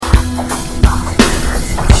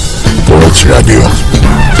Poets Radio.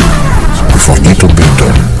 Η φωνή των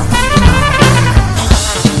ποιητών.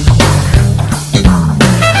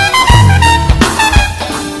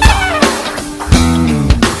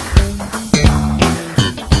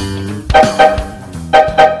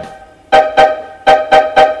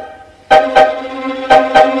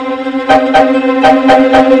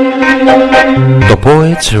 Το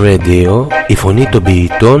Poets Radio, η φωνή των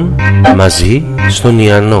ποιητών, μαζί στον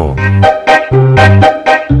Ιαννό.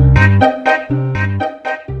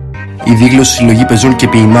 Η δήλωση συλλογή πεζών και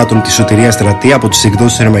ποιημάτων της Σωτηρίας Στρατή από τις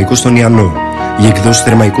εκδόσεις Θερμαϊκός στον Ιαννό. Οι εκδόσεις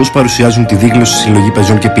Θερμαϊκός παρουσιάζουν τη δήλωση συλλογή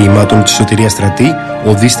πεζών και ποιημάτων της Σωτηρίας Στρατή,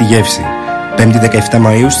 οδή στη Γεύση. 5η 17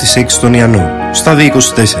 Μαΐου στις 6 στον Ιαννό. Στάδιο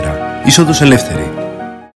 24. Είσοδος ελεύθερη.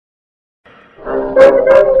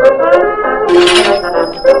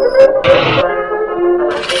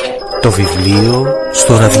 Το βιβλίο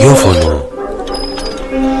στο ραδιόφωνο.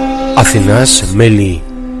 Αθηνάς μέλη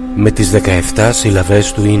με τις 17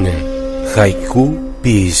 συλλαβές του είναι χαϊκού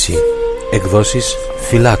ποίηση. Εκδόσεις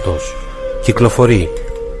Φυλάτος. Κυκλοφορεί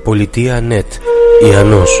Πολιτεία Νετ.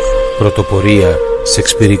 Ιαννός. Πρωτοπορία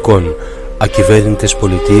Σεξπυρικών. Ακυβέρνητες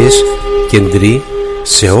πολιτείες. Κεντρή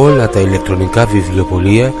σε όλα τα ηλεκτρονικά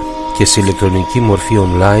βιβλιοπωλεία και σε ηλεκτρονική μορφή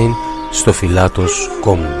online στο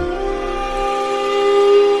Φυλάτος.com.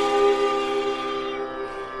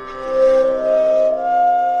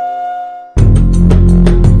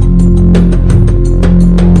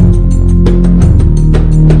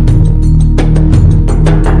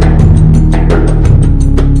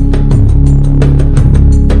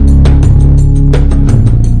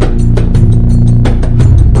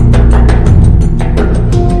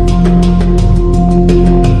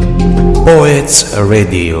 Poets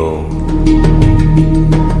Radio.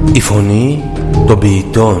 Η φωνή των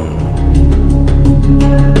ποιητών.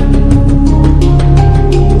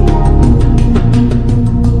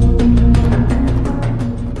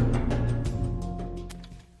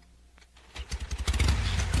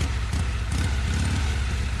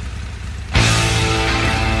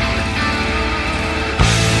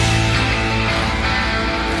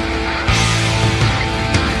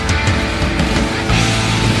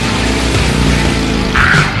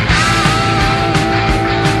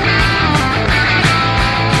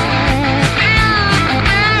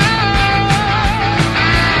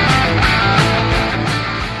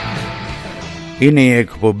 Είναι η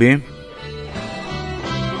εκπομπή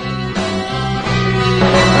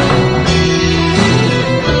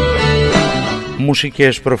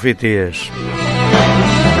Μουσικές Προφητείες.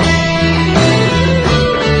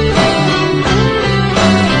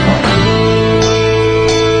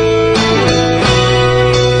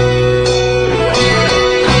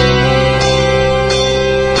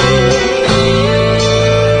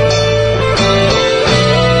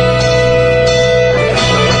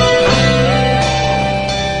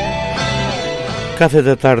 Κάθε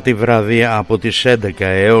Τετάρτη βράδυ από τις 11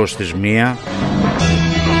 έως τις 1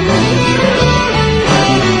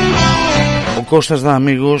 ο Κώστας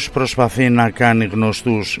Δαμίγος προσπαθεί να κάνει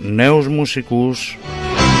γνωστούς νέους μουσικούς,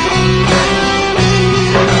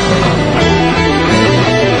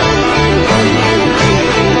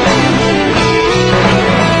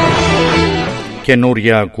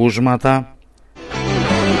 καινούρια ακούσματα,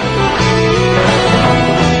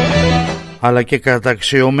 αλλά και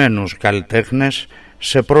καταξιωμένους καλλιτέχνες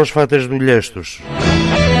σε πρόσφατες δουλειές τους.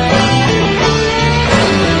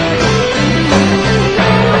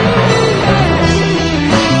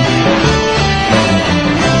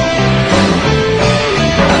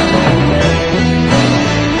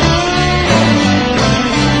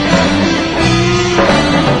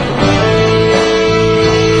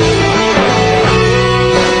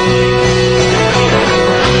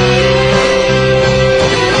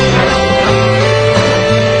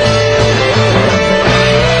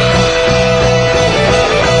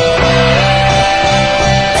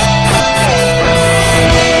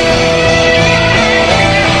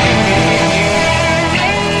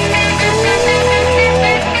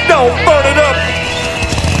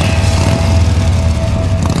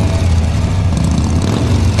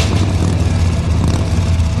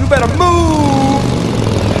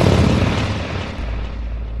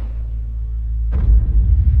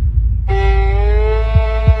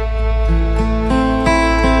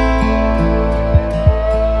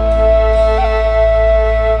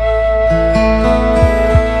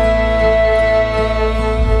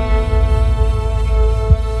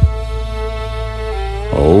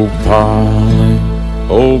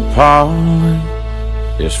 Polly,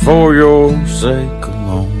 it's for your sake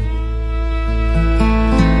alone.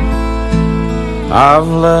 I've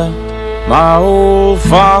left my old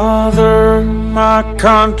father, my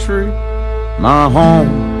country, my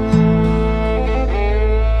home.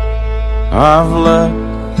 I've let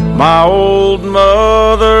my old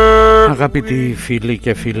mother. Αγαπητοί φίλοι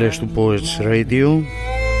και φίλες του Poets Radio,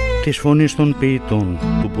 της φωνής των ποιητών,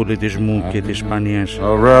 του πολιτισμού και της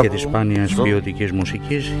σπάνιας ποιοτικής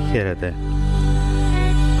μουσικής, χαίρετε.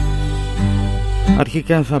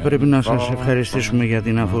 Αρχικά θα πρέπει να σας ευχαριστήσουμε για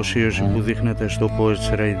την αφοσίωση που δείχνετε στο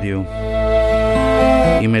Poets Radio.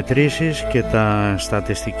 Οι μετρήσεις και τα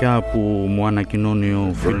στατιστικά που μου ανακοινώνει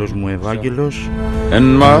ο φίλος μου Ευάγγελος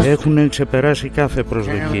έχουν ξεπεράσει κάθε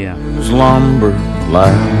προσδοκία.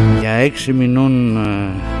 Για 6 μηνών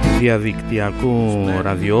διαδικτυακό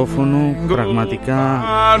ραδιόφωνο πραγματικά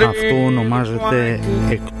αυτό ονομάζεται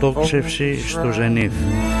εκτόξευση στο ζενίθ.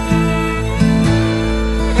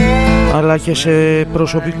 Αλλά και σε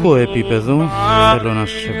προσωπικό επίπεδο θέλω να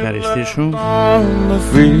σας ευχαριστήσω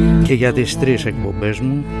και για τις 3 εκπομπές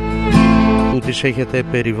μου που τις έχετε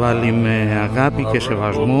περιβάλει με αγάπη και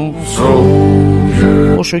σεβασμό,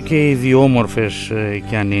 όσο και ιδιόμορφες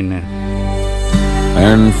κι αν είναι.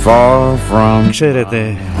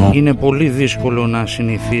 Ξέρετε, είναι πολύ δύσκολο να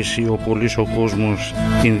συνηθίσει ο πολύς ο κόσμος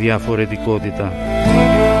την διαφορετικότητα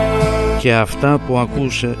και αυτά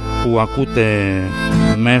που ακούτε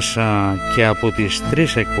μέσα και από τις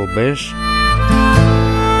 3 εκπομπές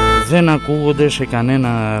δεν ακούγονται σε κανένα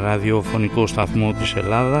ραδιοφωνικό σταθμό της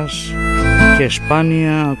Ελλάδας και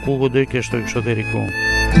σπάνια ακούγονται και στο εξωτερικό.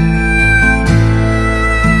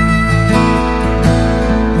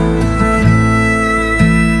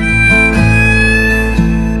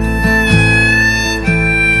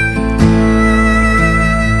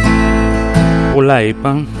 Πολλά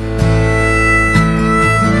είπα.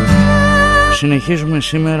 Συνεχίζουμε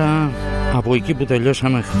σήμερα από εκεί που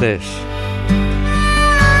τελειώσαμε χθες.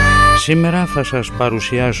 Σήμερα θα σας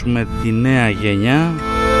παρουσιάσουμε τη νέα γενιά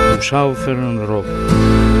του Southern Rock.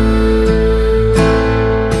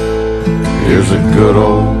 Here's a good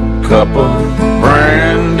old cup of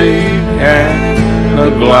brandy and a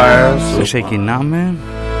glass of... Ξεκινάμε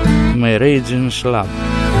με Raging Slab.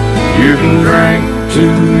 You can drink to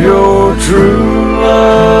your true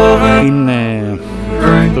love. Είναι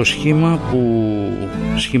το σχήμα που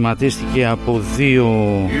σχηματίστηκε από 2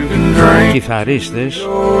 κιθαρίστες,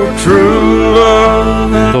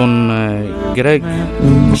 τον Greg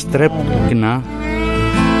Strepkna,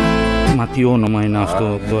 μα τι όνομα είναι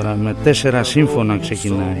αυτό τώρα, με 4 σύμφωνα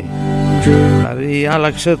ξεκινάει. Δηλαδή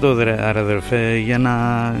άλλαξε το αδερφέ για να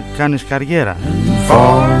κάνεις καριέρα.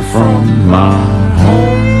 Far from my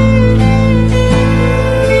home.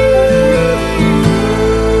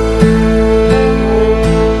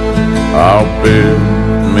 I'll build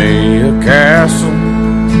me a castle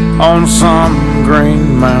on some green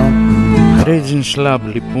mountain. Raging Slab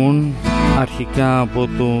λοιπόν, αρχικά από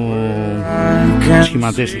το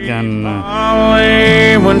σχηματίστηκαν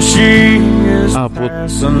από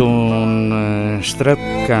τον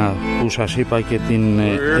Strepka που σας είπα και την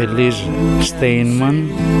Elise Steinman.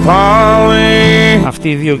 Αυτοί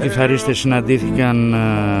οι 2 κιθαρίστες συναντήθηκαν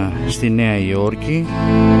στη Νέα Υόρκη,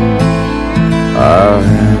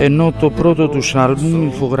 ενώ το πρώτο τους άλμπουμ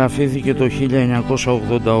ηχογραφήθηκε το 1988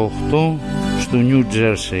 στο New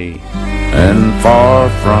Jersey. And far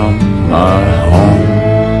from my home,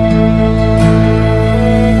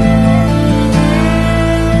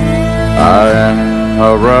 I am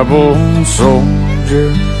a rebel soldier,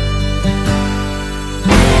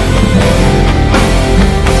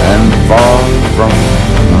 and far from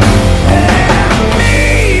my home.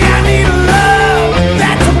 I'm in love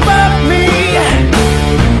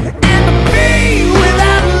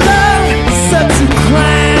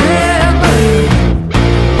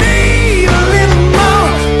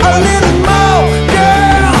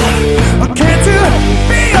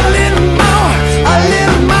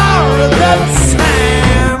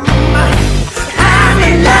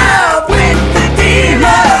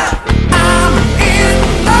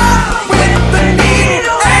with the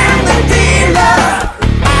needle.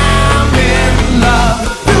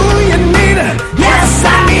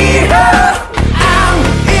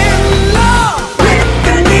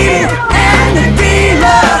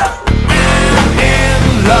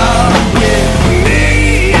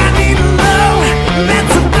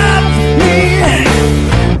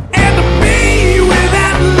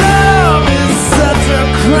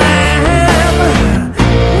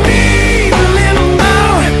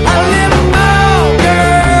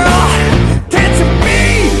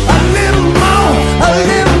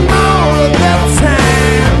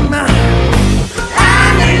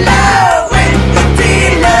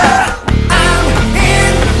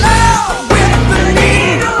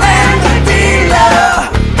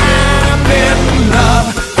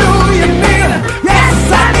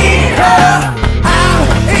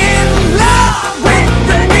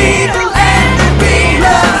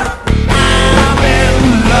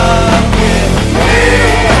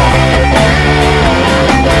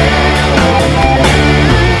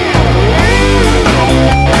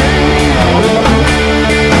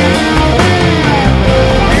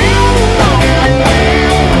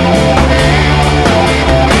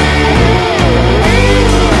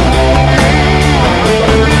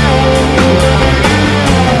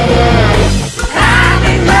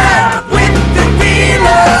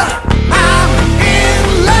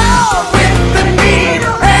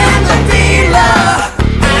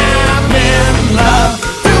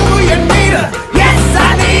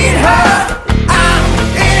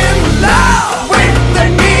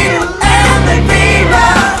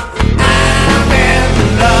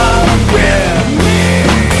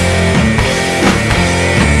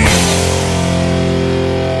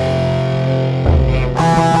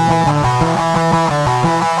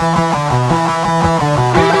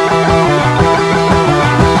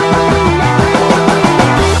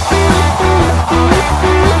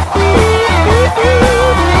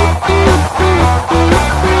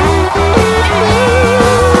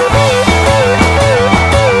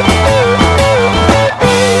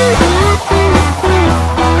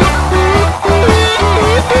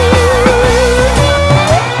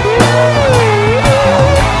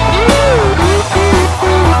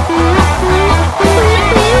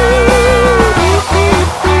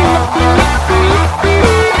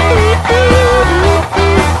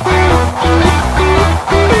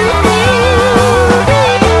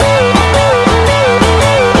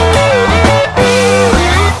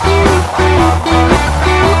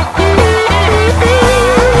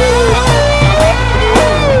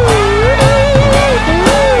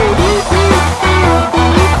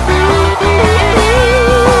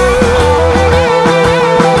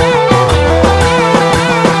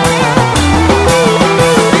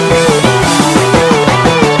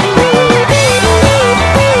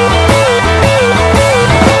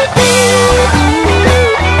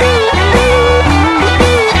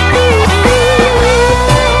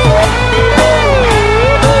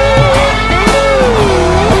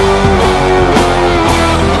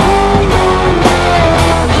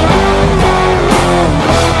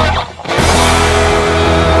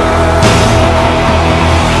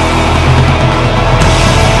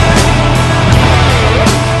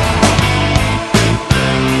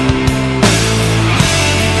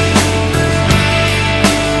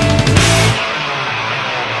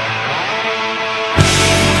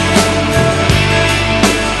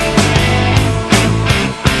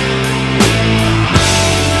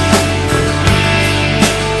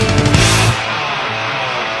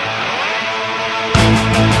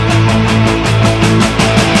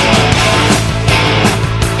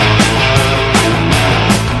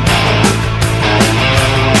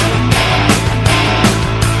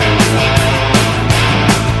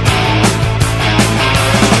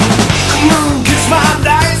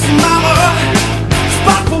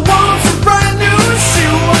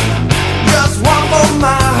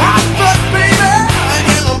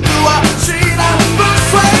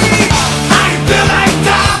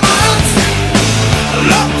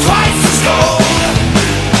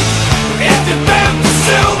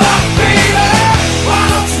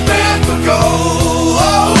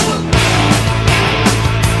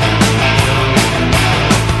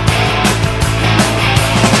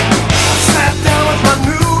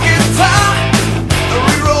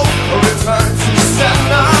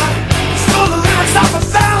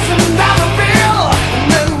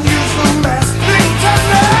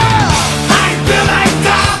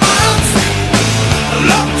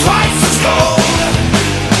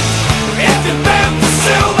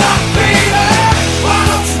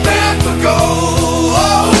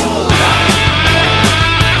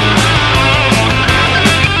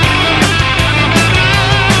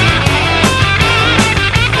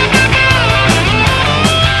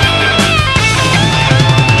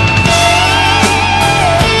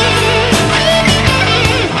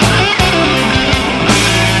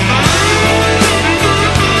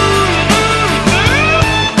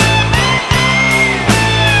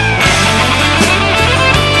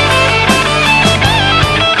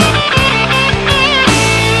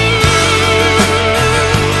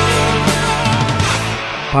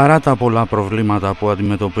 Παρά τα πολλά προβλήματα που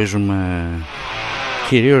αντιμετωπίζουμε,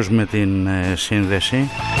 κυρίως με την σύνδεση,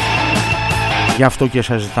 γι' αυτό και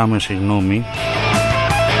σας ζητάμε συγγνώμη.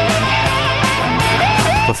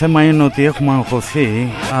 Το θέμα είναι ότι έχουμε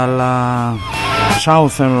αγχωθεί, αλλά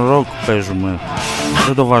Southern Rock παίζουμε,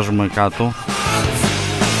 δεν το βάζουμε κάτω.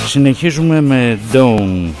 Συνεχίζουμε με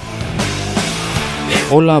Dawn.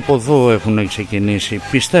 Όλα από εδώ έχουν ξεκινήσει,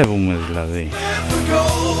 πιστεύουμε δηλαδή.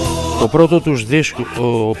 Ο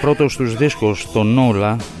πρώτος τους δίσκος, το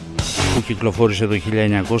Nola, που κυκλοφόρησε το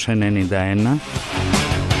 1991,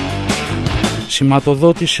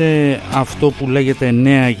 σηματοδότησε αυτό που λέγεται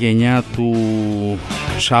νέα γενιά του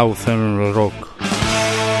Southern Rock.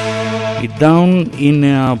 Η Dawn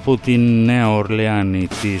είναι από την Νέα Ορλεάνη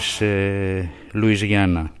της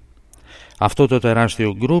Λουιζιάννα. Αυτό το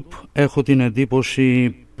τεράστιο γκρουπ έχω την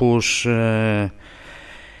εντύπωση πως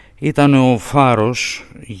ήταν ο φάρος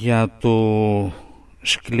για το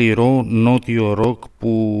σκληρό νότιο ροκ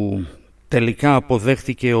που τελικά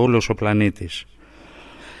αποδέχτηκε όλος ο πλανήτης.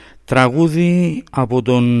 Τραγούδι από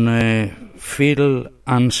τον Phil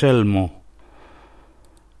Anselmo,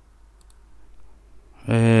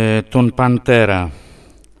 τον Παντέρα.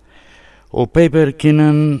 Ο Paper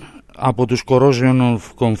Keenan από τους Corrosion of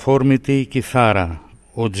Conformity κιθάρα.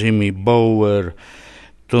 Ο Jimmy Bower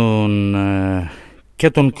και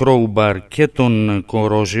τον Crowbar και τον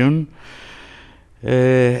Corrosion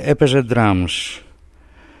έπαιζε drums.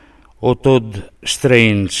 Ο Todd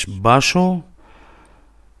Strange μπάσο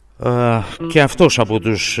και αυτός από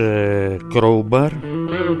τους Crowbar,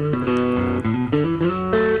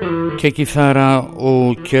 και κιθάρα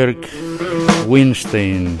ο Kirk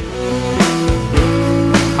Windstein,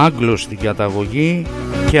 Άγγλος στην καταγωγή,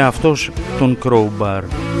 και αυτός τον Crowbar.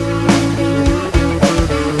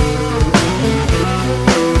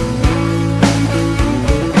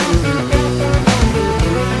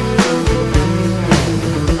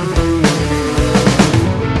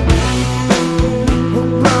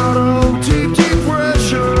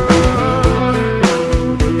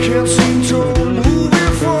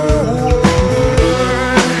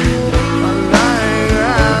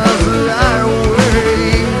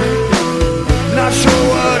 Not sure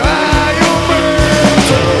what I am meant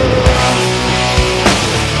to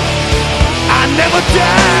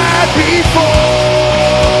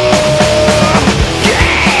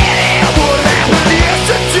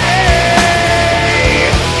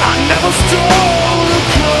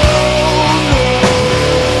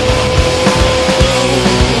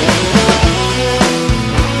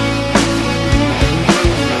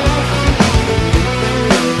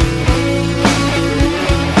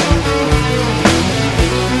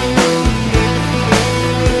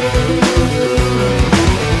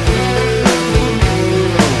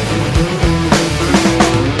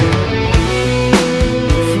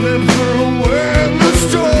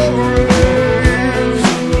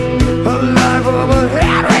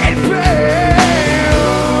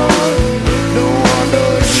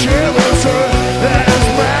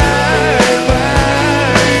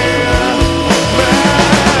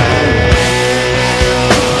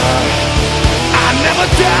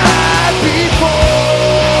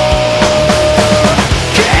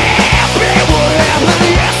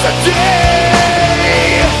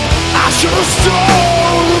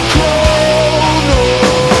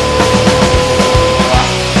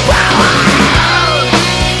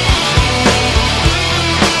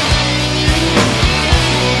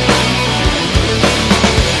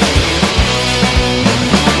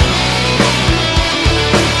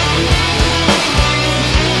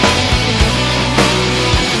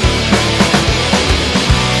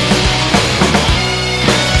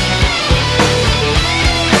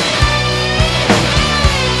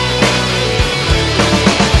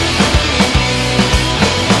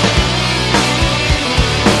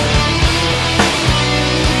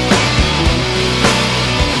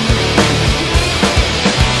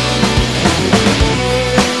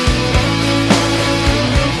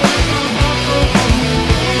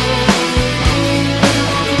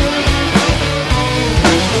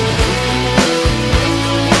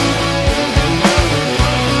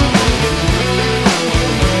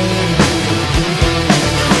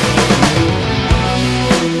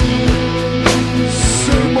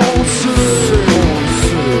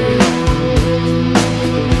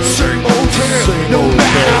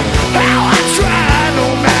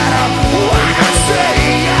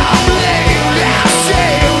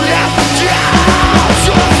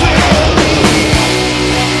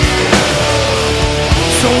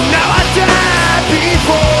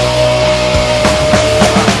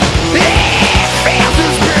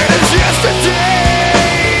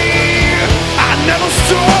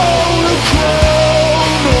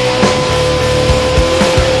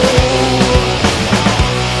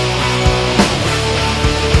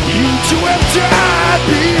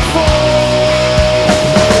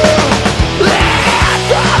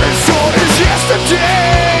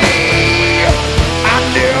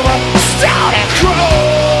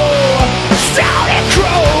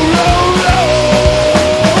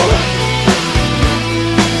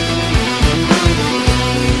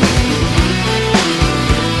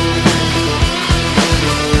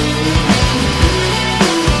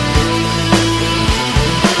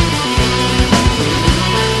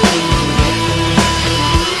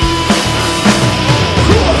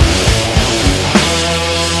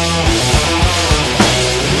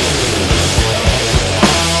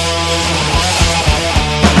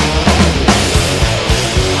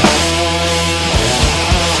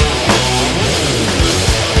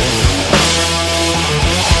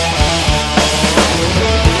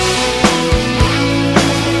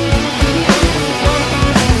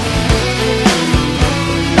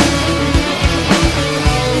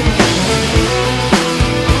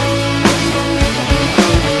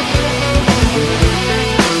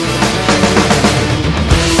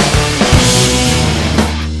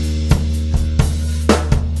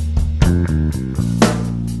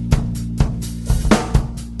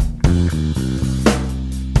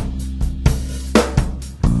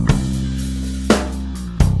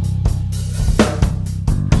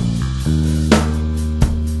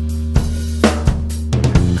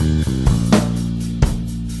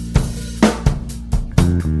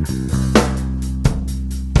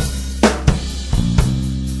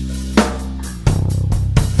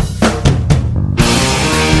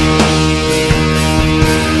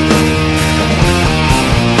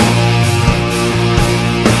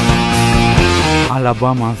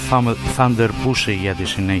Alabama Thunder Pussy για τη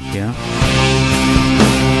συνέχεια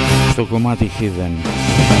στο κομμάτι Hidden.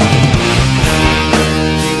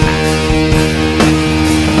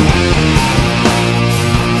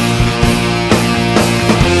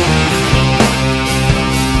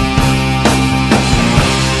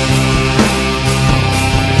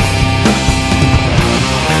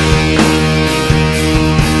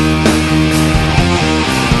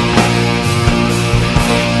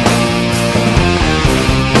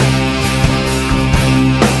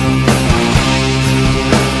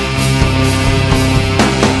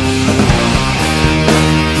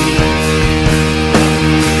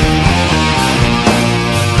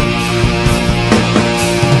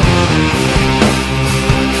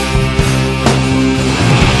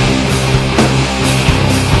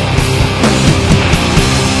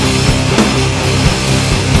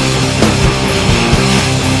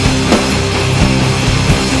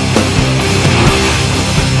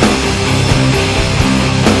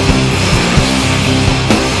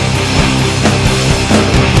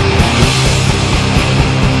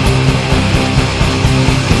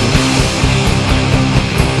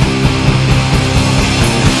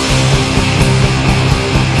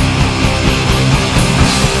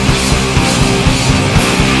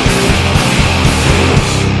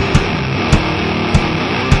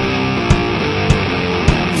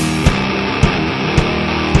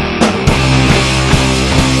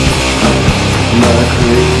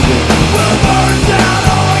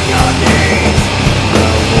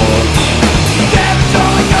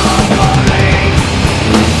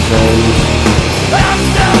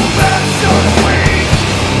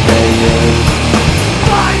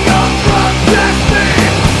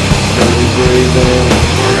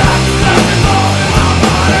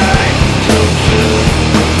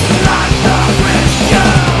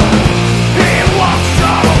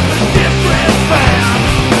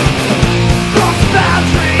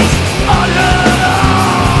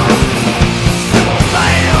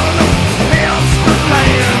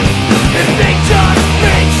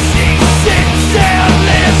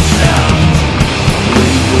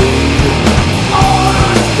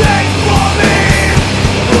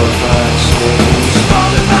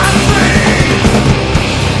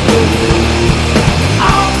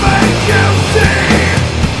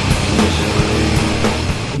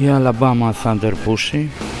 Alabama Thunder Pussy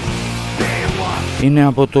είναι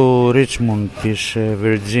από το Richmond της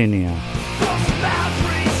Virginia.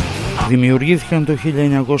 Δημιουργήθηκαν το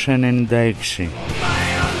 1996.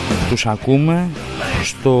 Τους ακούμε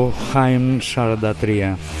στο Haim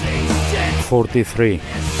 43.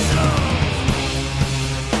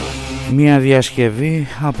 Μια διασκευή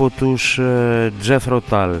από τους Jethro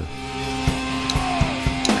Tull.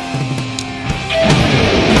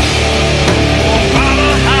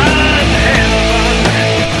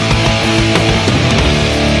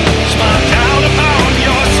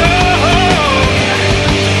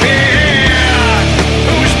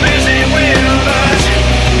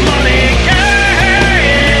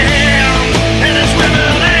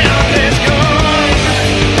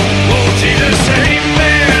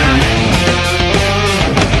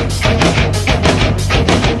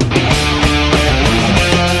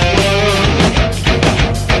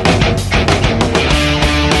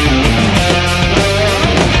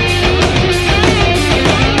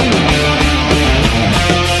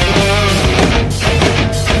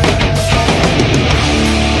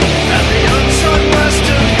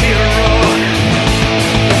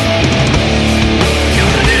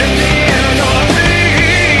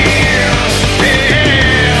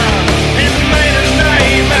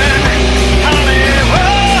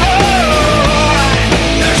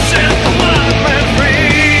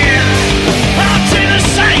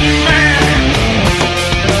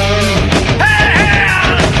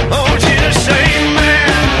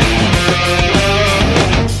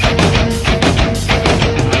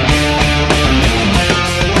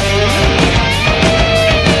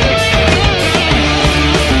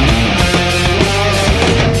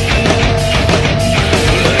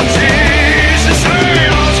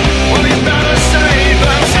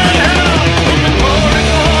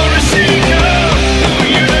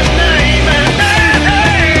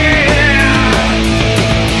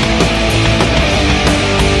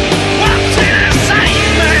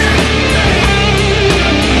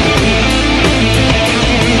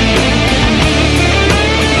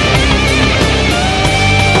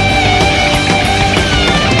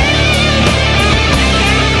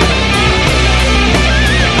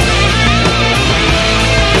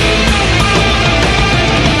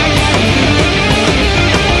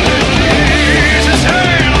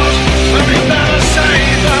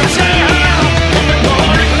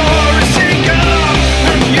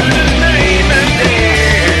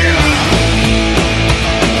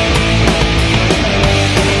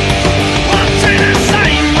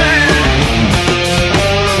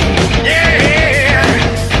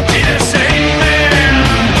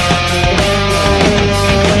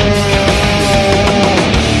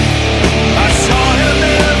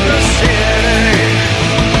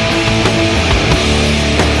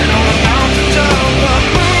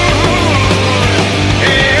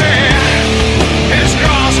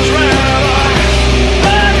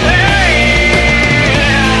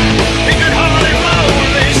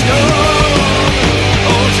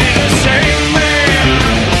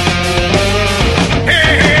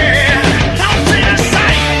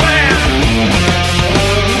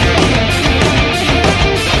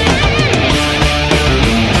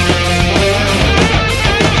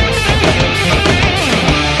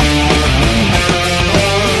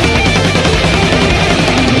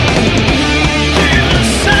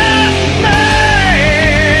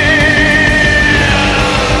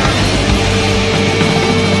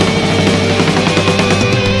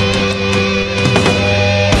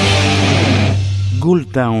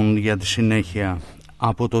 Down για τη συνέχεια.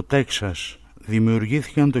 Από το Τέξας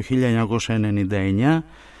δημιουργήθηκαν το 1999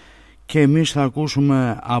 και εμείς θα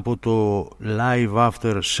ακούσουμε από το Live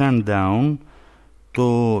After Sundown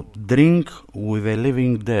το Drink with the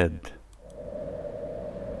Living Dead.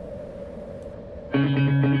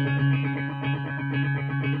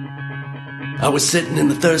 I was sitting in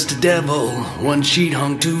the Thirsty Devil, one sheet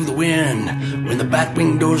hung to the wind, when the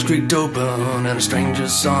bat-wing doors creaked open and a stranger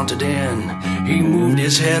sauntered in. He moved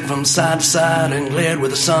his head from side to side and glared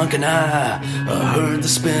with a sunken eye. I heard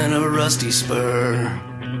the spin of a rusty spur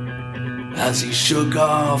as he shook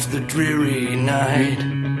off the dreary night.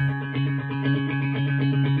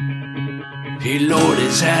 He lowered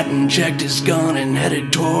his hat and checked his gun and headed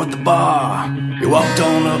toward the bar. He walked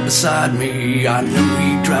on up beside me, I knew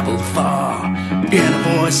he'd traveled far. In a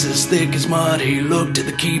voice as thick as mud, he looked at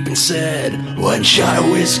the keep and said, "One shot of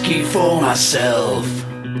whiskey for myself,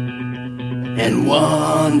 and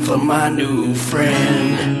one for my new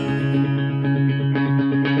friend."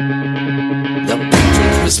 The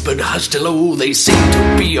patrons whispered hushed hello, they seemed to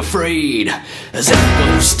be afraid, as if the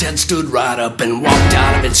ghost had stood right up and walked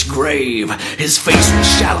out of its grave. His face was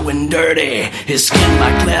shallow and dirty, his skin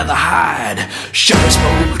like leather hide. Sure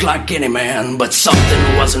spoke like any man, but something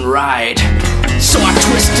wasn't right. So I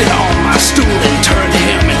twisted on my stool and turned to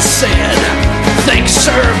him and said, "Thanks,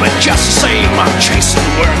 sir, but just the same, I'm chasing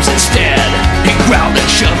worms instead." He growled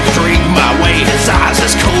and shoved the drink my way, his eyes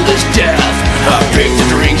as cold as death. I picked the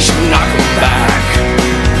drink, she knocked him back,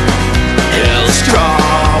 held straw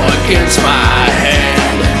against my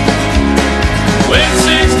hand. When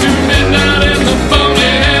 6 to midnight in the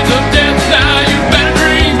phony hands of death, now you better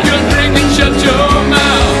drink your drink and shut your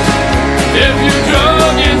mouth. If you draw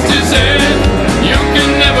against his head, you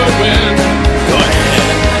can never win. Go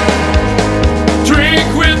ahead, drink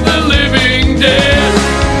with the living dead.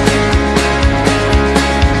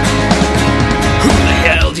 Who the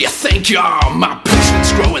hell do you think you are? My patience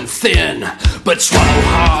growing thin, but swallow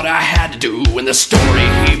hard I had to do when the story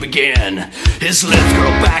he began. His lips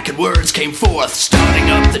curled back and words came forth, starting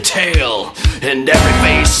up the tale. And every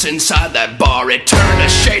face inside that bar, it turned a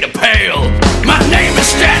shade of pale. My name is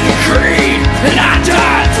Stanton Creed, and I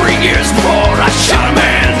died 3 years before. I shot a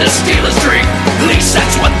man to steal his drink, at least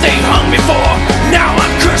that's what they hung me for. Now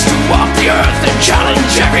I'm cursed to walk the earth and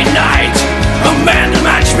challenge every night a man to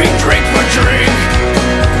match me drink for drink,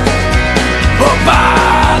 or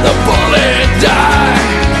by the bullet die.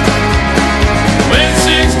 When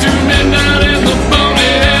 6 to midnight in the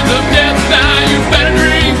phony hands of death, now you better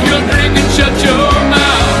drink your drink and shut your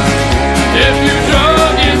mouth. If you draw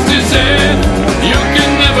against his head, you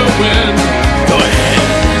can never win. Go ahead,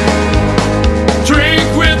 drink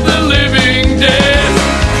with the living dead.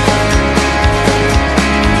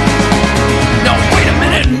 Now wait a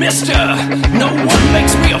minute, mister, no one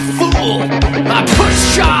makes me a fool. I put a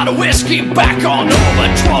shot of whiskey back on over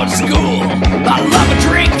towards school. I love a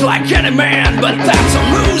drink like any man, but that's a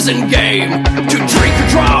losing game. To drink or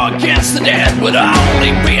draw against the dead would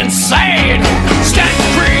only be insane. Stanton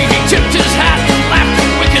Creed, he tipped his hat and laughed a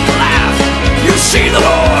wicked laugh. You see, the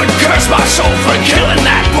Lord curse my soul for killing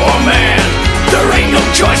that poor man. There ain't no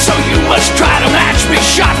choice, so you must try to match me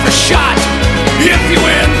shot for shot. If you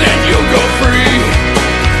win, then you'll go free,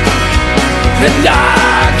 and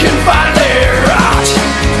I can finally rot.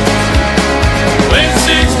 When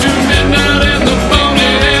 6 to midnight in the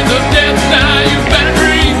phony hands of death, now you better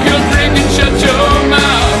drink your drink and shut your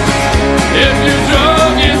mouth. If you draw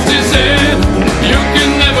against his head, you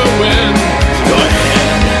can never win. Go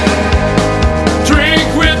ahead, drink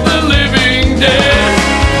with the living dead.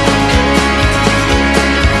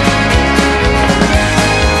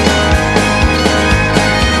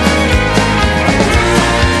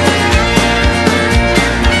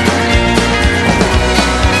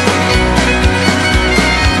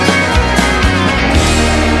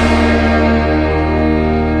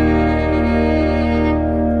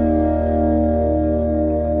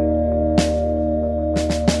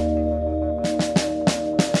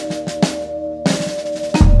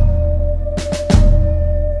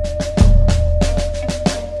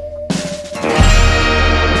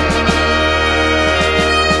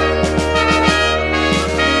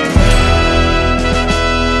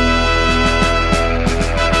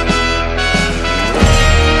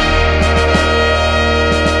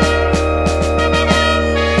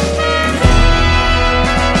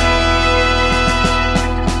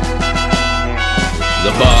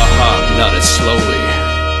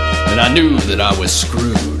 I knew that I was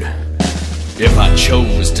screwed. If I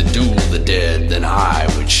chose to duel the dead, then I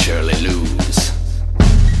would surely lose.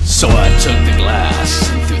 So I took the glass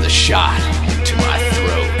and threw the shot into my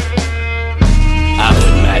throat. I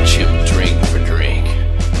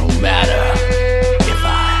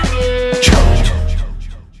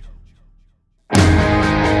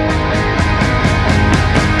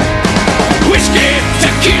whiskey,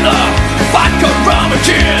 tequila, vodka, rum, or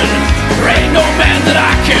gin. There ain't no man that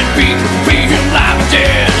I can't beat, be him live or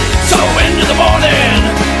dead. So into the morning,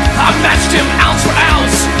 I matched him ounce for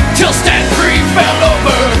ounce, till Stan Creed fell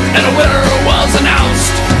over and a winner was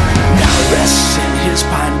announced. Now rests in his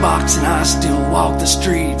pine box and I still walk the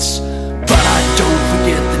streets, but I don't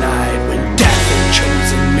forget the night when death had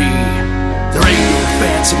chosen me. There ain't no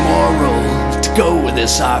fancy moral to go with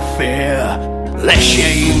this, I fear, lest you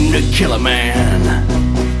aim to kill a man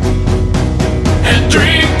and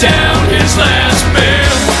drink down his last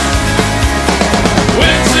beer.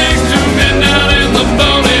 When 6 to midnight in the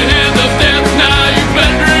bony hand of death, now you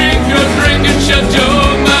better drink your drink and shut your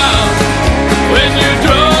mouth. When your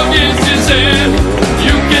drug is his hand,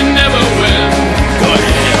 you can never win. Go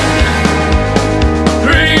ahead,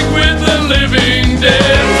 drink with the living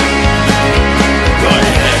dead. Go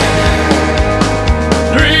ahead,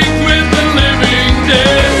 drink with the living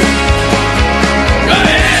dead. Go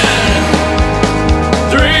ahead,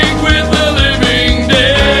 drink with the living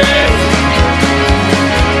dead.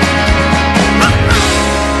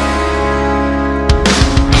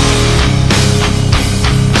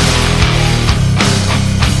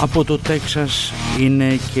 Από το Τέξας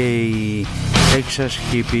είναι και η Texas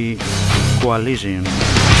Hippie Coalition.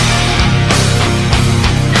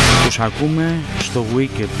 Τους ακούμε στο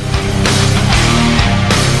Wicked.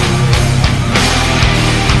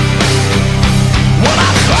 Well,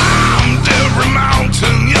 I climbed every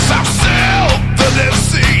mountain, yes, I've sailed the Dead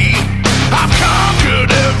Sea. I've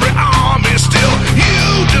conquered every army, still you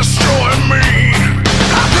destroy me.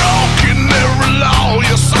 I've broken every law,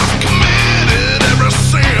 yes, I've committed every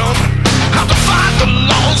sin. I've defied the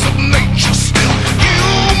laws of nature, still you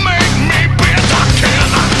make me bend. I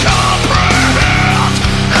cannot comprehend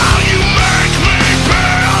how you make me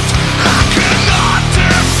bend.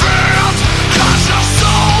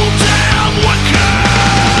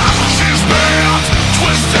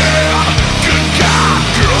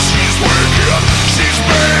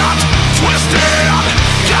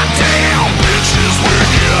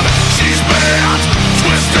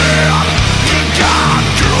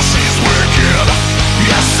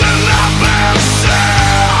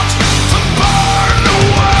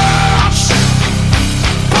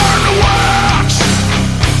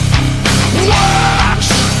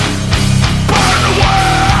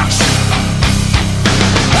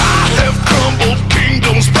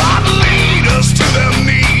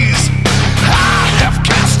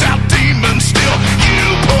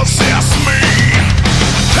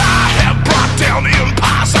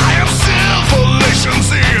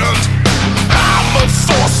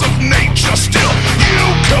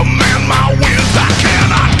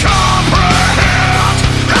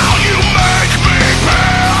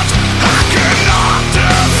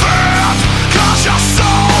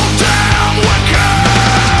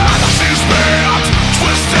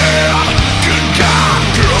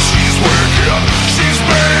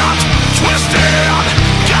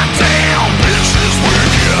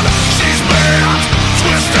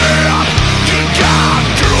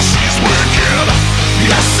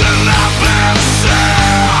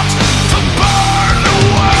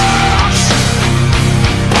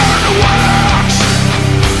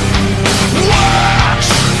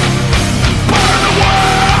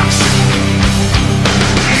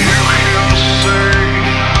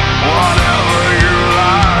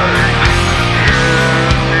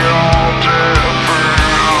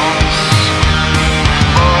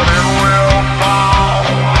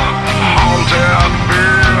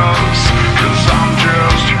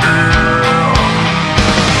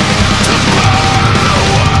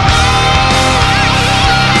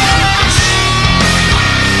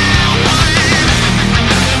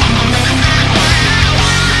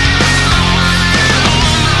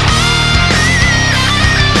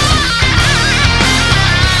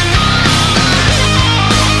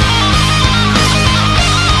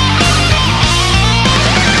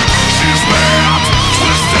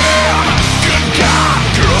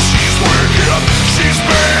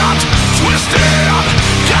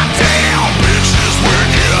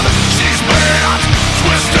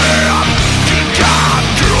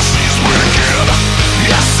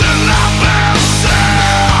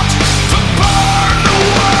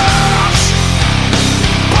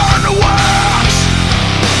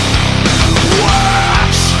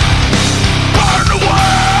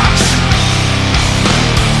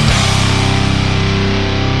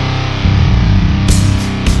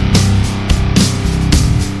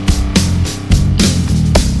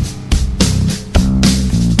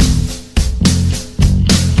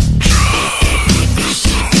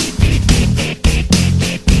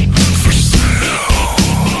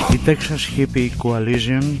 Texas Hippie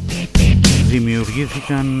Coalition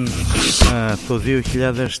δημιουργήθηκαν το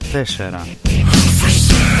 2004,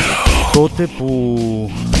 τότε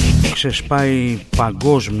που ξεσπάει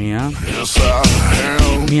παγκόσμια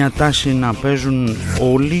μια τάση να παίζουν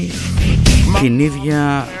όλοι την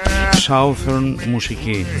ίδια Southern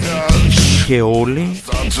μουσική και όλοι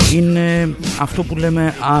είναι αυτό που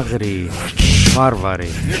λέμε άγριοι, βάρβαροι.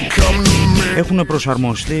 Έχουν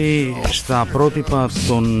προσαρμοστεί στα πρότυπα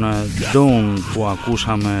των Dawn που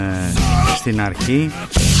ακούσαμε στην αρχή,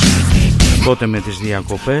 τότε με τις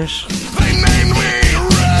διακοπές,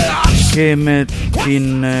 και με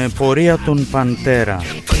την πορεία των Παντέρα.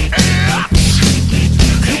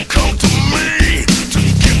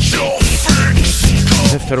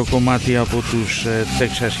 Δεύτερο κομμάτι από τους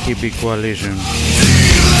Texas Hippie Coalition.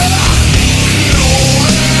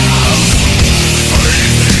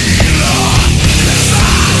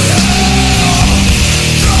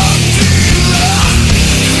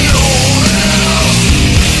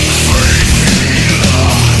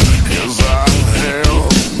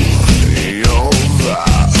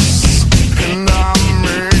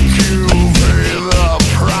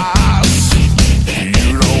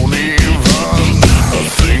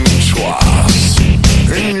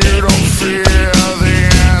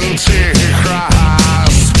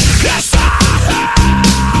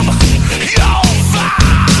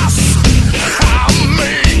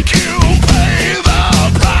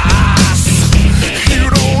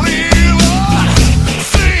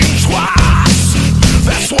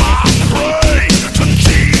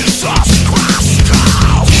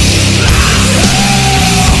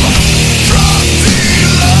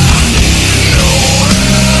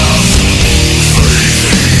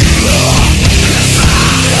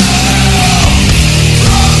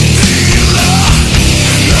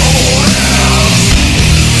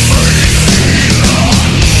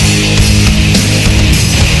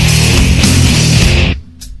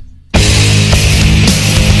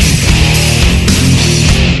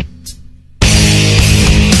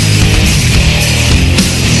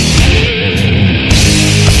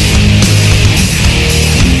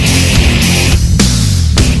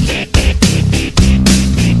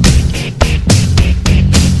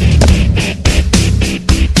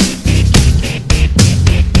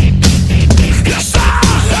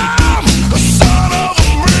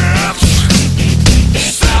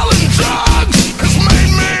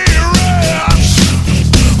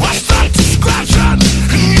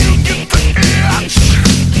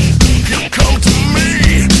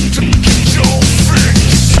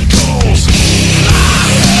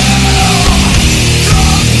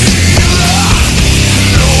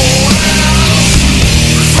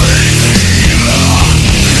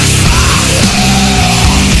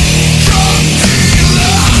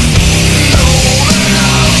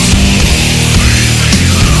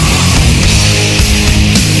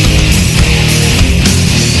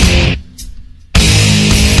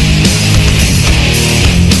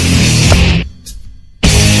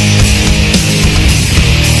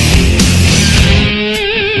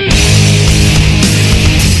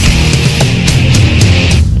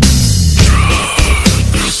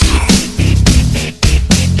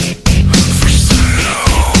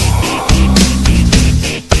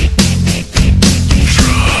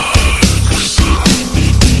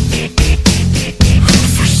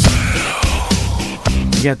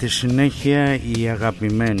 Για τη συνέχεια η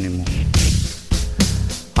αγαπημένη μου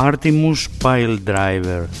Artemus Pyle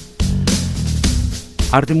Driver.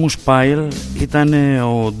 Artemus Pyle ήταν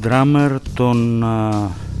ο drummer των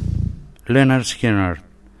Lynyrd Skynyrd.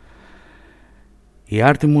 Οι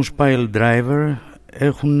Artemus Pyle Driver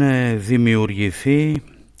έχουν δημιουργηθεί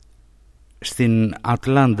στην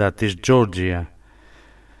Ατλάντα της Georgia.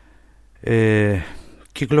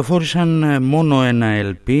 Κυκλοφόρησαν μόνο ένα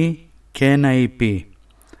LP και ένα EP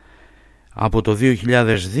από το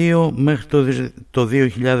 2002 μέχρι το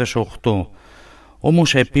 2008,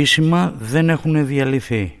 όμως επίσημα δεν έχουν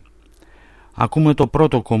διαλυθεί. Ακούμε το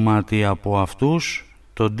πρώτο κομμάτι από αυτούς,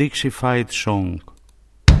 το Dixie Fight Song.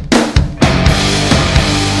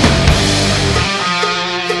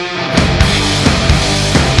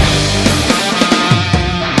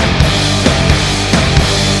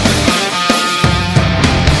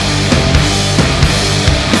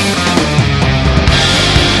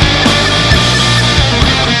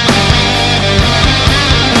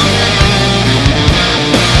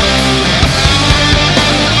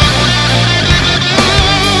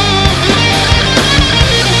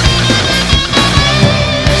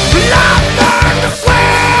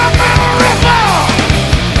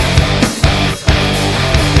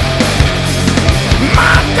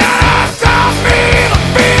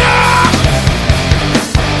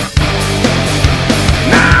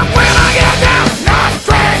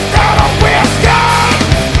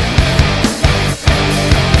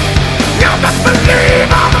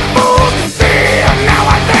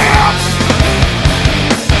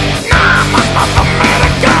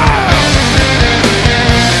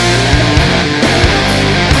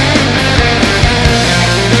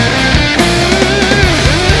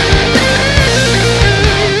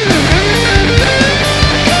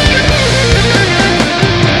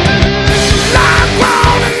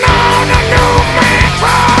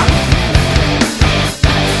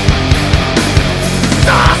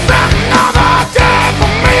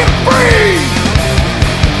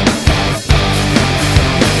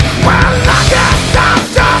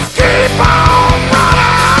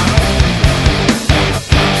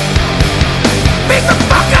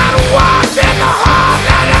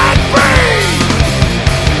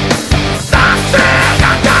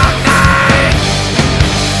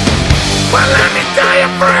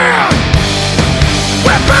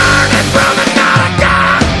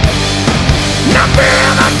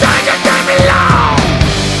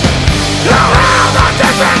 around the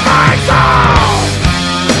disinfect zone.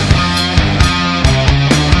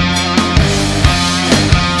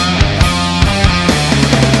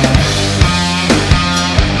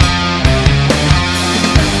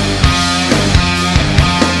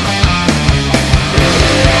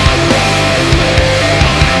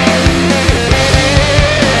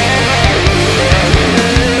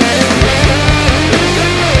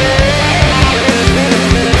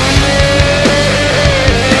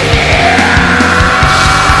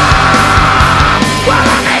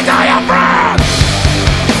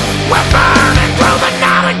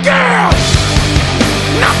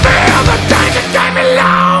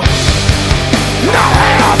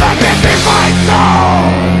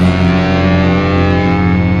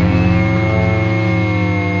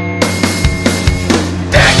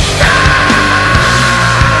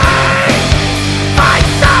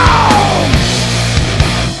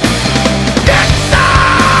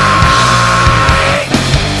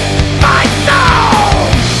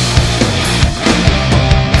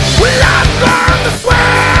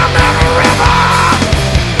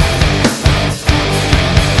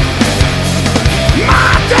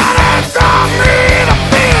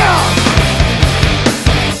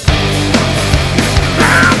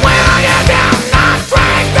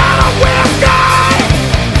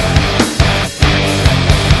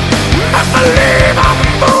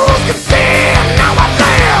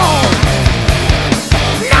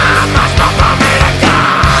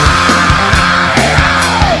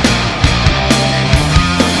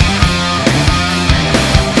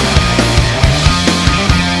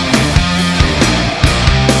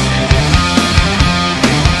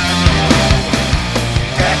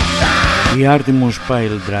 Οι Artemus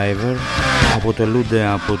Pile Driver αποτελούνται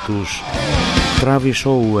από τους Travis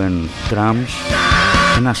Owen drums,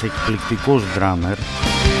 ένας εκπληκτικός drummer,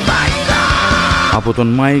 από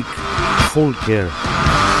τον Mike Folker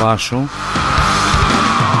μπάσο,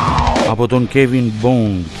 από τον Kevin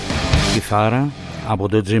Bond κιθάρα, από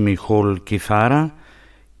τον Jimmy Hall κιθάρα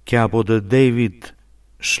και από τον David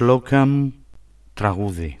Slocum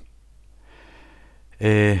τραγούδι.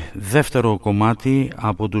 Δεύτερο κομμάτι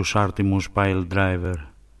από τους Artemus Pile Driver,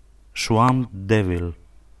 Swamp Devil.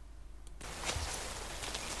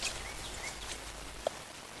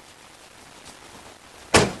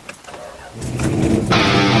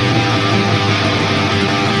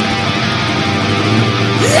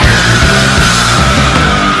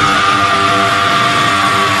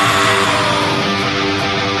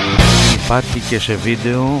 Υπάρχει και σε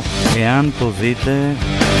βίντεο, εάν το δείτε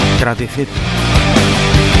κρατηθείτε.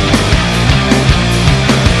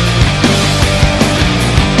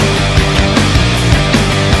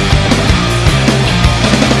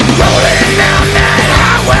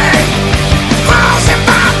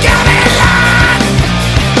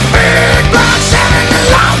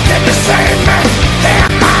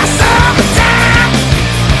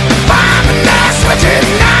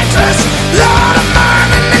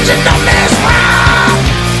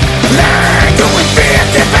 Learn to be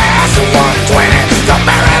 50 past 120.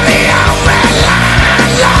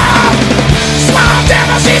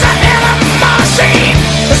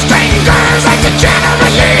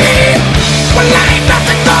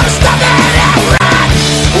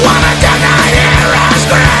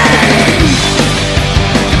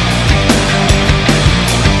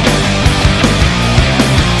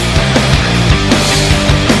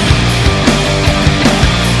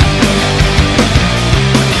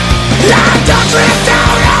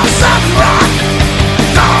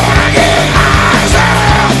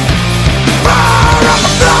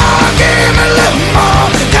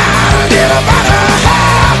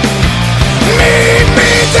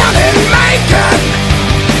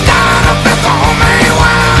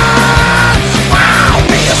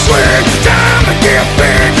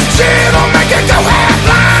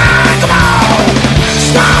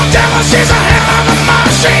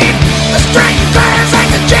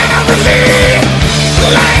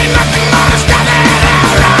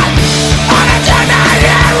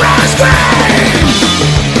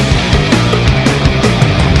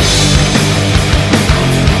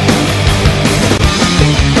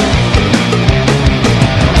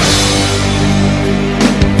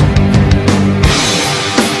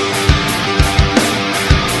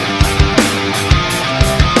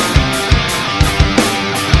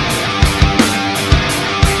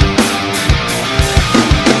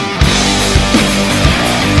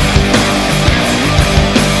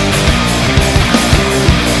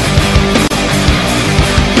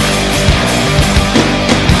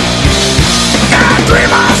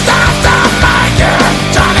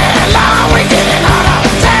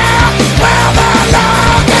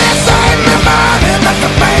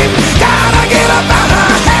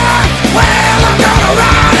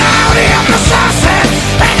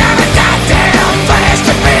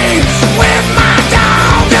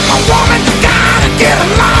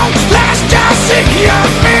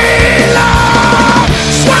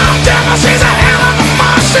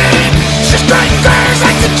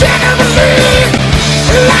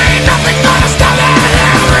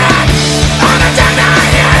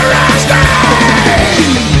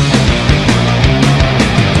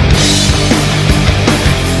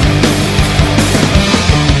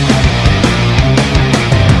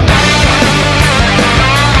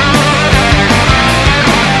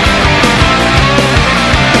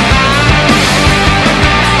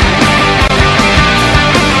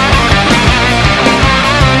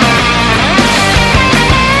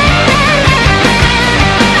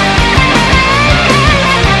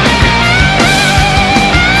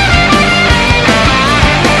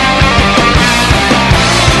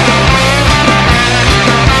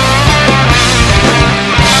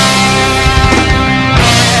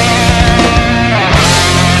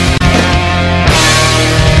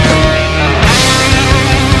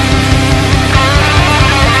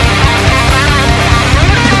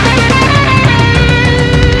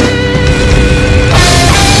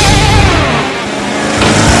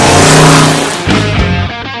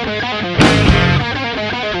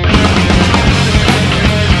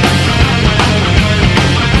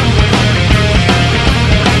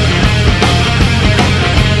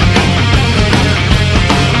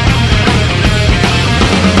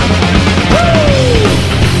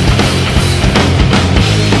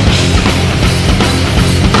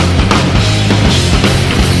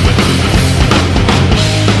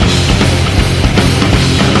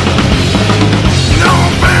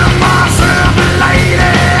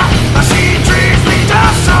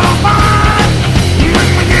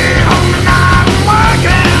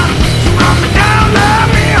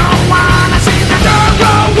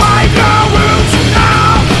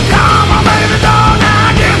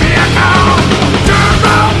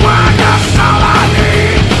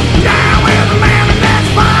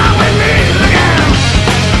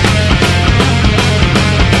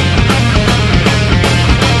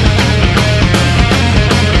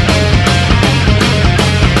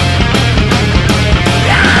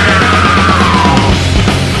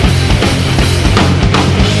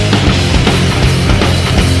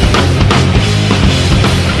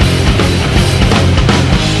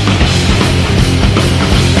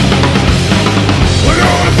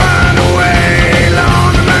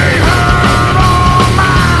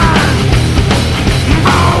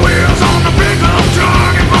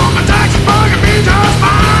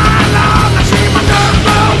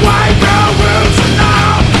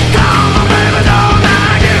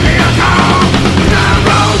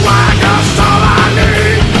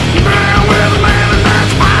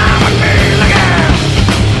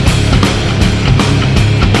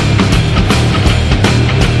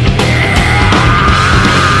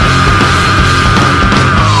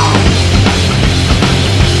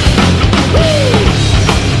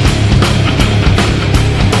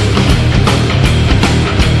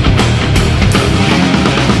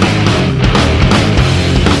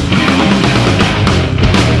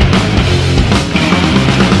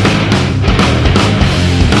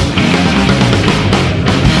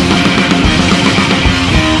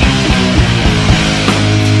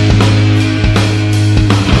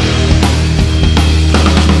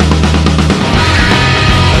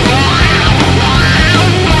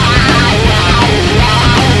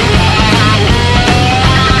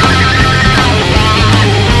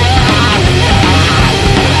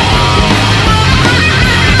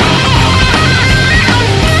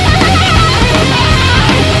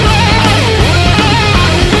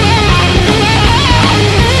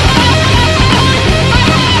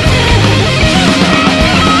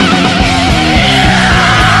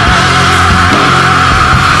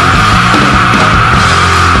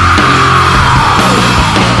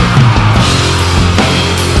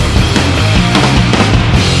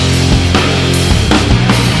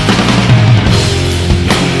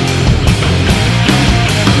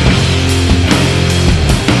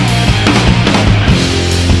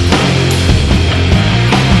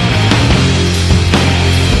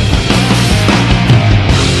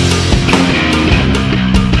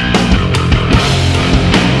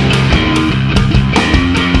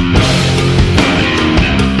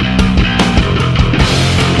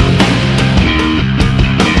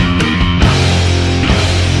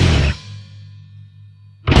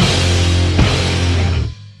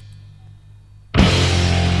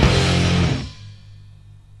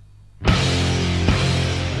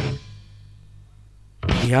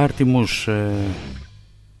 οι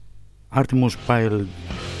Artemus Pile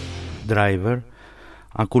Driver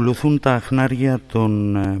ακολουθούν τα χνάρια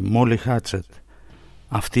των Molly Hatchet,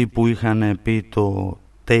 αυτοί που είχαν πει το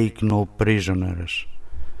Take No Prisoners.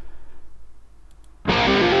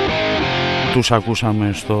 Τους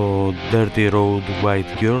ακούσαμε στο Dirty Road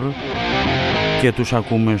White Girl και τους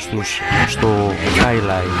ακούμε στο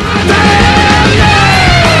Highlight.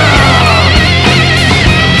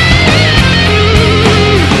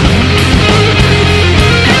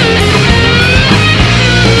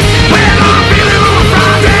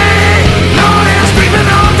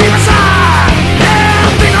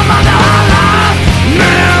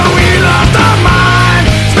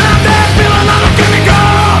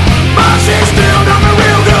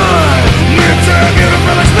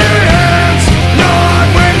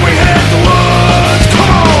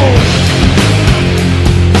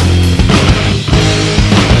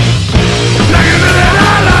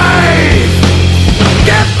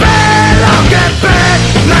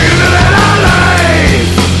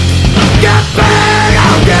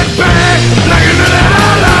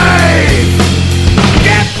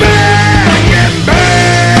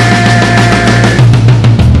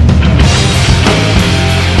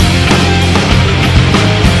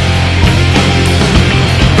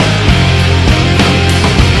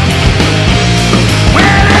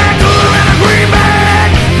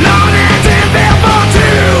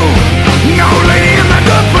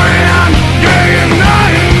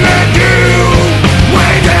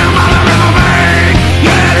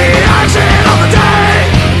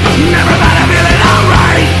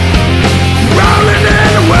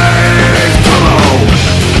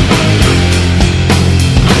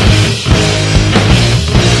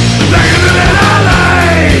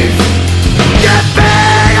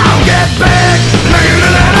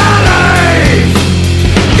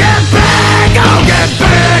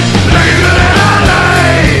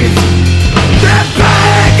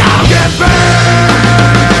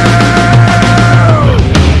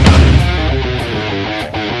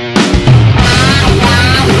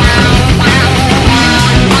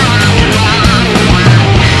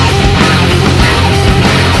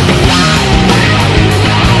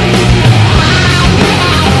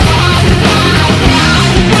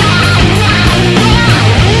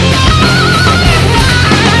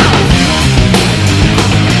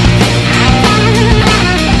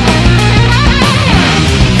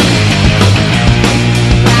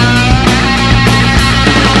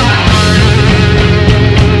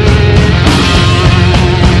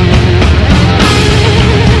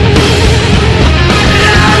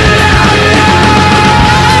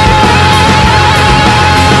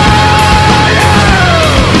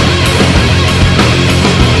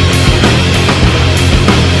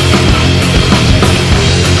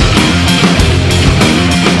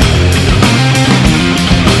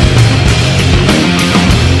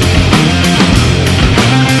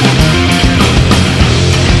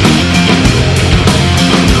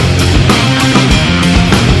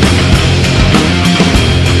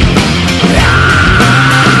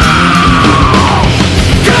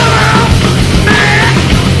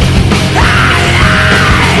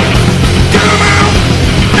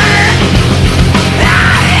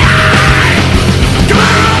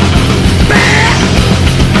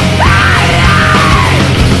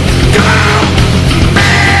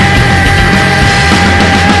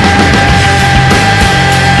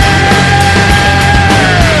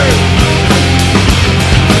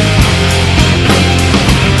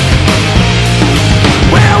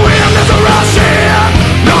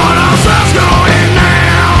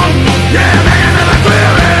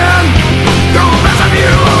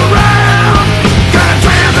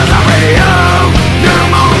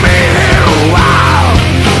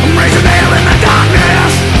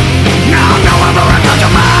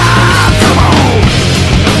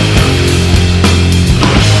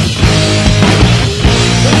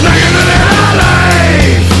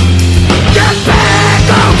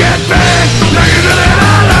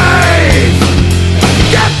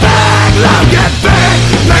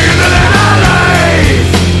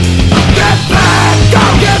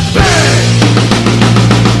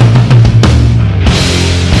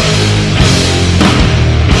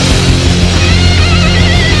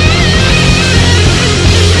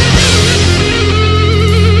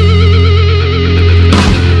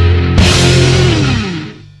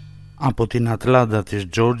 Από την Ατλάντα της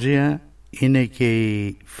Τζόρτζια είναι και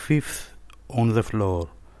η Fifth on the Floor,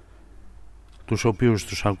 τους οποίους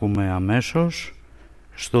τους ακούμε αμέσως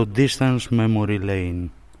στο Distance Memory Lane.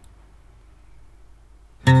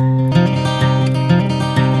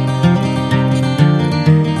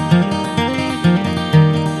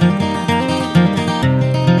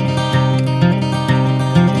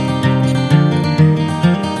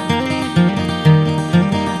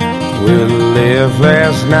 We'll left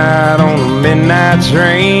last night on a midnight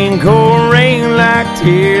train. Cold rain like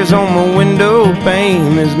tears on my window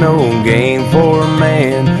pane. There's no game for a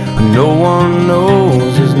man when no one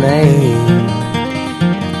knows his name.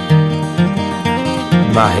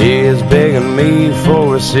 My head's begging me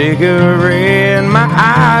for a cigarette. My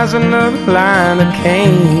eyes another line of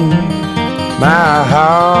cane. My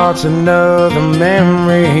heart's another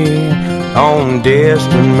memory on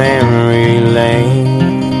distant memory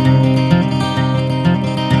lane.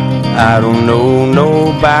 I don't know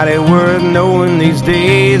nobody worth knowing these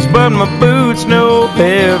days, but my boots know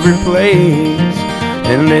every place.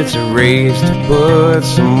 And it's a race to put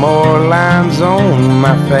some more lines on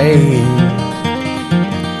my face.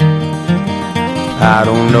 I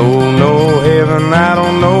don't know no heaven, I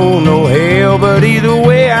don't know no hell, but either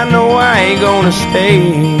way I know I ain't gonna stay.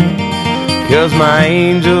 'Cause my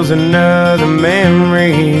angel's another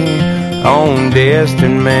memory on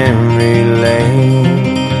distant memory lane.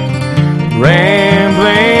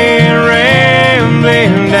 Rambling,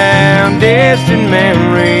 rambling down distant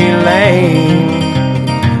memory lane.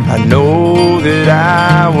 I know that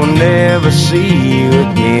I will never see you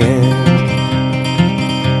again.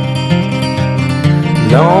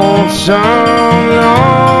 Lonesome,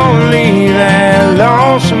 lonely, that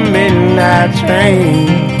lonesome midnight train.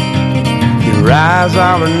 Your eyes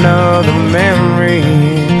are another memory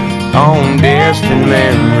on distant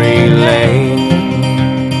memory lane.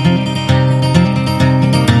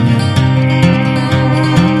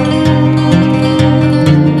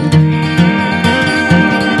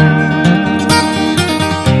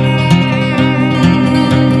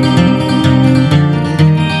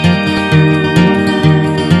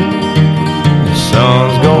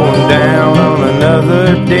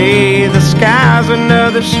 Another day, the sky's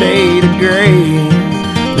another shade of gray.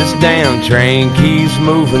 This damn train keeps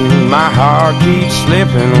moving, my heart keeps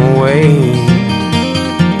slipping away.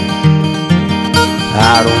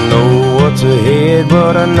 I don't know what's ahead,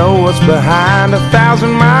 but I know what's behind.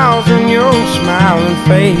 1,000 miles in your smiling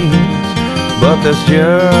face. But that's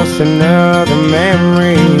just another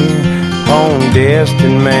memory on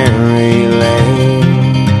distant memory lane.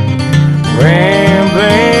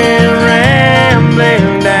 Rambling, rambling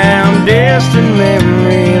down distant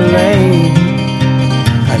memory lane.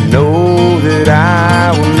 I know that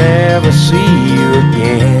I will never see you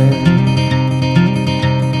again.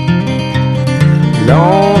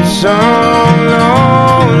 Lonesome,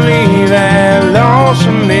 lonely, that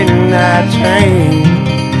lonesome midnight train.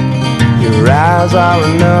 Your eyes are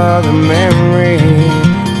another memory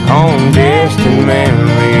on distant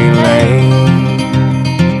memory lane.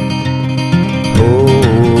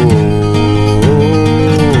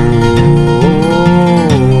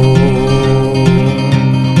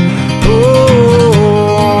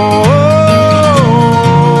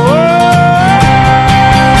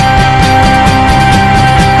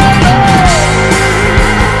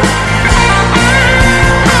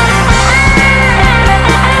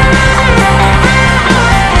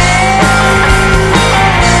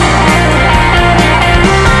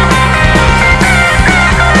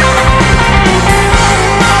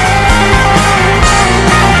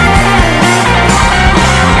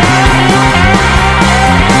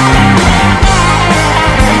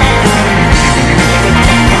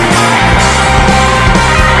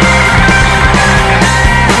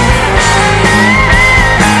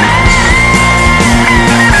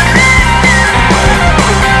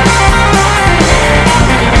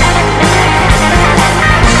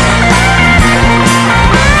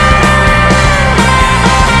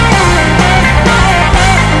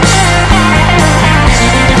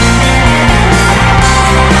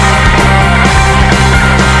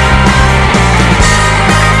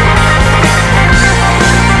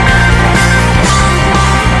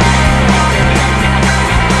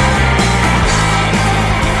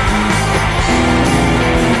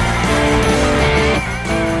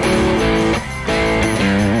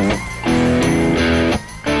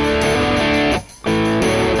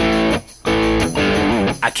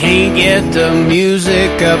 Can't get the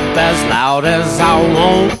music up as loud as I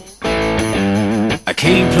want. I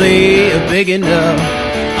can't play a big enough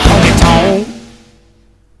honky tonk.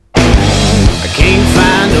 I can't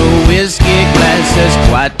find a whiskey glass that's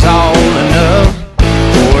quite tall enough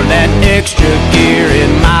for that extra gear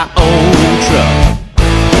in my old truck.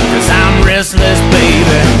 'Cause I'm restless,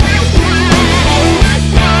 baby.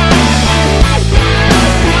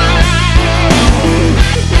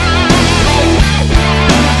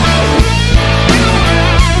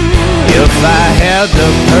 If I had the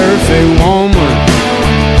perfect woman,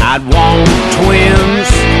 I'd want twins.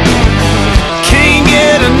 Can't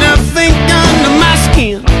get enough ink under my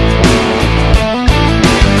skin.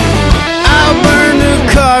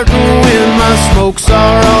 folks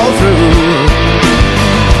are all through.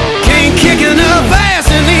 Can't kick enough ass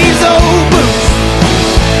in these old boots.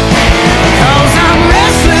 'Cause I'm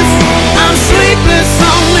restless, I'm sleepless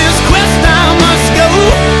on this quest I must go.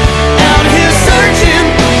 Out here searching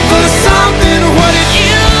for something, what it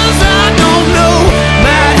is I don't know.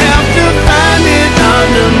 Might have to find it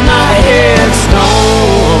under my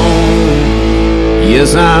headstone.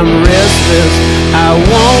 Yes, I'm restless, I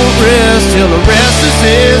won't rest till the restless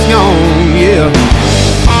is gone, yeah.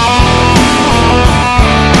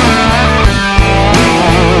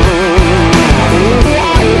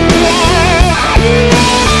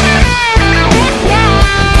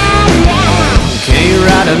 Can't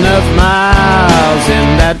ride enough miles in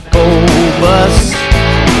that old bus.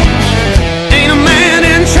 Ain't a man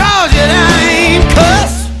in charge and I ain't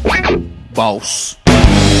cuss. Boss.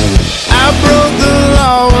 I broke the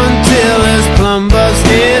law until his plumb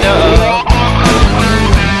busted up.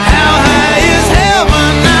 How high is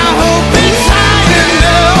heaven? I hope it's high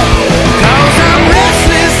enough. 'Cause I'm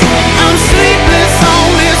restless, I'm sleepless on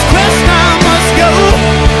this quest I must go.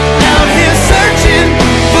 Out here searching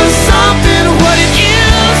for something, what it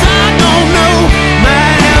is I don't know.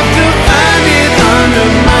 Might have to find it under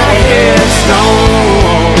my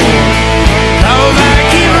headstone. 'Cause I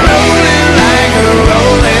keep rolling like a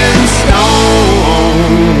rolling stone.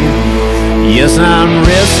 Yes, I'm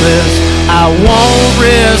restless, I won't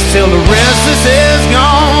rest till the restless is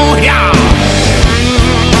gone, yeah.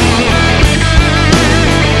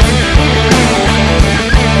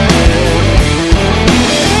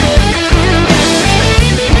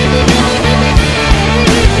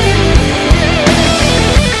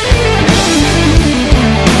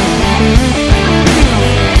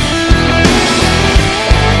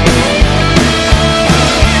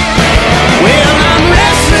 Well, I'm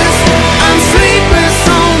restless, I'm sleepless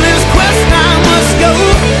on this quest I must go.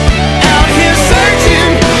 Out here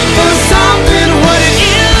searching for something, what it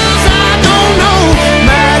is I don't know.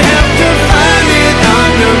 Might have to find it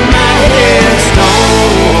under my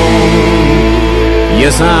headstone.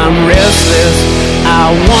 Yes, I'm restless, I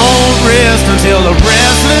won't rest until the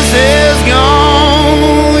restless is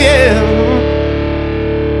gone, yeah.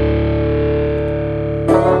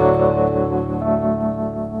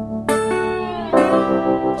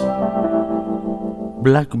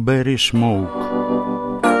 Blackberry Smoke.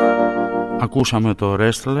 Ακούσαμε το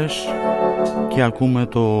Restless και ακούμε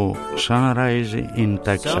το Sunrise in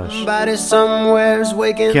Texas.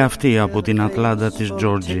 Και αυτή από την Ατλάντα της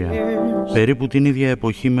Georgia, περίπου την ίδια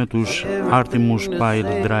εποχή με τους Artemus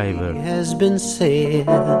Pile Driver,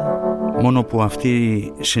 μόνο που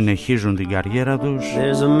αυτοί συνεχίζουν την καριέρα τους,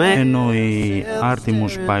 ενώ οι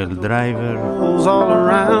Artemus Pile Driver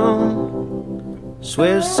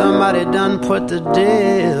swears somebody done put the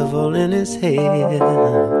devil in his head.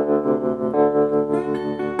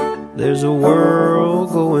 There's a world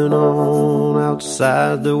going on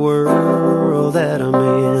outside the world that I'm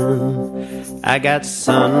in. I got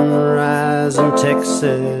sunrise in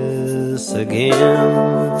Texas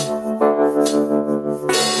again.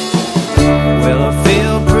 Well, I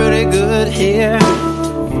feel pretty good here,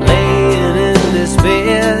 laying in this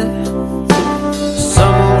bed.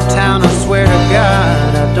 Some old town, I swear to God,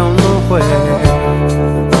 I don't know where.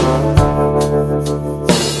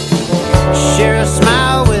 Share a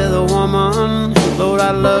smile with a woman, Lord,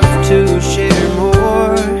 I'd love to share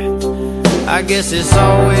more. I guess it's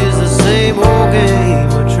always the same old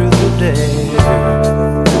game of truth or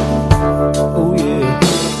dare. Oh yeah,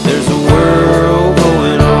 there's a world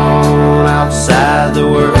going on outside the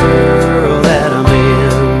world that I'm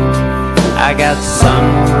in. I got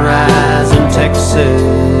sunrise in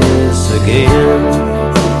Texas again.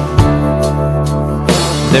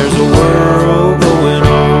 There's a world going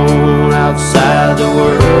on outside the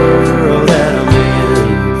world that I'm in.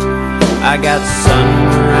 I got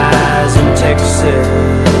sunrise in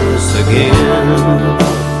Texas again.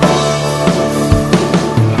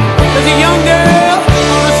 There's a young girl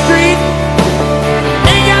on the street,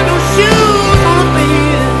 ain't got no shoes on her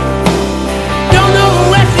feet. Don't know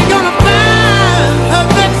where she's gonna find her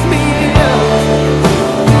next meal.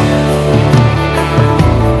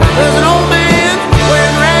 There's an old man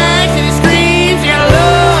wearing rags and he screams, you gotta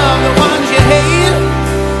love the ones you hate,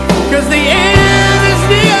 'cause the end is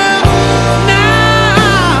near,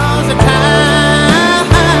 now's the time.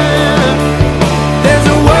 There's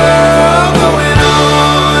a world going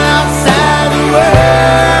on outside the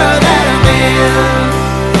world that I'm in.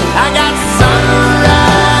 I got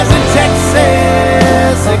sunrise in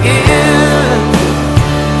Texas again.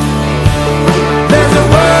 There's a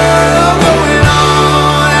world going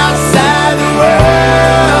on outside the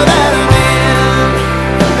world that I'm in.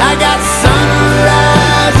 I got sunrise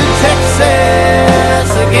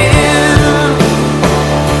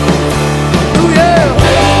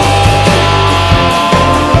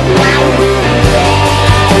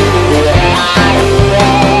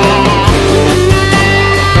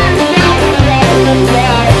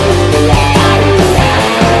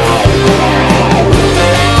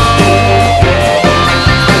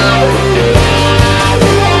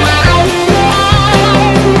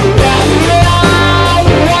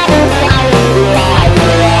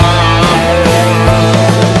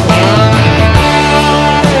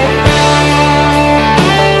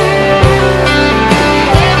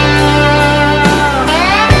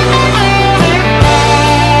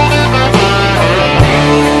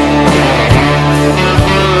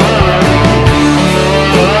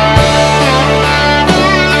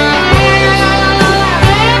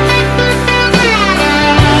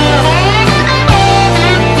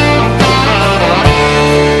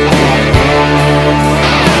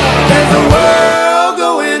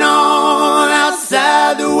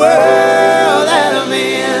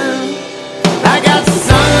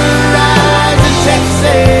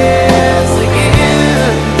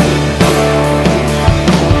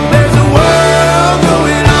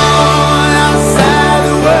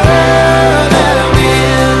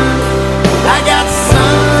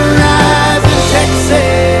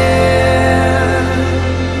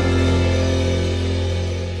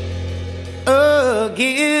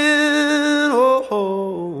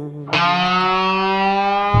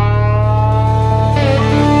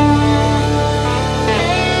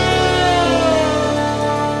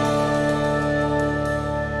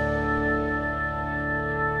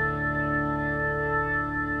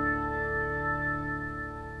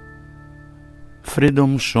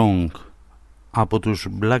Freedom Song από τους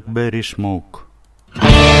Blackberry Smoke.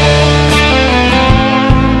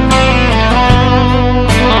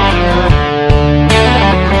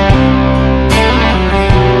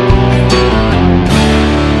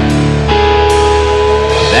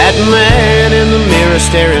 That man in the mirror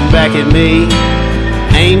staring back at me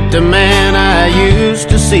ain't the man I used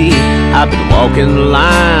to see. I've been walking the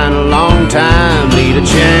line a long time, need a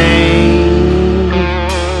change.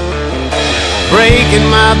 Breaking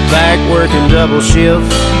my back, working double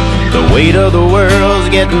shifts. The weight of the world's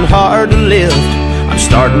getting hard to lift. I'm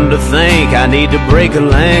starting to think I need to break a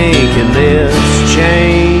link in this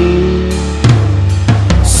chain.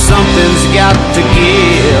 Something's got to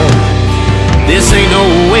give. This ain't no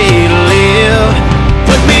way to live.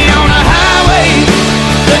 Put me on a highway,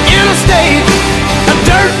 the interstate, a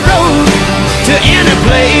dirt road to any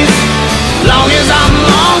place. Long as I'm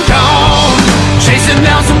long gone, chasing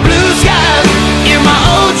down some blue skies in my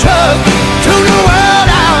old truck. Tune the world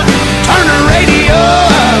out, turn the radio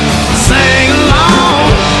up, sing along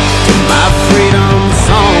to my freedom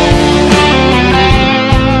song.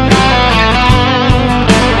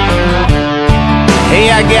 Hey,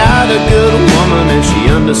 I got a good woman and she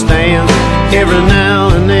understands. Every now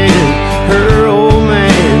and then her old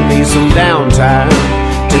man needs some downtime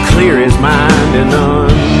to clear his mind and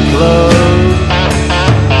unplug.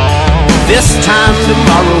 This time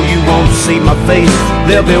tomorrow you won't see my face.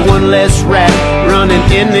 There'll be one less rat running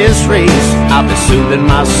in this race. I'll be soothing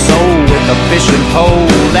my soul with a fishing pole.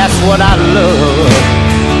 That's what I love.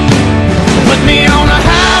 Put me on a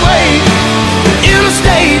highway,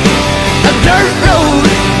 interstate, a dirt road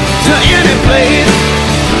to any place.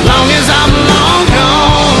 Long as I'm long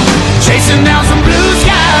gone, chasing down some blue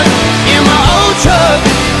skies in my old truck.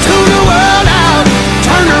 Tune the world out,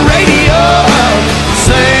 turn the radio up,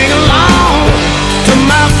 sing along to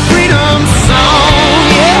my freedom song,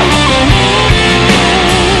 yeah.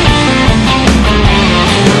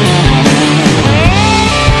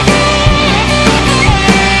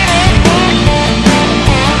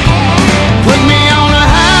 Put me on a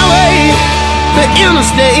highway, the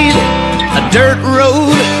interstate, a dirt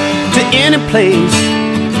road to any place.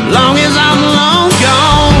 Long as I'm long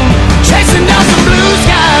gone, chasing down some blue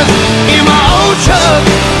skies in my old truck.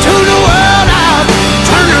 Tune the world out,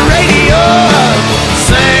 turn the radio up,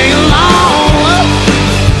 sing along,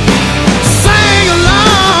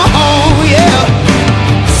 yeah,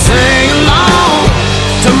 sing along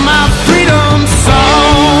to my freedom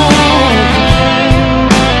song,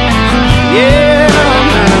 yeah.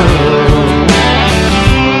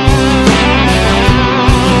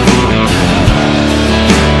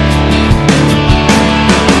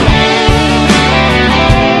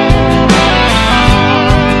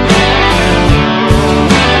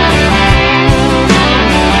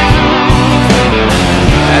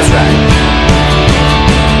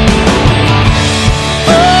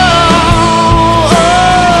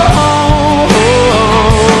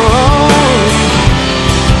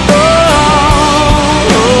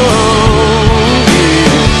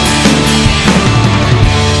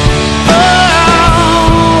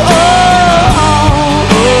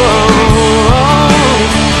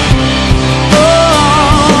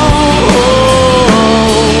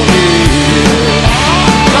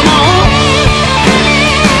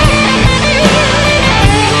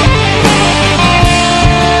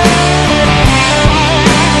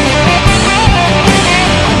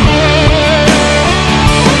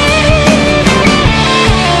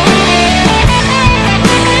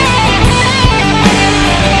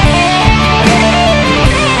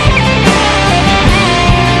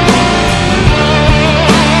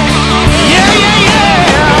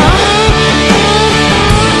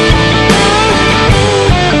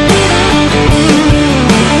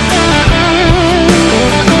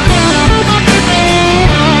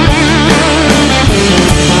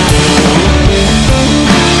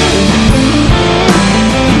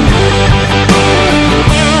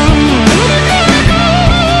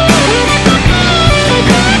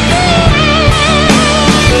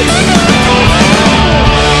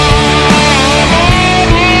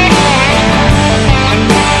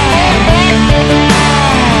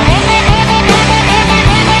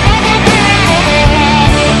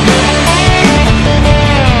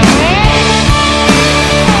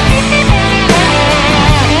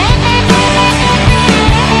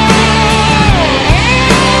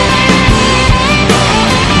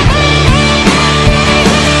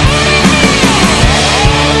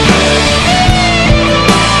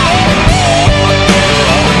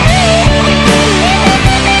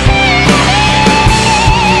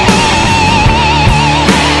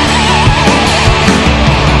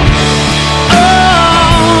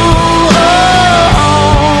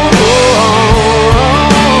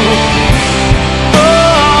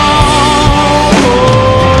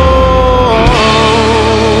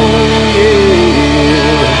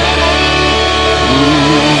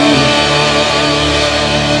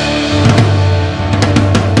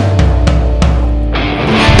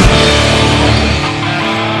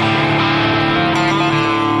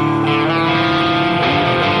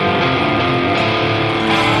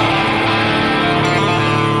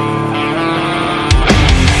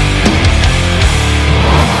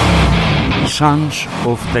 Sons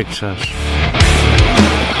of Texas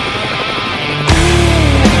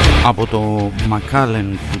από το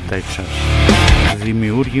McAllen του Texas,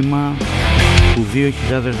 δημιούργημα του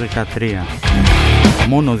 2013.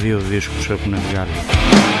 Μόνο 2 δίσκους έχουν βγάλει,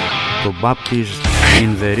 το Baptist in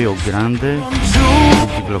the Rio Grande που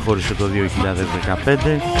κυκλοφόρησε το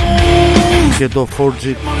 2015 και το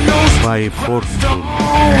Forged by Fortune.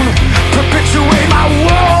 Perpetuate my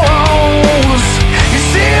woes. You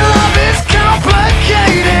see, love is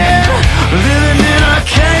complicated, living in a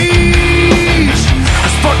cage. I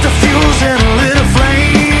sparked the fuse and lit a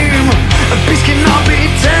flame. A beast cannot be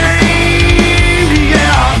tamed,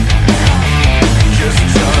 yeah. Just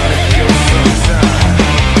try to kill some time.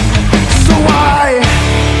 So I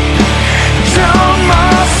drown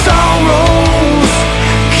my sorrows,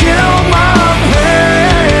 kill my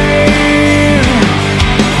pain,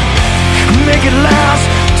 make it last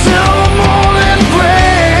till the morning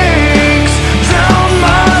breaks. Drown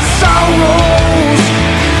my sorrows,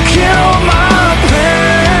 kill my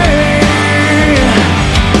pain,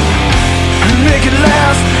 make it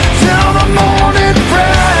last till the morning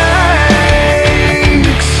breaks.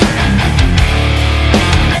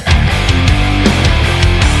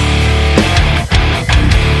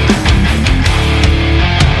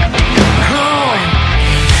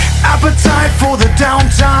 Appetite for the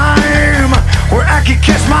downtime where I can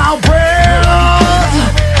catch my breath.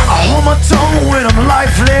 I hold my tongue when I'm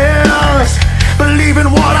lifeless, believing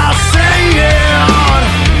what I say.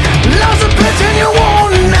 Love's a bitch and you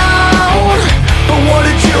want out, but what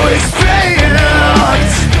did you expect?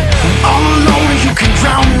 All alone you can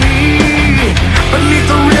drown me beneath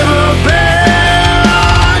the riverbed,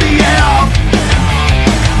 yeah.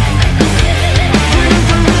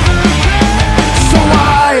 So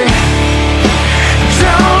I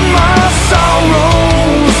drown my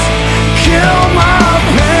sorrows, kill my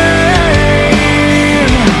pain,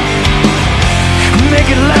 make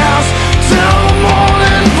it last till the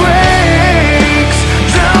morning breaks.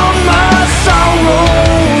 Drown my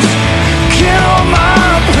sorrows, kill my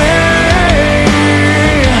pain,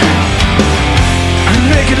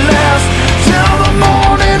 make it last till the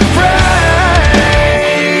morning breaks.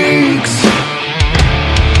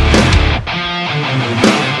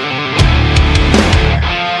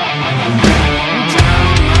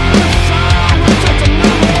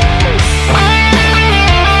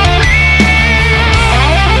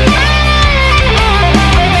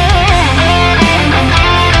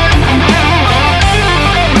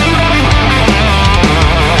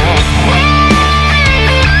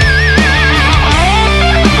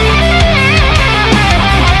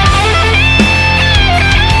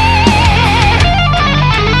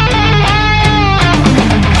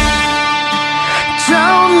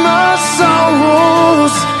 Drown my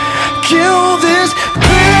sorrows, kill this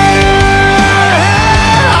pain.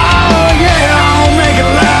 Oh yeah, I'll make it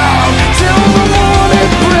loud till the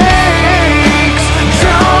morning breaks.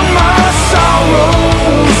 Drown my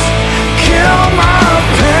sorrows, kill my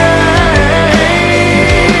pain,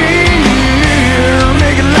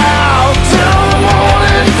 make it loud till the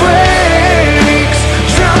morning breaks.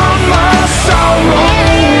 Drown my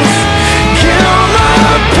sorrows, kill my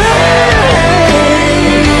pain,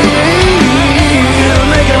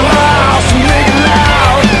 make it loud, make it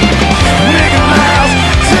loud, make it loud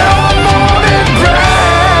till the morning breaks.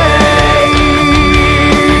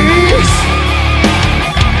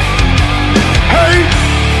 Hey.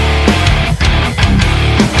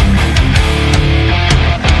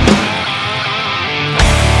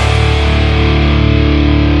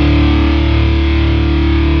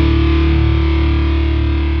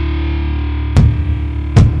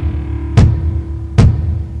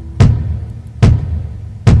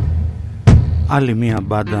 Άλλη μία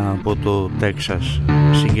μπάντα από το Texas,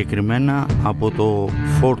 συγκεκριμένα από το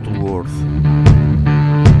Fort Worth.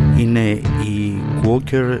 Είναι οι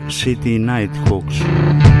Walker City Nighthawks,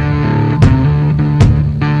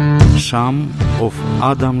 Some of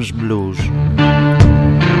Adam's Blues.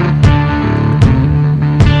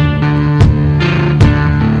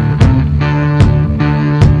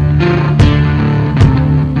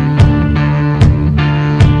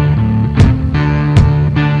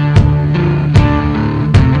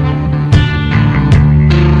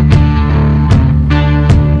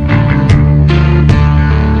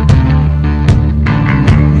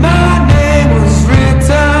 My name was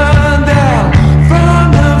written down from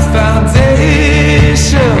the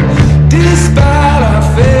foundation. This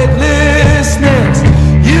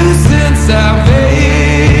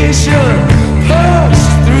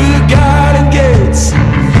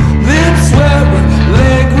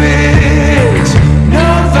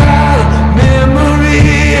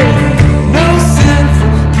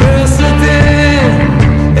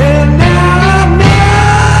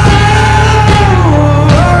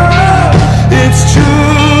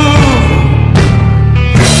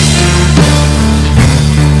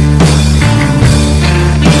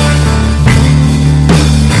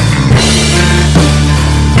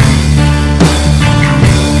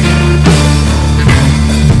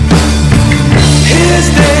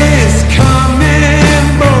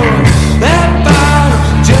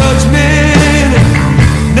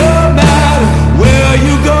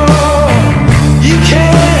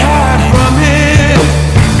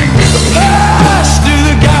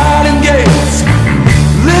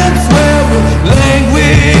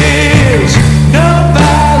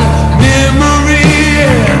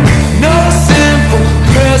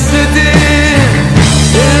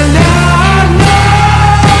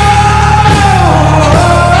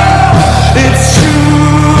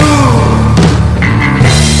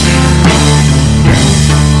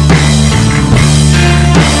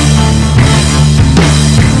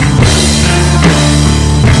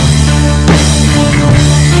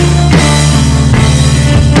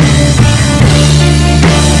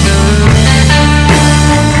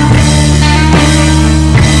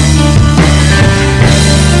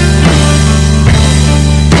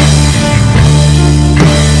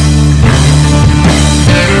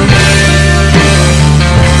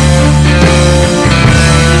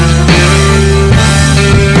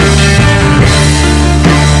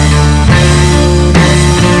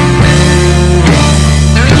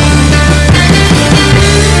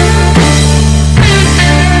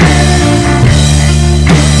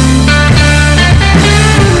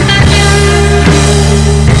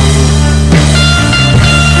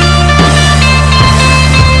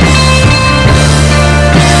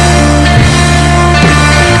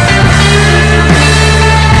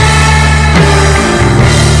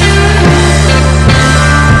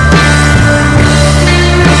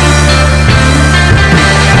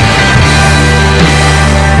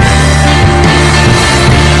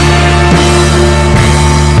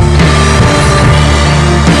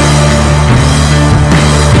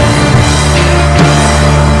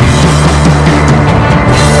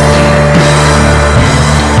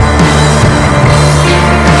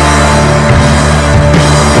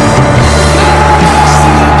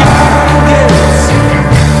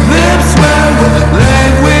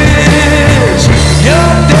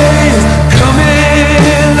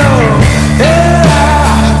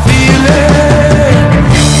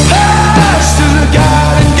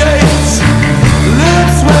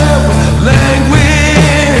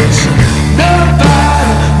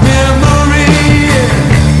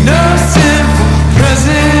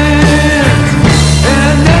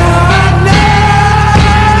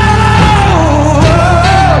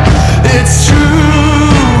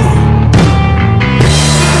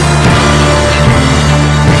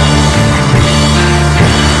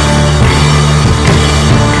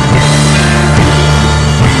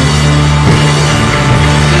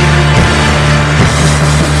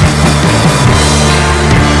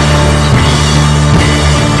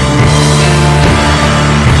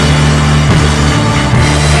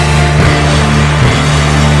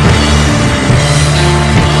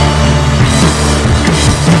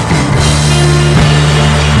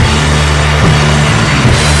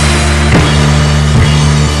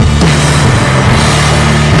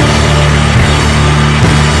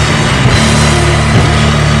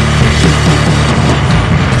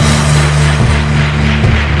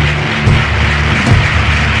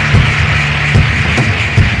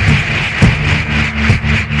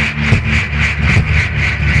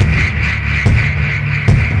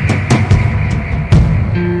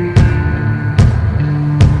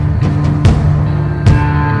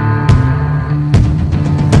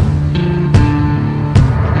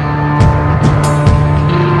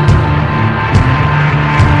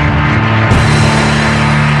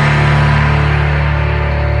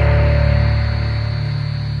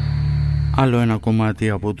Άλλο ένα κομμάτι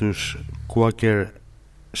από τους Quaker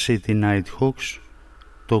City Nighthawks,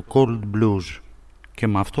 το Cold Blues, και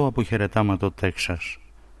με αυτό αποχαιρετάμε το Τέξας.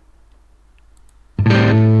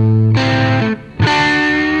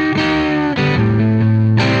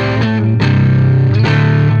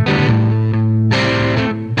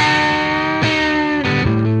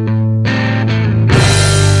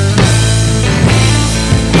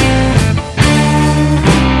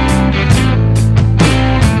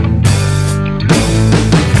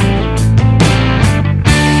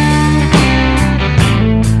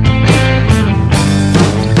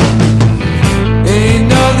 Ain't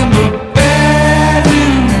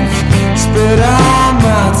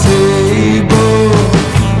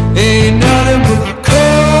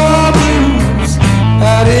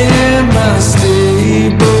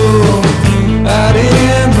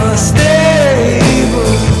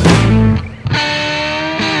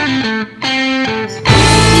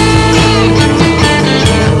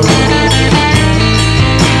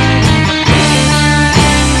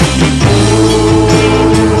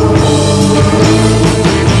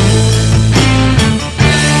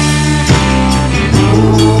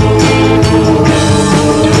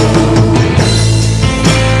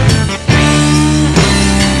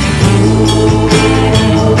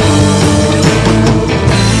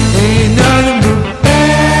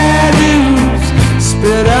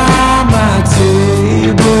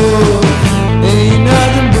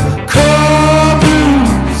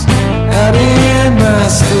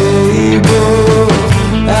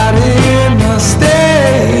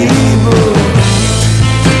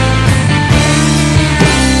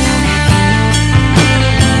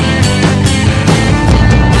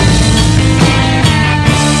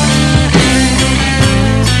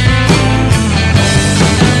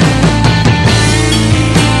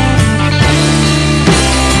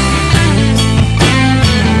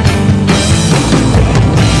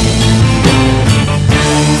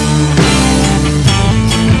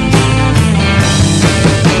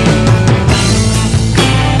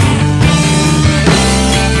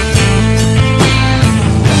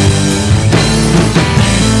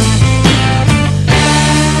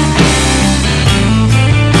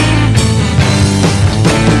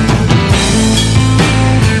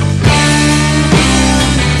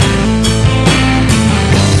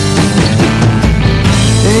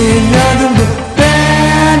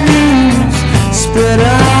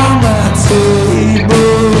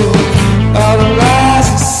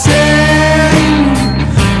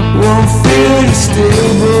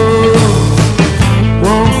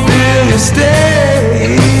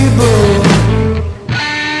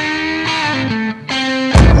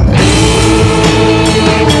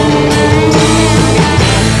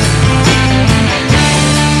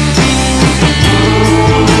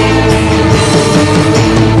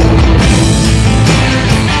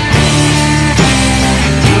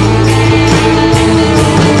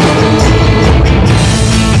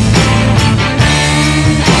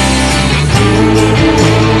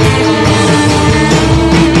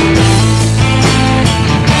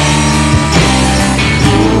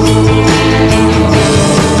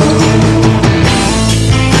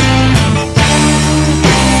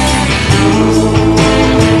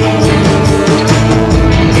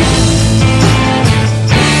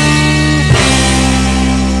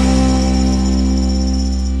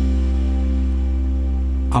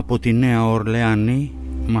Ορλεάνη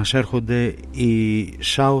μας έρχονται οι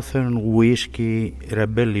Southern Whiskey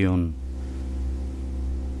Rebellion.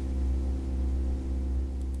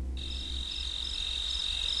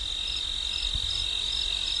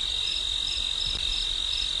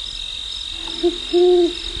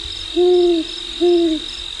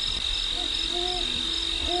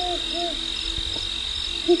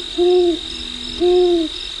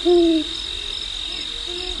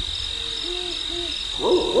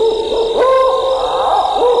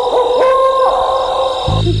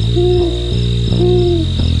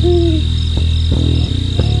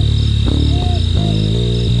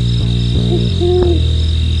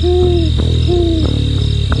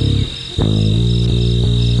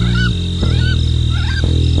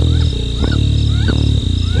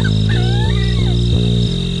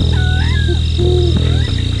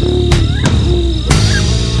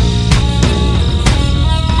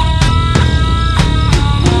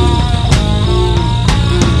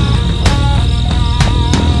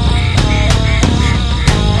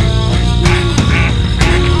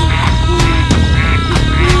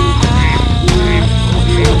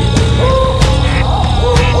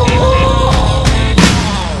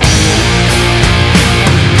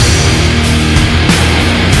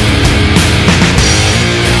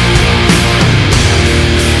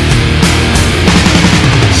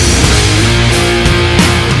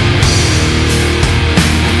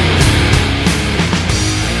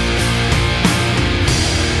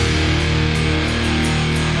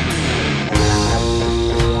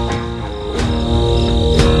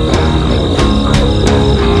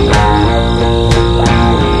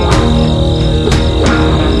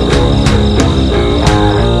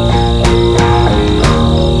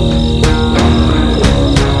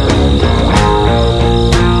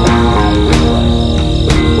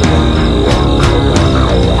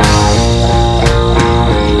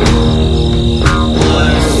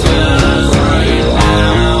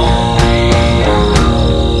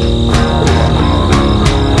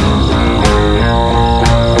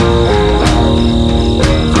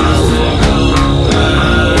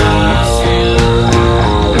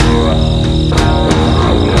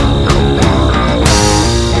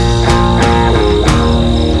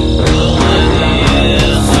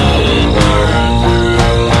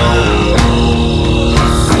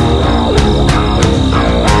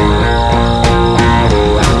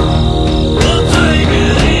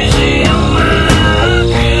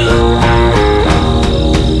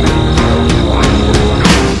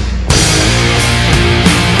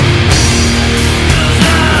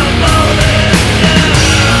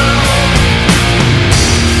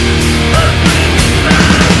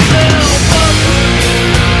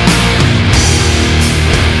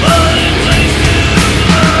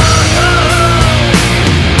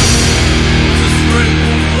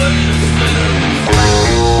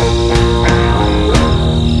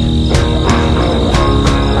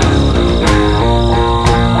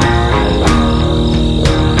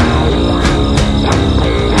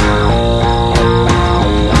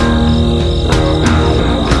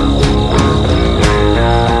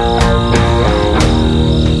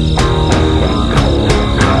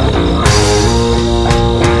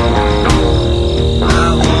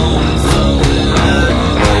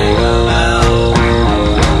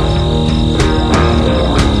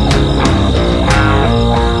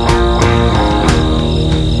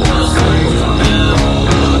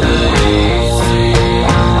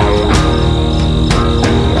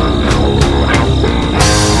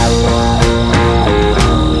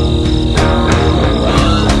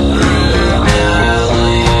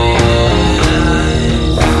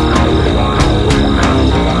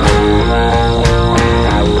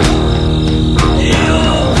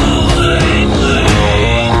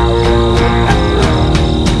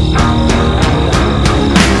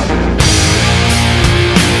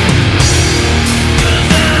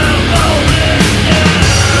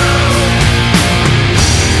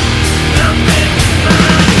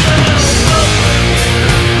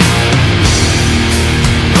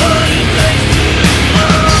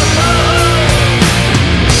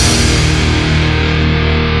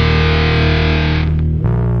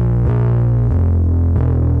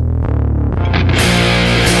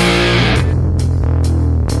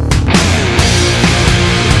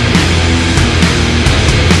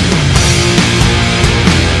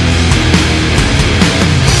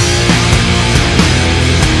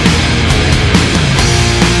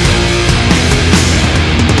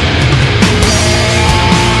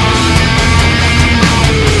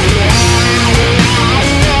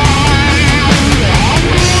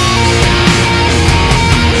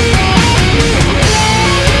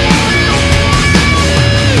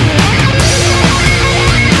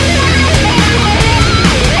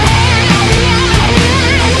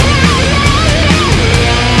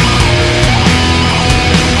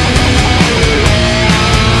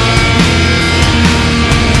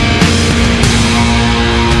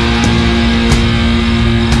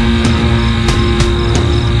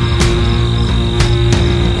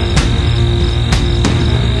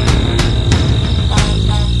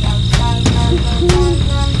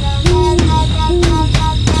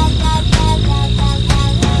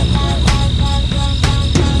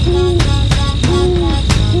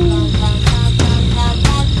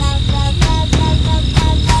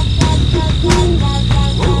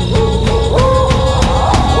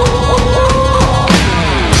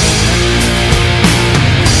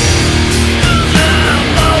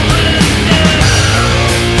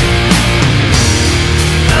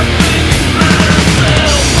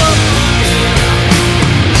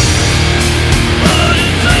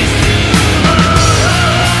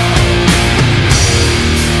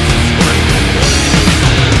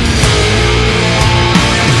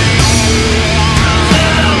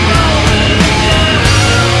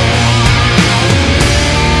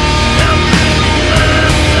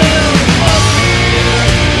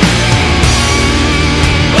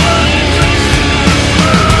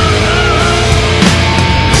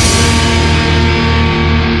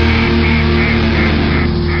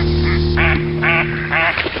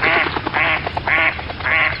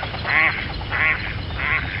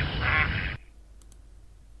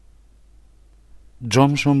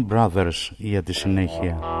 Johnson Brothers για τη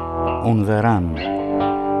συνέχεια. On the Run,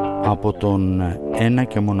 από τον ένα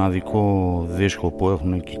και μοναδικό δίσκο που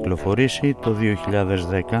έχουν κυκλοφορήσει το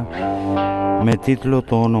 2010 με τίτλο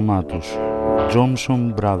το όνομά τους,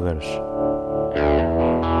 Johnson Brothers.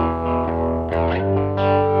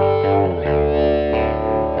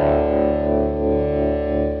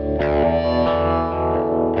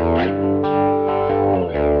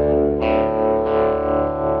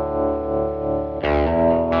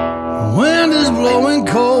 Wind is blowing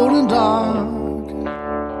cold and dark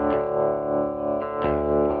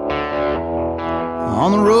on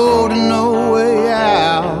the road and no way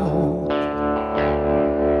out,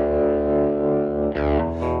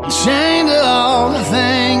 chained to all the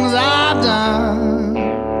things I've done,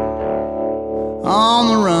 on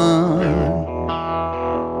the run,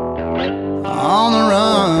 on the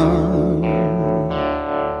run.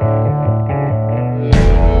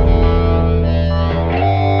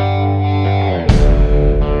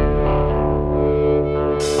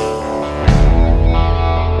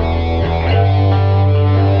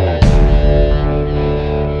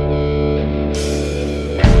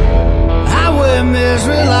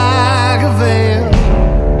 Misery like a veil,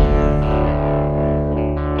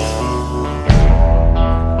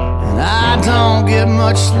 and I don't get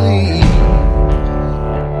much sleep.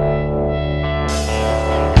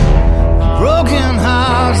 Broken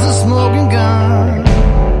hearts, the smoking gun,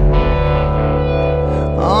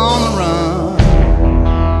 on the run,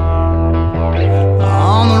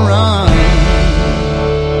 on the run.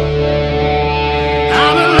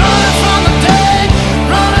 I've been running from the day,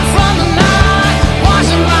 running from the night,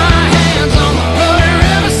 washing my hands on the bloody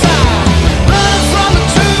riverside, running from the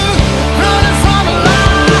truth, running from a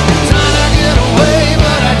lie, trying to get away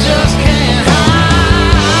but I just can't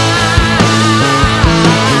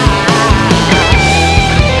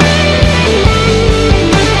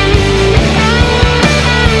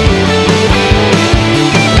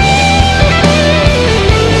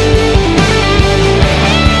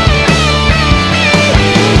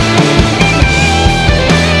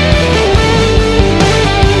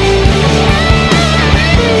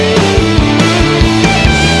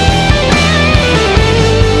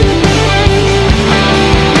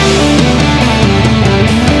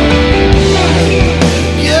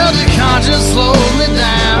slows me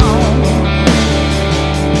down.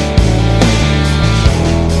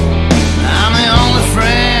 I'm the only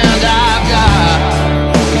friend I've got,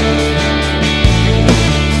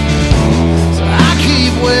 so I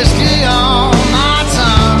keep whiskey on my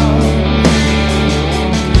tongue,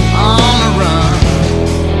 on the run,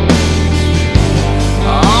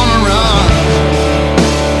 on the run.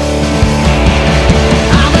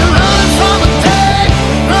 I've been running from the day,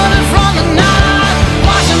 running from the night,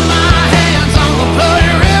 washing my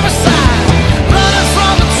bloody riverside, running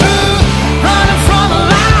from the truth, running from a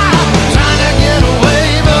lie, trying to get away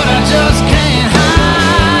but I just can't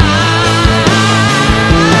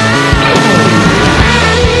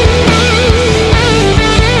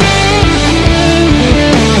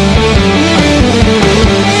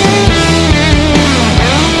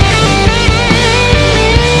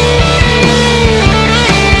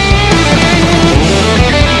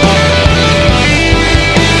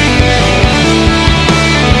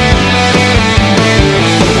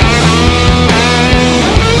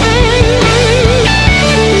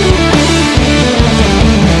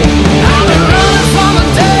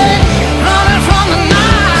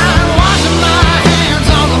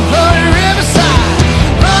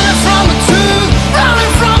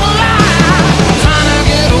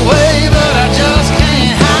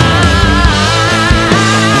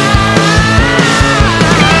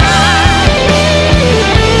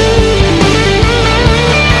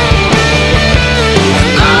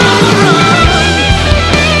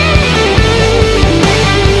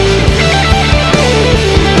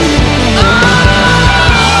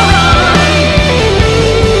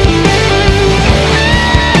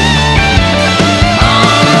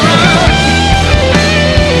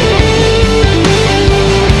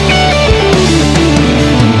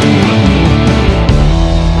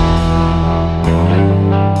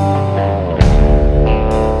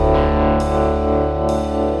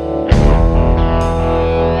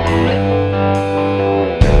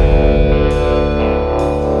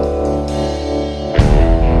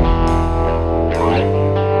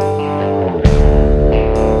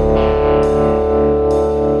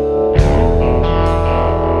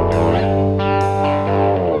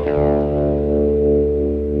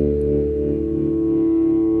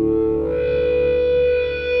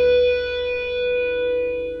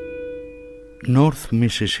North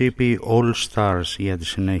Mississippi All Stars για τη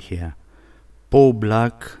συνέχεια. Paul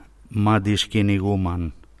Black, Muddy Skinny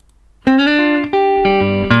Woman.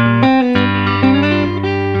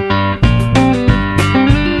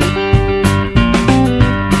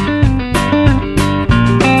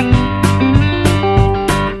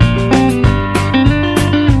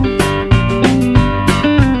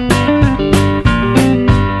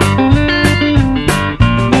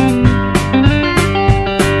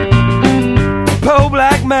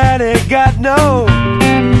 Got no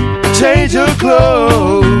change of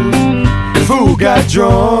clothes. The fool got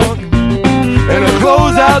drunk and her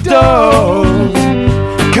clothes outdoors.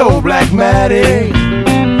 Cold black Maddie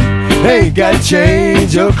ain't got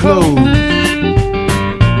change of clothes.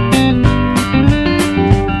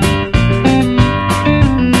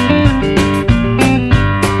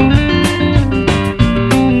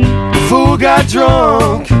 Fool got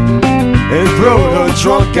drunk and threw her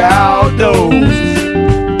trunk outdoors.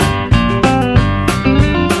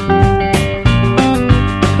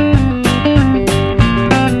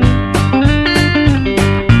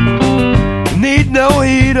 No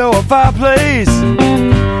heat or a fireplace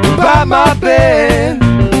by my bed.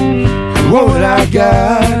 What I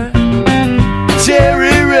got,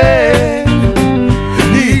 cherry red.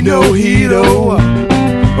 Need no heat or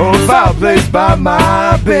a fireplace by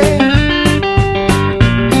my bed.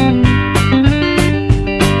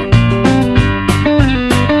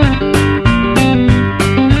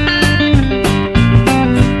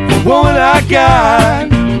 What I got,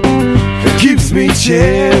 it keeps me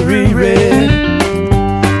cherry red.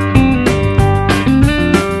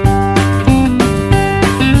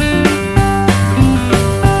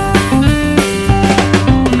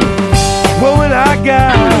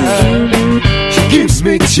 She keeps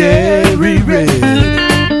me cherry red.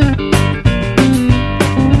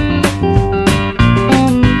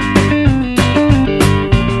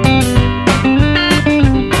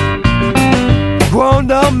 Going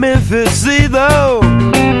to Memphis, see though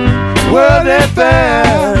where they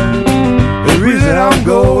found. The reason I'm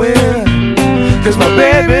going, 'cause my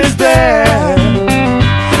baby's there.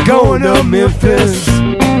 Going to Memphis,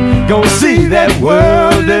 gonna see that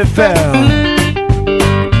world they found.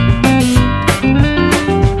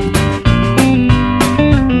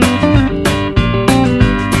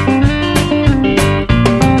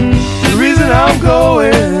 I'm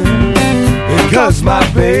going, because my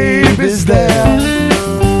baby's there.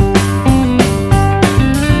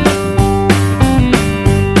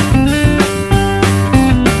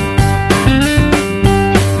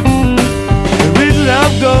 The reason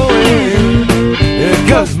I'm going,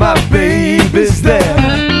 because my baby's there.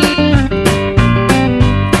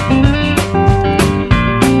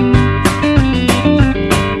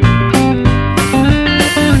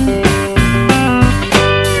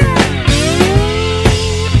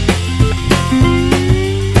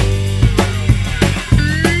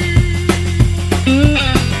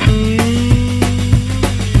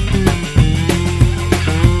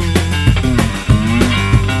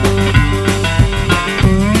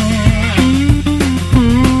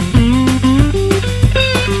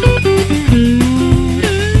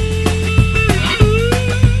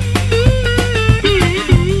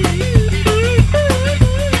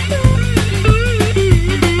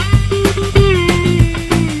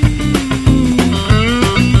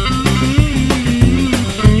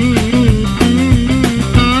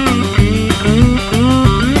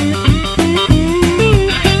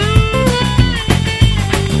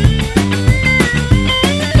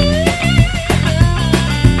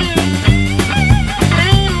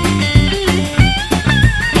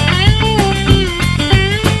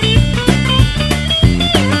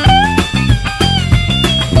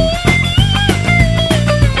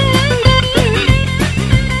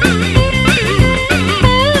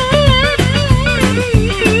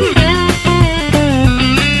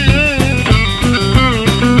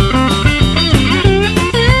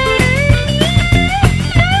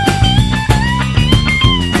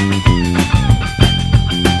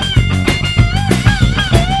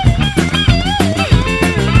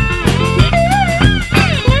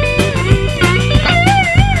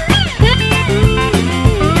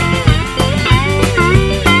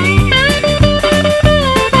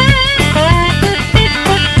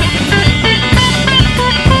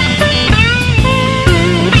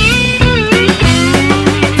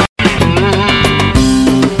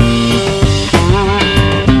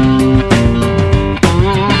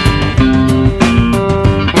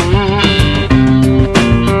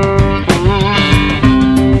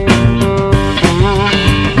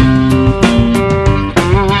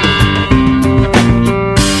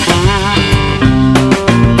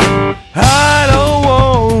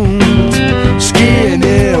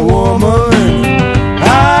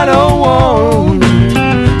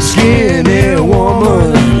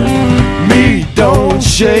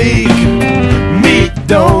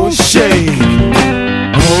 don't shake.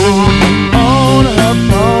 On her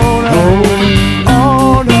bone,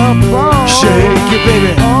 on her bone. Shake it,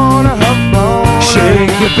 baby. On her bone,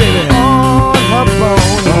 shake it, baby. On her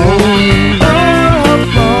bone, on her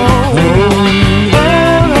bone,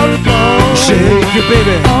 on her bone. Shake it,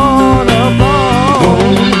 baby. On her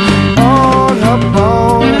bone, on her bone.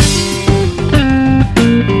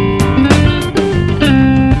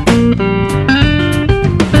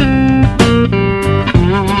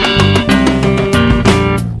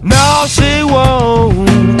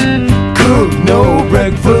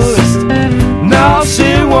 Breakfast. Now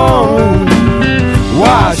she won't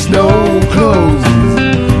wash no clothes.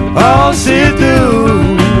 All she do,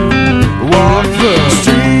 walk the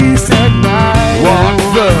streets at night. Walk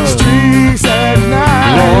the streets at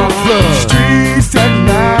night. Walk the streets at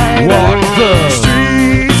night. Walk the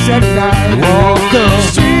streets at night. Walk the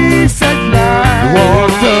streets at night. Walk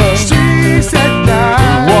the streets at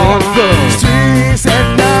night. Walk the streets at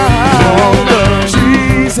night. Walk the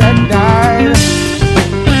streets at night.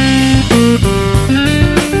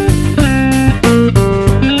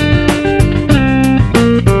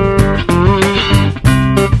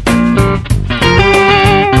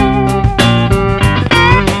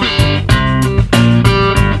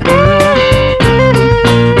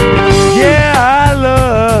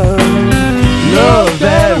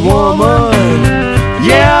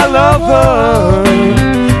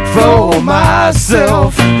 For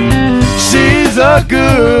myself, she's a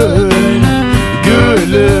good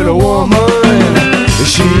little woman.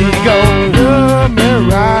 She gon' love me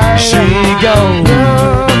right. She gon'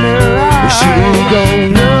 love me right. She gon'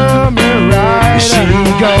 love me right. She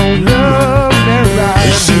gon' love me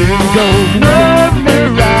right. She gon' love me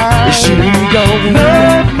right. She gon'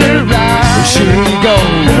 love me right. She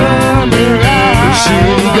gon' love me right. She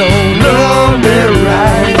gon' love me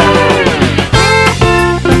right.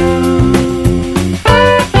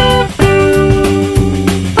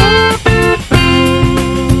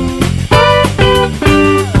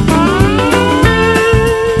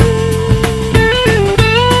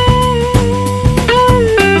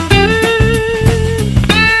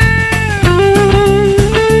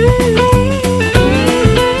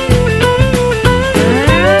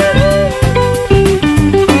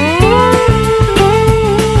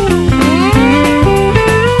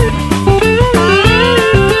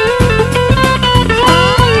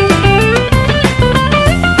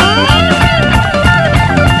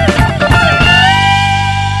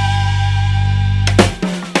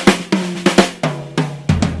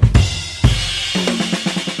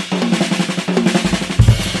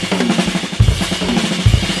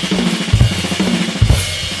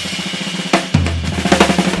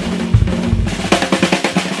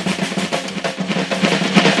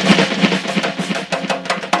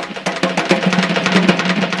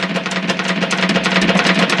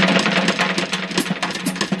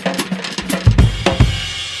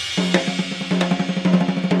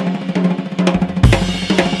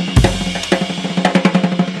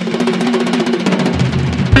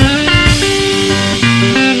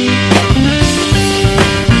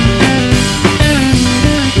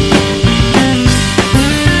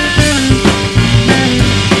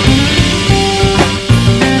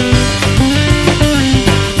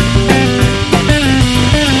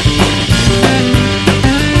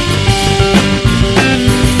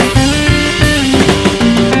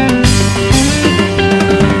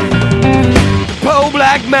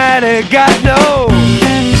 Got no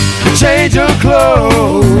change of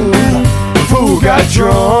clothes. Fool got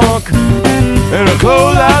drunk and a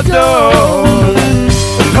clothes outdoors.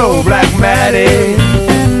 Low black Matty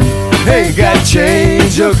ain't got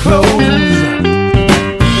change of clothes.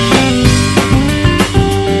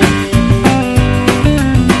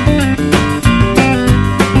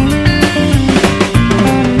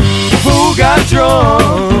 Fool got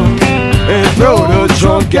drunk and throw the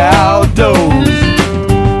drunk outdoors.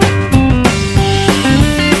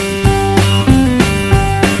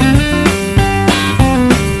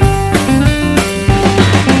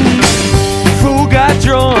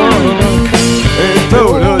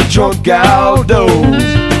 Drunk outdoors.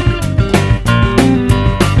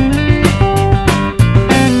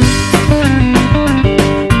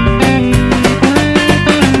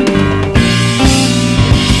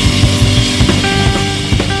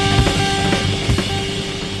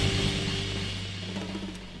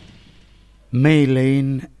 May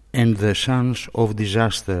Lane and the Sons of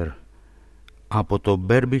Disaster από το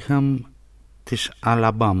Birmingham της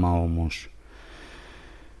Αλαμπάμα όμως.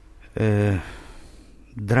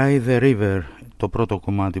 Dry the River, το πρώτο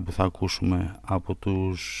κομμάτι που θα ακούσουμε από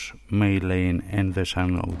τους May Lane and the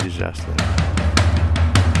Sons of Disaster.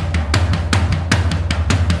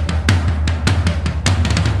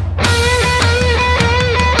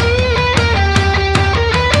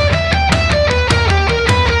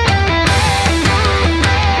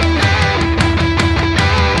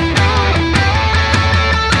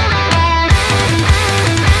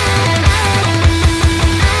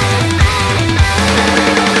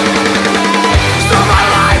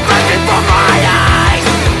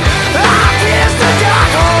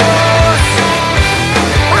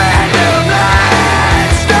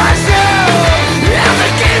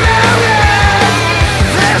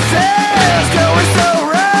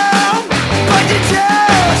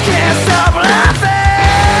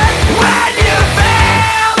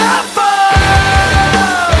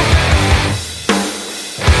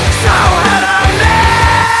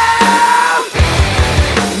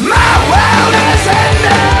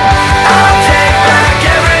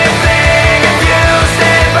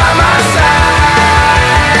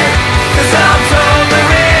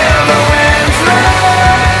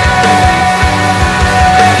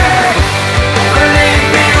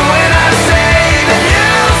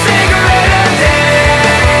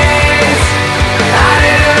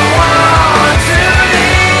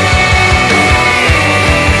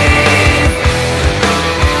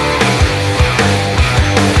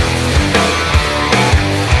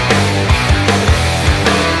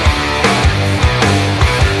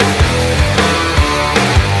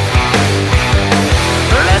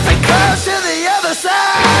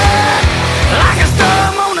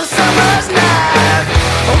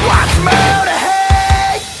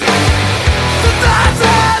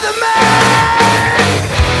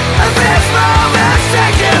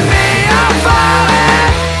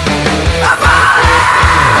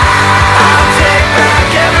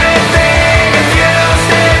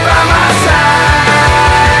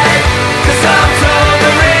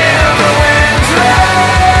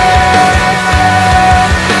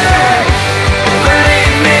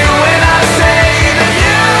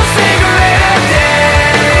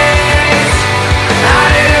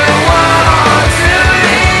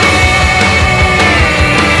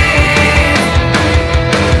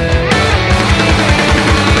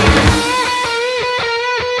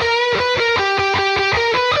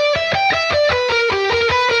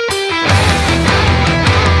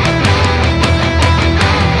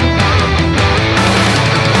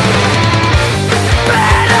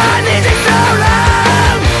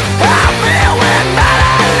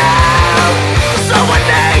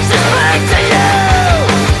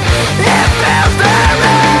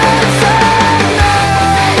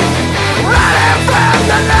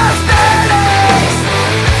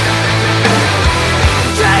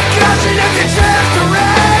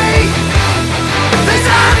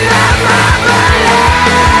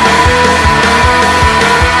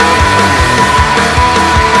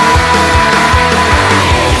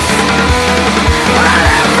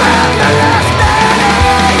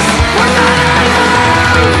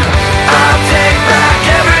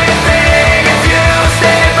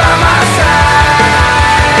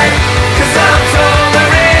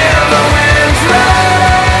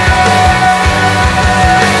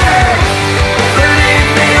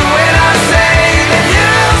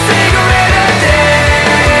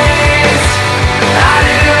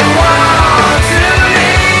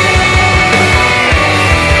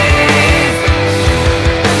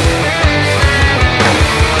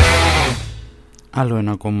 Άλλο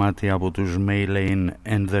ένα κομμάτι από τους Maylane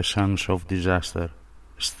and the Sons of Disaster.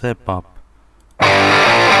 Step Up.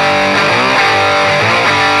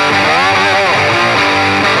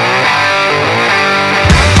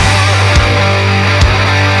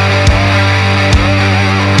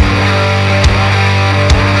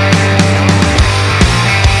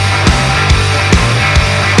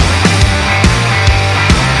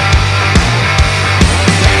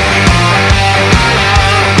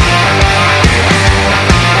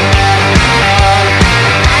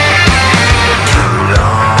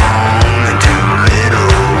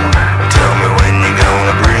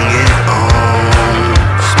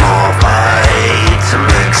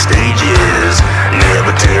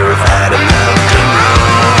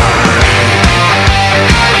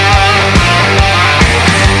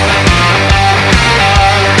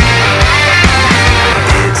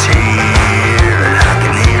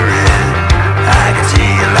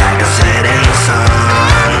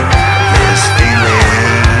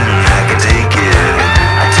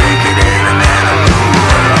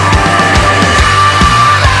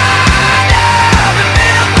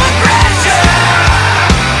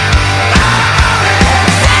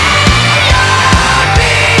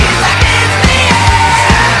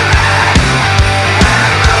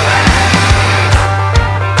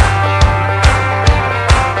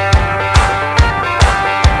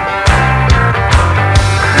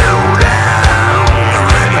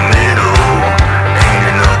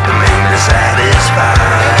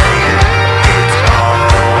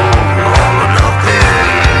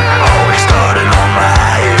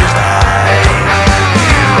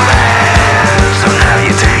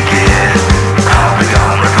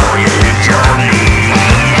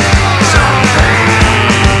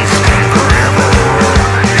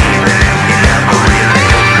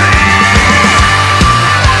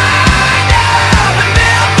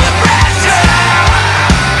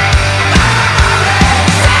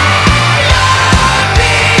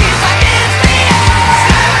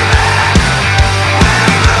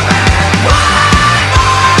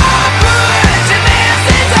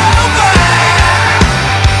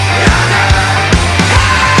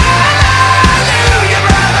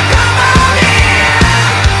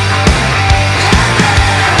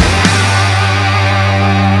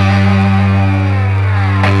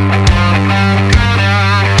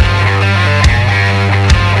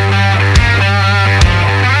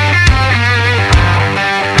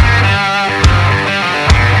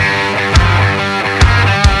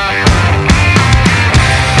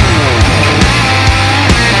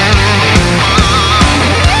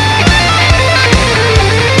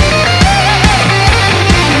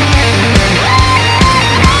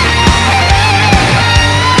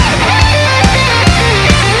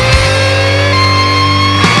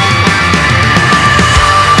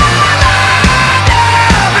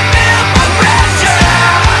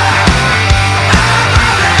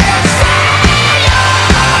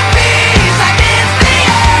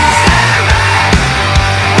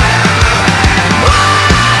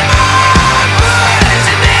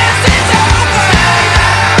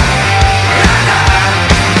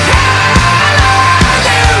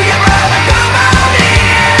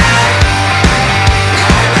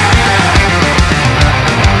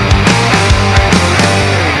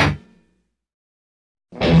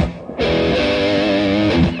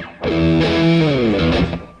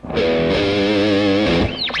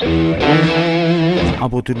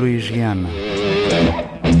 Από τη Λουιζιάννα,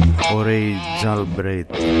 ο Ray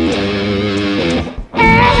Jalbert.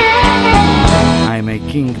 I'm a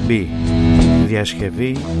King Bee,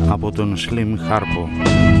 διασκευή από τον Slim Harpo.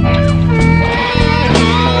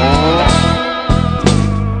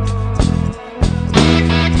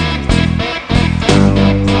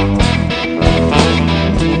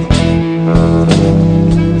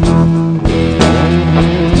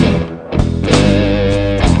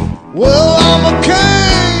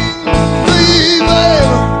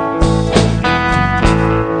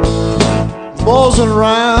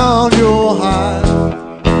 Around your hide,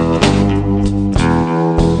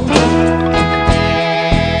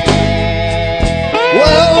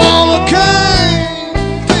 well, I'm a king,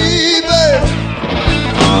 baby,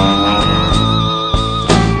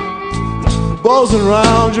 buzzing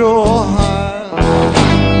around your hide.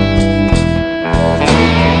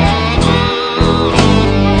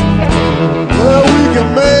 Well, we can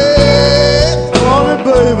make money,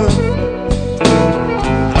 baby.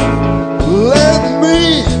 Let me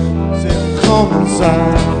come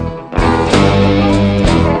inside.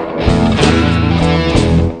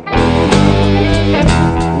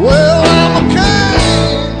 Well, I'm a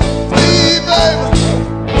king, baby.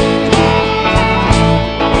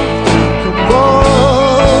 Come on.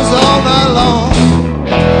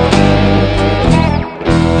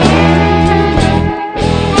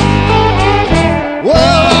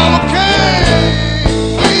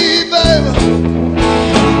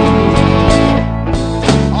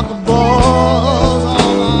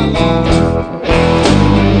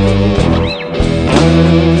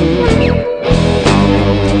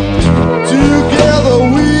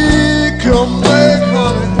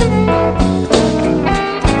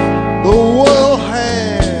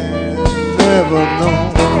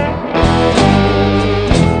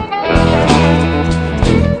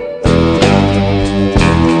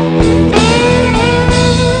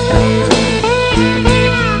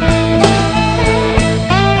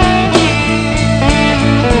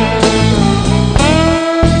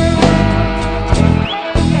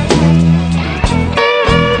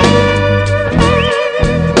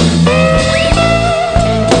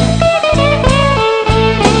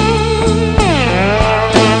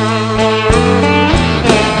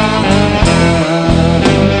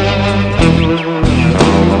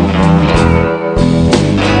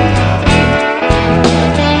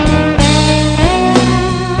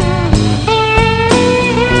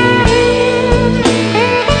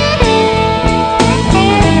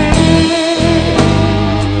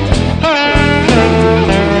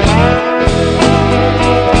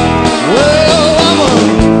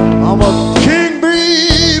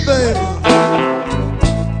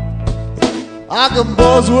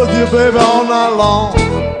 baby, all night long.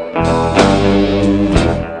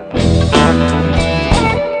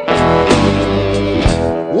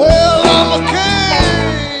 Well, I'm a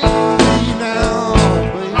king now,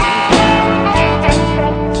 baby.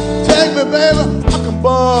 Take me, baby, I can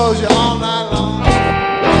buzz you all night long.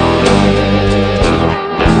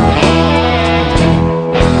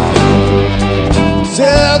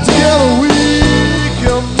 Said together we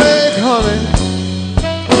can make honey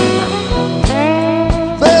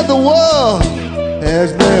that the world has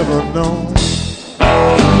never known.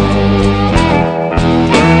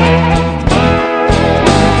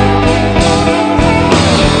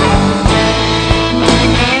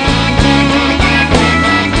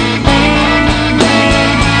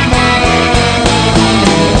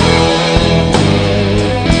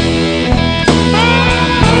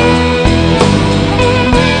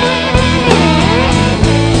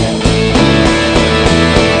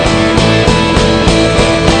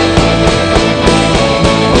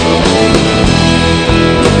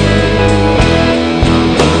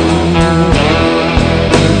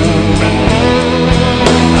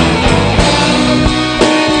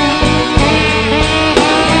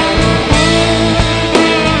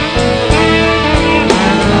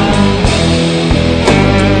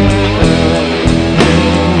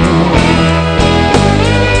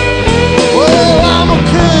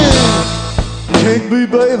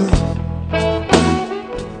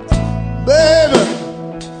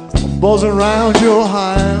 Buzzing around your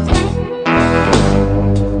hand.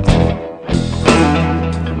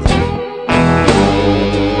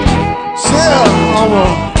 Say,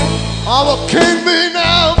 I'm a king bee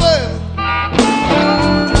now, baby.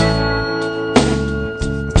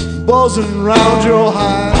 Buzzing around your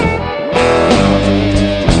hand.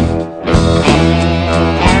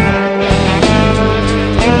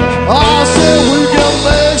 I said we can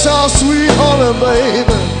make some sweet honey,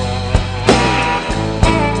 baby.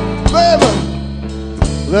 Baby,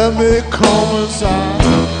 let me come inside.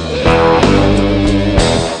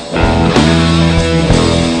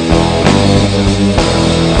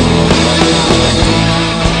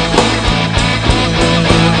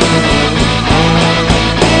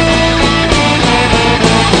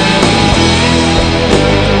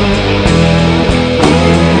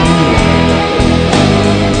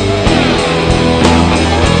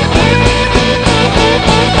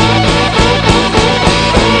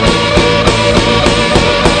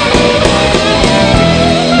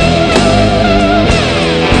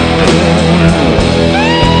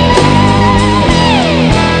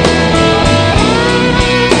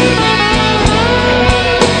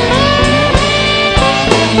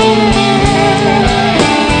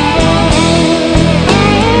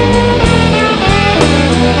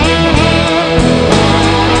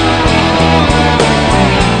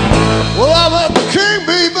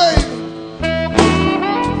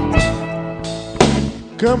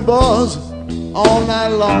 Can buzz all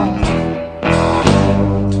night long.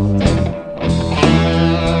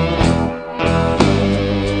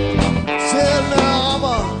 Said now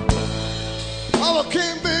I'm a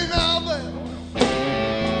king bee now, baby.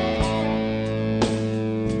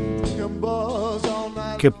 Can buzz all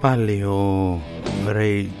night. Και πάλι ο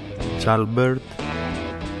Ray Charlbert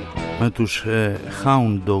με τους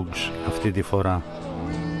Hound Dogs αυτή τη φορά.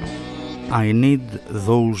 I need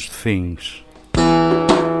those things.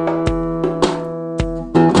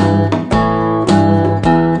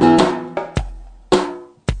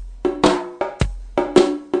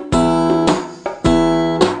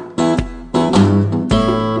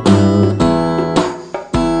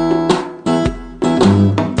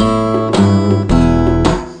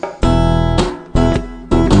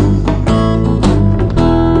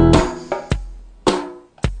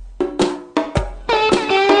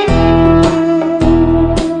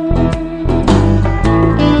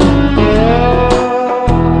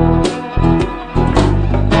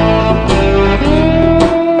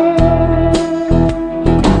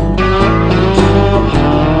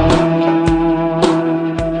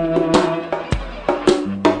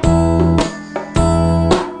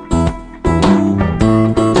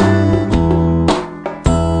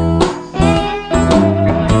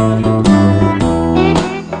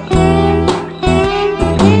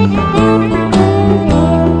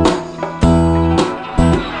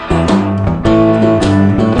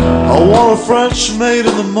 French maid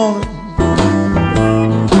in the morning,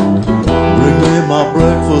 bring me my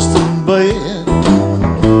breakfast in bed.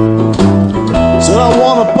 Said I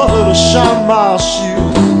want a butler to shine my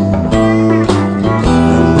shoes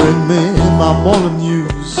and bring me my morning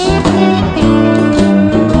news.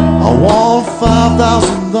 I want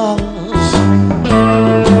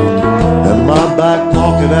 $5,000 in my back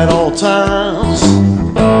pocket at all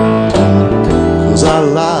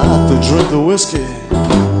the whiskey,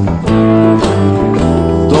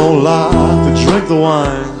 don't like to drink the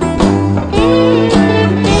wine.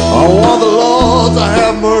 I want the Lord to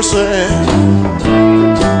have mercy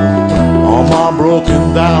on my broken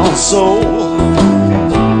down soul,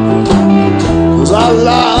 'cause I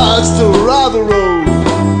like to ride the road,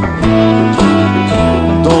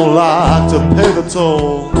 don't like to pay the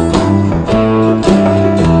toll.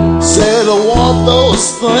 Said I want those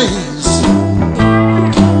things,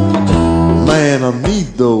 man, I need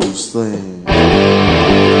those things.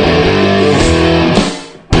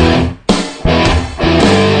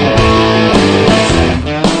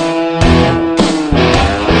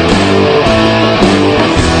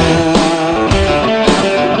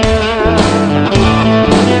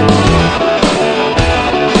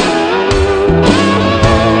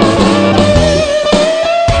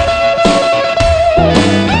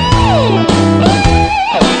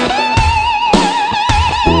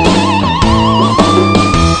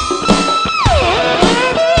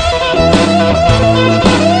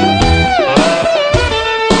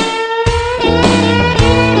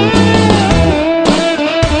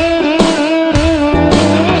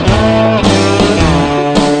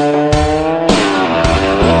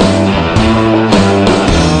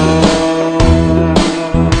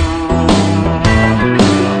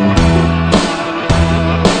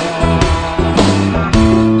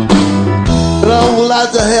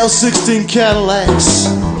 To have 16 Cadillacs,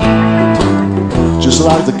 just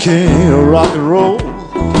like the king of rock and roll.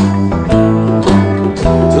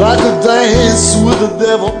 That I could dance with the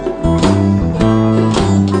devil,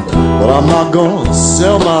 but I'm not gonna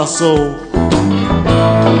sell my soul.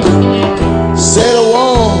 Said I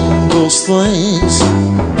want those things,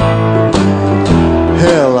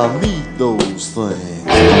 hell, I need those things.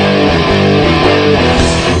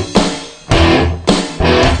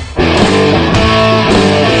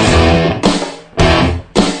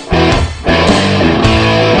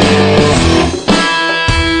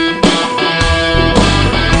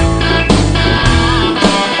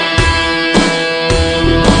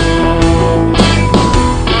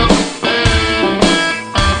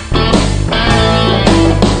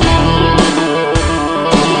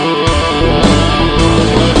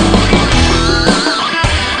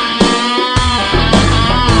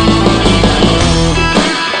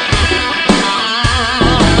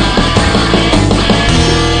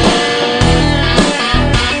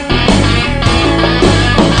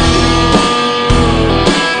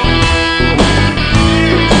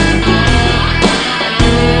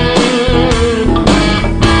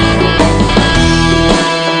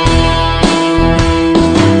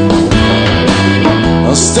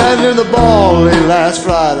 Standing in the bar late last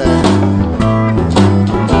Friday,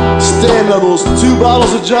 standing up those 2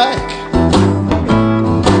 bottles of Jack.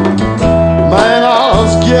 Man, I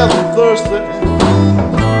was getting thirsty.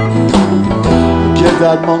 Get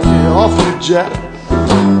that monkey off you, Jack.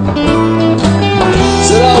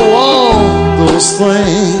 Said I want those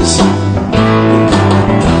things,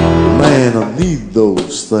 man, I need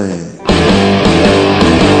those things.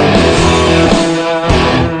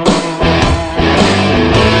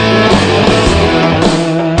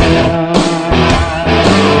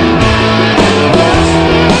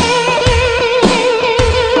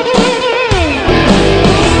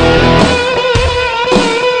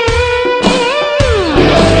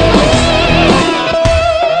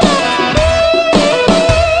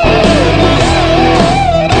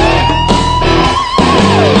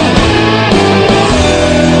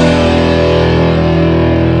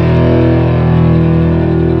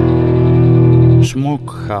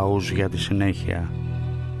 Για τη συνέχεια.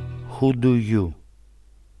 Who do you?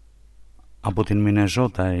 Από την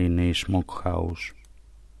Μινεζότα είναι η Smoke House.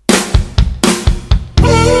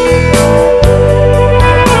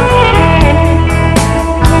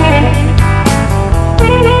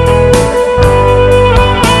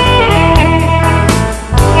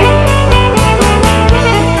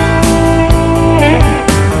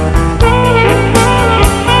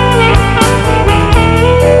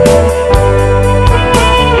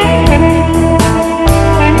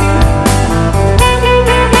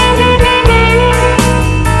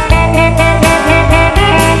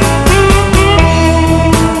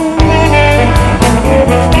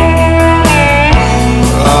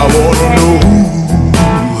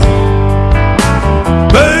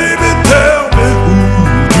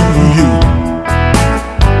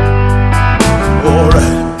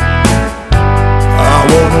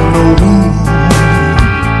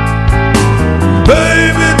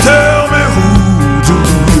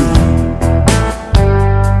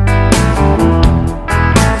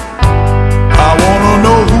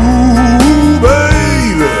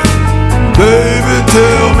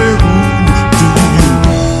 tell me who do you?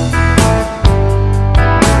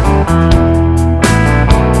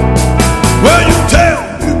 Well, you tell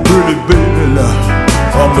me, pretty baby, now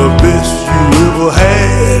I'm the best you ever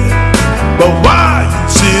had. But why you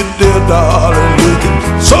sit there, darling, looking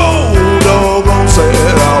so doggone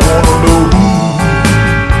sad? I wanna know who.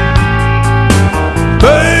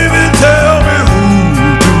 Baby, tell me who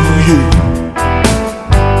do you?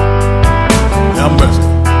 I'm messing.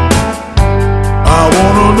 I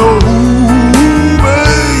wanna know who,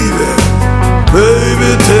 baby. Baby,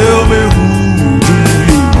 tell me who do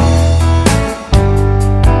you?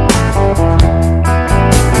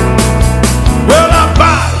 Well, I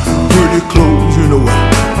buy you pretty clothes, you know,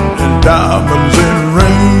 and diamonds and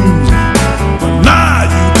rings. But now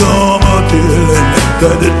you come a telling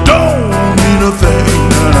that it don't mean a thing,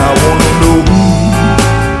 and I wanna know who.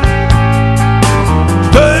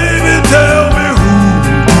 Baby, tell me who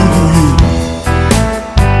do you?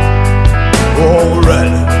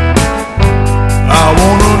 Alright, I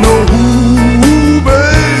wanna know who,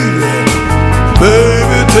 baby.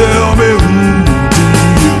 Baby, tell me who do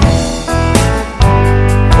you?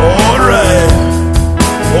 Alright,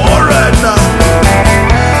 alright now.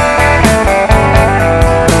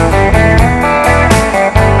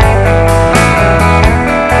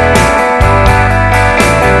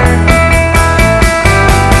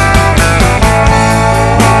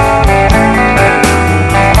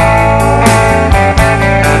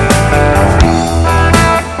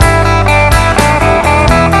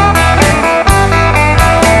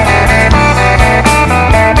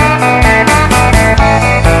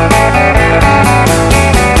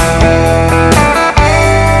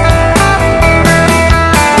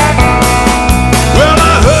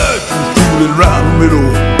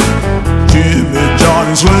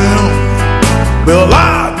 Well,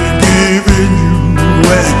 I've been giving you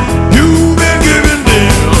and you've been giving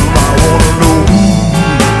them. I wanna know who.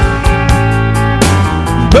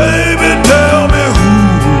 Baby, tell me who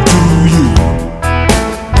do you?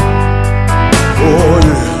 Oh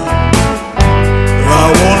yeah, I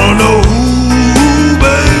wanna know who,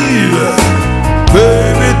 baby.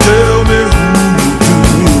 Baby, tell me who do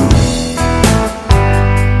you?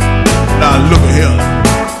 Now look at here.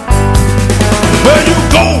 Where you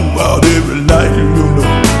go out every night, you know,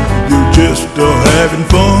 you're just having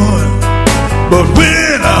fun. But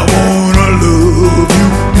when I wanna love you,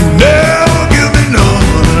 you never give me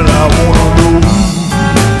none. And I wanna know who.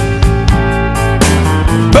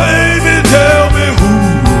 Baby, tell me who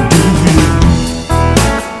do you?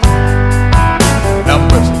 Now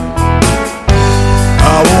listen,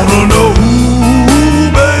 I wanna know who,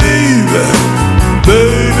 baby.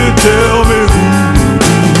 Baby, tell me who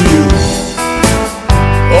do you?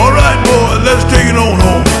 All right, boy, let's take it on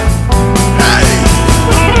home. Hey.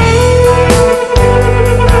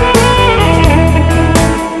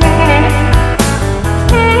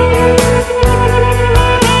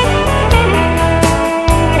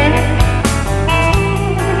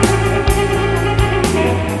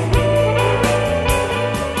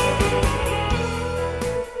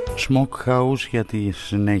 Smoke House για τη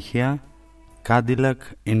συνέχεια. Cadillac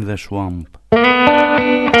in the Swamp.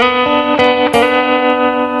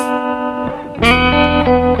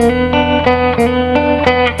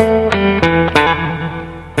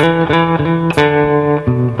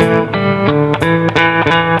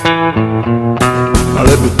 Now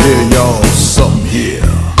let me tell y'all something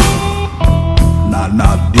here.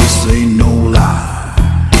 Now this ain't no lie.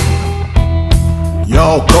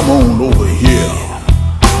 Y'all come on over here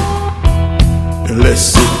and let's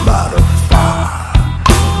sit by the fire.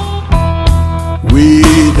 Way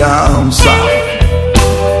down south,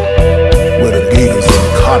 where the gators and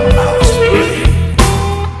cottonmouths play,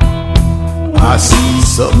 I see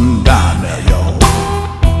something down there, y'all,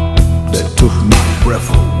 that took my breath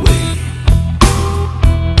away.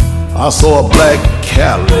 I saw a black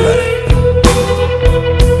Cadillac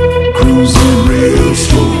cruising real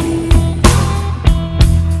slow,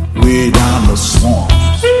 way down the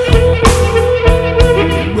swamps,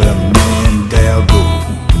 where man dare go.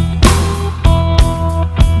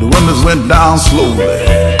 The windows went down slowly.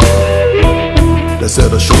 They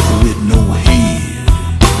said a chauffeur with no head.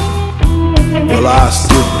 Well, I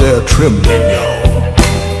stood there trembling, y'all.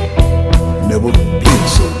 Never been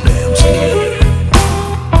so damn scared.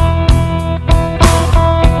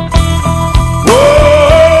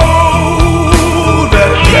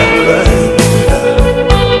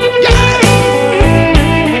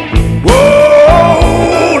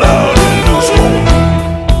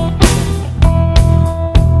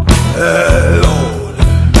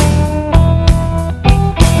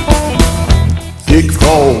 Big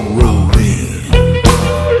fall rolled in.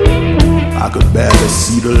 barely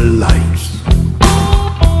see the lights.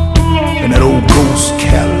 And that old ghost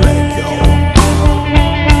Cadillac, y'all,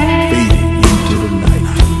 faded into the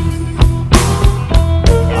night.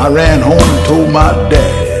 I ran home and told my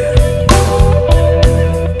dad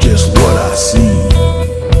just what I seen.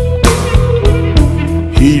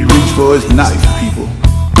 He'd reach for his knife, people.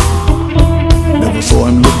 Never saw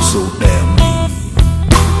him look so damn mean.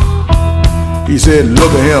 He said,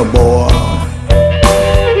 look at here, boy.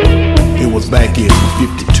 It was back in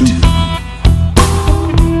 52.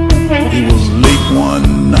 It was late one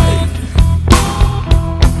night.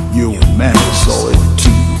 Your mammy saw it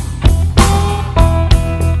too.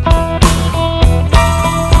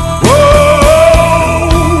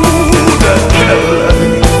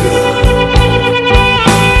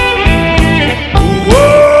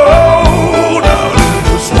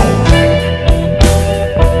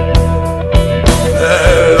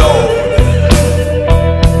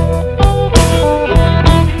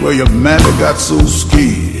 Your mammy got so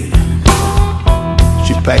scared,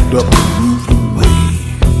 she packed up and moved away.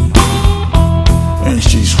 And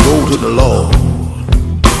she swore to the Lord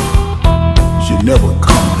she'd never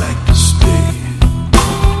come back to stay.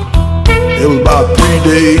 It was about 3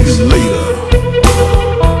 days later,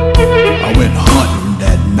 I went hunting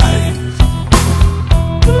that night.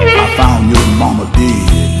 I found your mama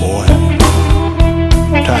dead, boy.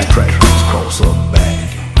 Tie tracks across her back.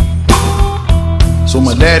 So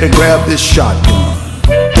my daddy grabbed this shotgun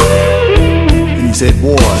and he said,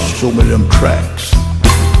 boy, show me them tracks.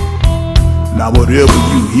 Now whatever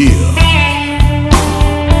you hear,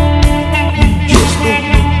 you just don't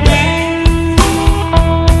look back.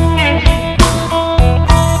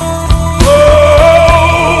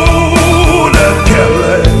 Oh, that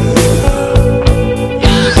Cadillac.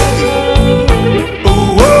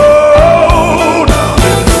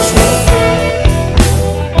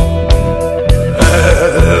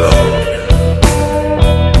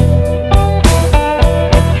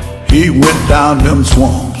 He went down them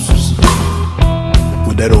swamps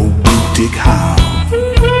with that old blue-tick hound.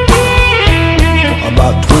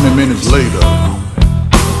 About 20 minutes later,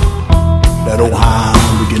 that old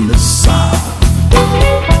hound began to sound.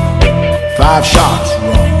 5 shots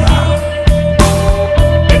rung out.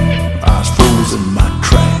 I was frozen in my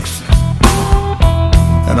tracks,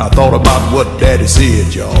 and I thought about what Daddy said,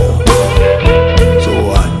 y'all. So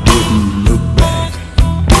I didn't look back.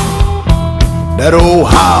 That old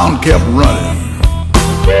hound kept running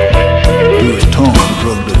till his tongue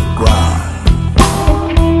drugged to the ground.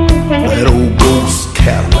 That old ghost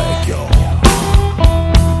Cadillac, y'all,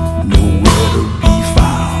 nowhere to be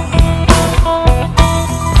found.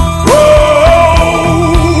 Whoa,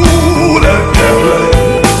 that Cadillac,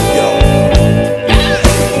 y'all.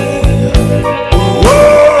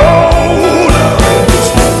 Whoa, now this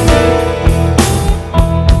one.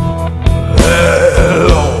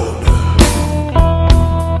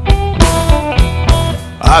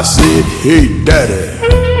 I said, hey, Daddy,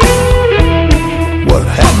 what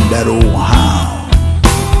happened to that old hound?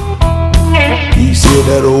 He said,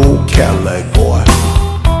 that old Cadillac boy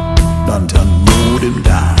done mowed him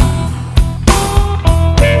down.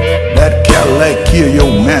 That Cadillac killed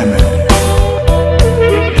your mammy,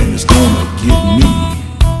 and it's gonna get me.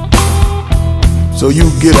 So you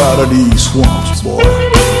get out of these swamps, boy,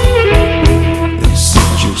 and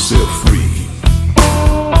set yourself free.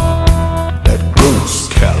 That ghost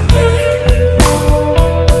Cadillac,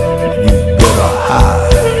 you better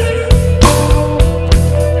hide.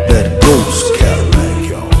 That ghost Cadillac,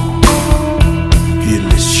 y'all,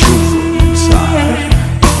 headless chauffeur inside.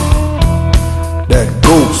 That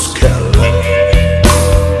ghost Cadillac,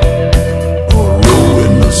 a roll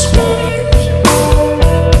in the swamps.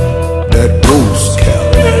 That ghost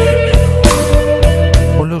Cadillac.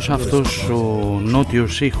 Όλος αυτός ο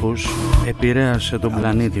νότιος ήχος επηρέασε τον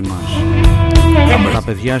πλανήτη μας. Τα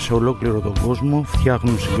παιδιά σε ολόκληρο τον κόσμο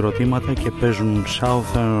φτιάχνουν συγκροτήματα και παίζουν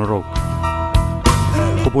Southern Rock,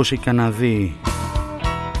 όπως οι Καναδοί,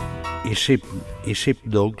 οι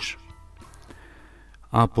Sheepdogs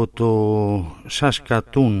από το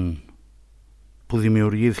Saskatoon, που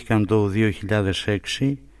δημιουργήθηκαν το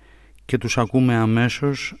 2006 και τους ακούμε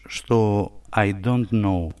αμέσως στο I Don't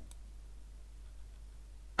Know.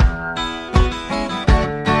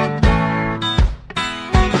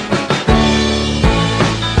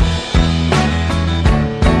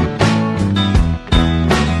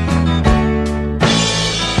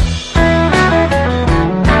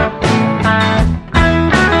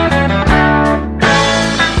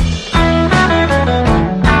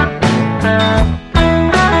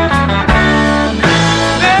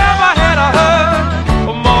 Never had I heard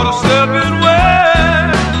a more disturbing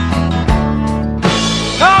word.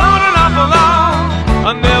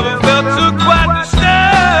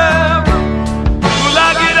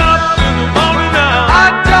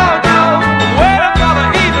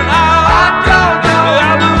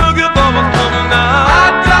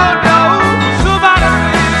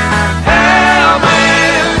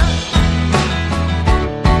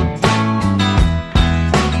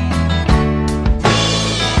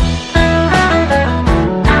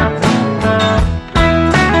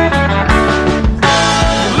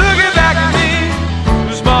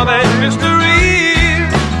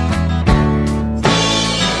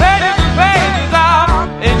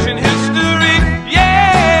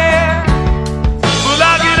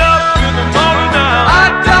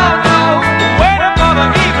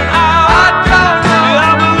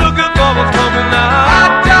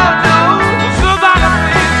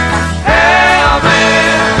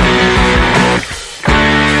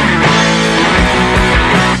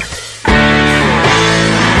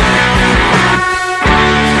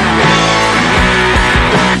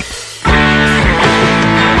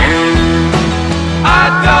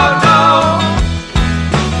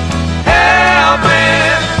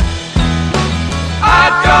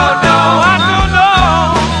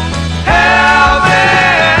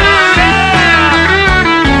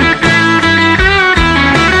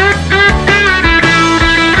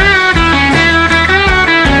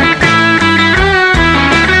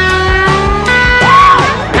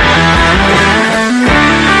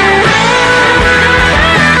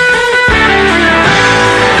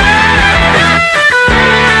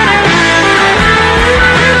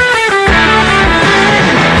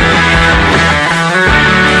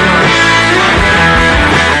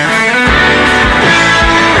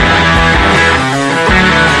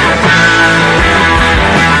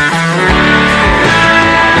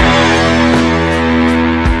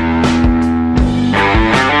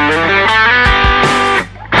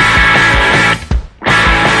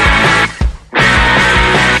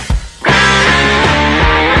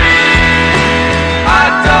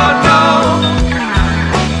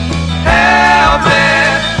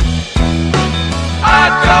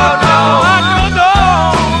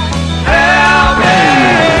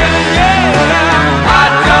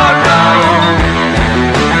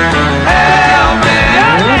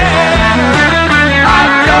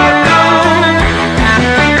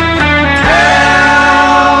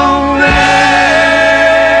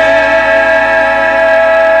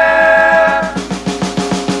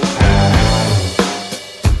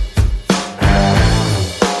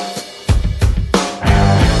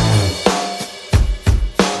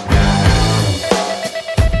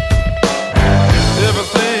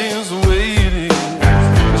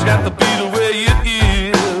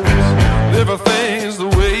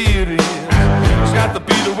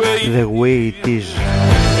 80's.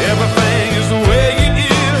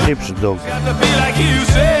 Chips Dog.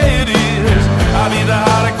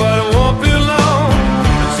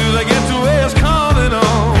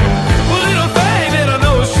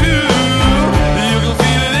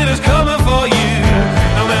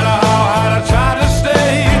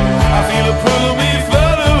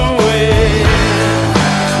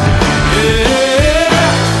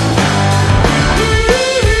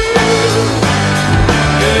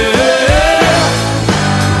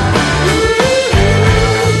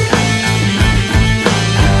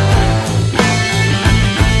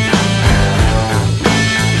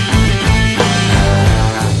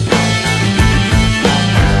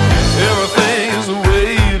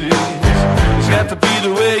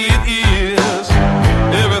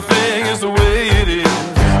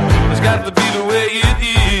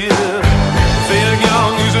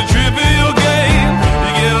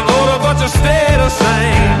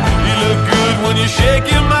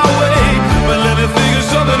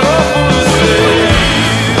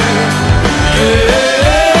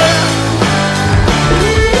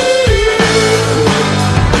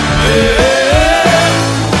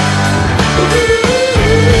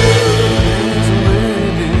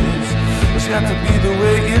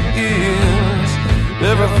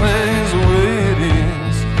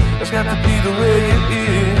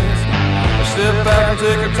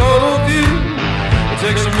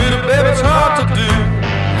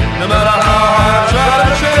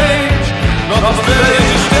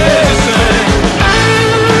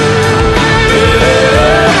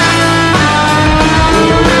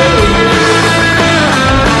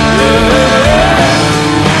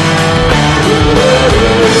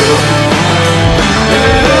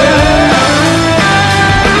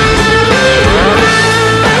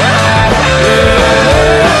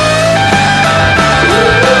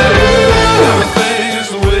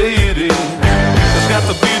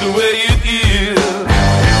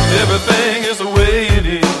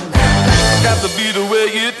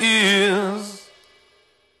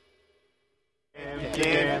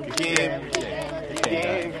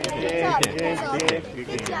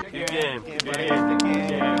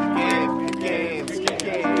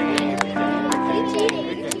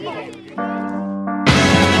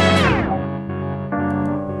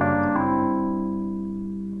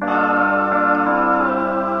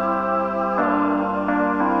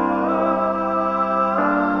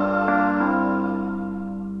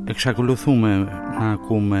 Εξακολουθούμε να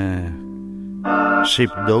ακούμε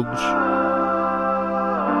Sheepdogs.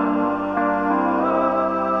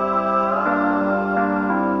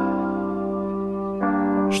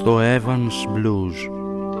 Στο Evans Blues.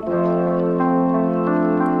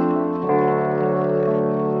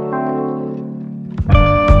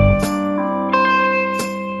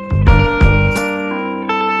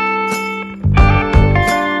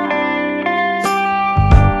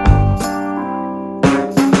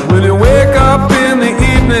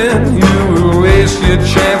 A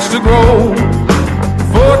chance to grow.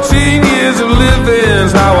 14 years of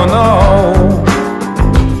living's how I know.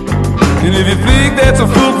 And if you think that's a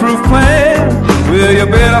foolproof plan, well, you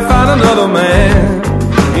better find another man.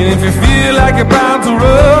 And if you feel like you're bound to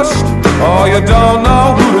rust, or you don't know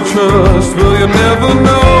who to trust, well, you never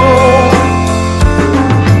know.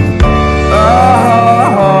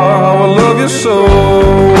 Oh, I love you so.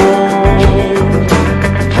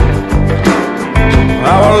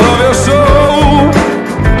 I love you so.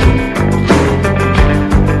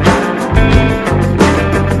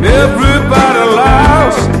 Everybody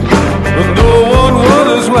laughs, but no one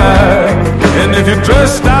wonders why. And if you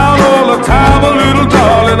dress down all the time, a little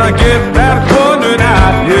darling, I get that wondering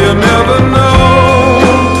out. You never know.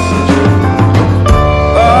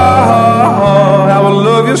 Oh, how I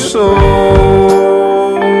love you so.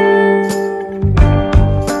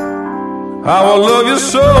 How I love you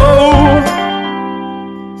so.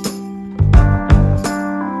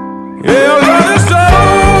 Yeah, I love you so.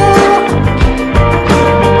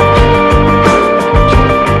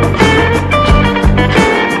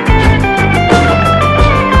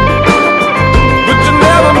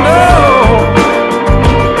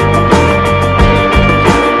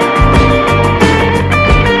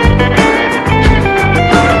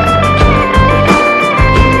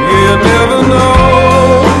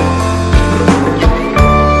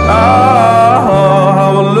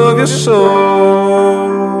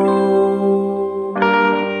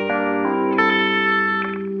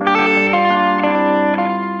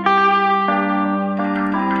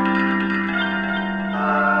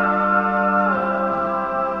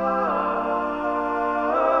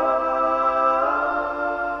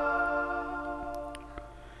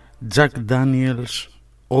 Jack Daniels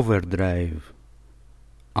Overdrive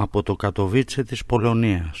από το Κατοβίτσε της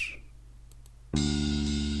Πολωνίας.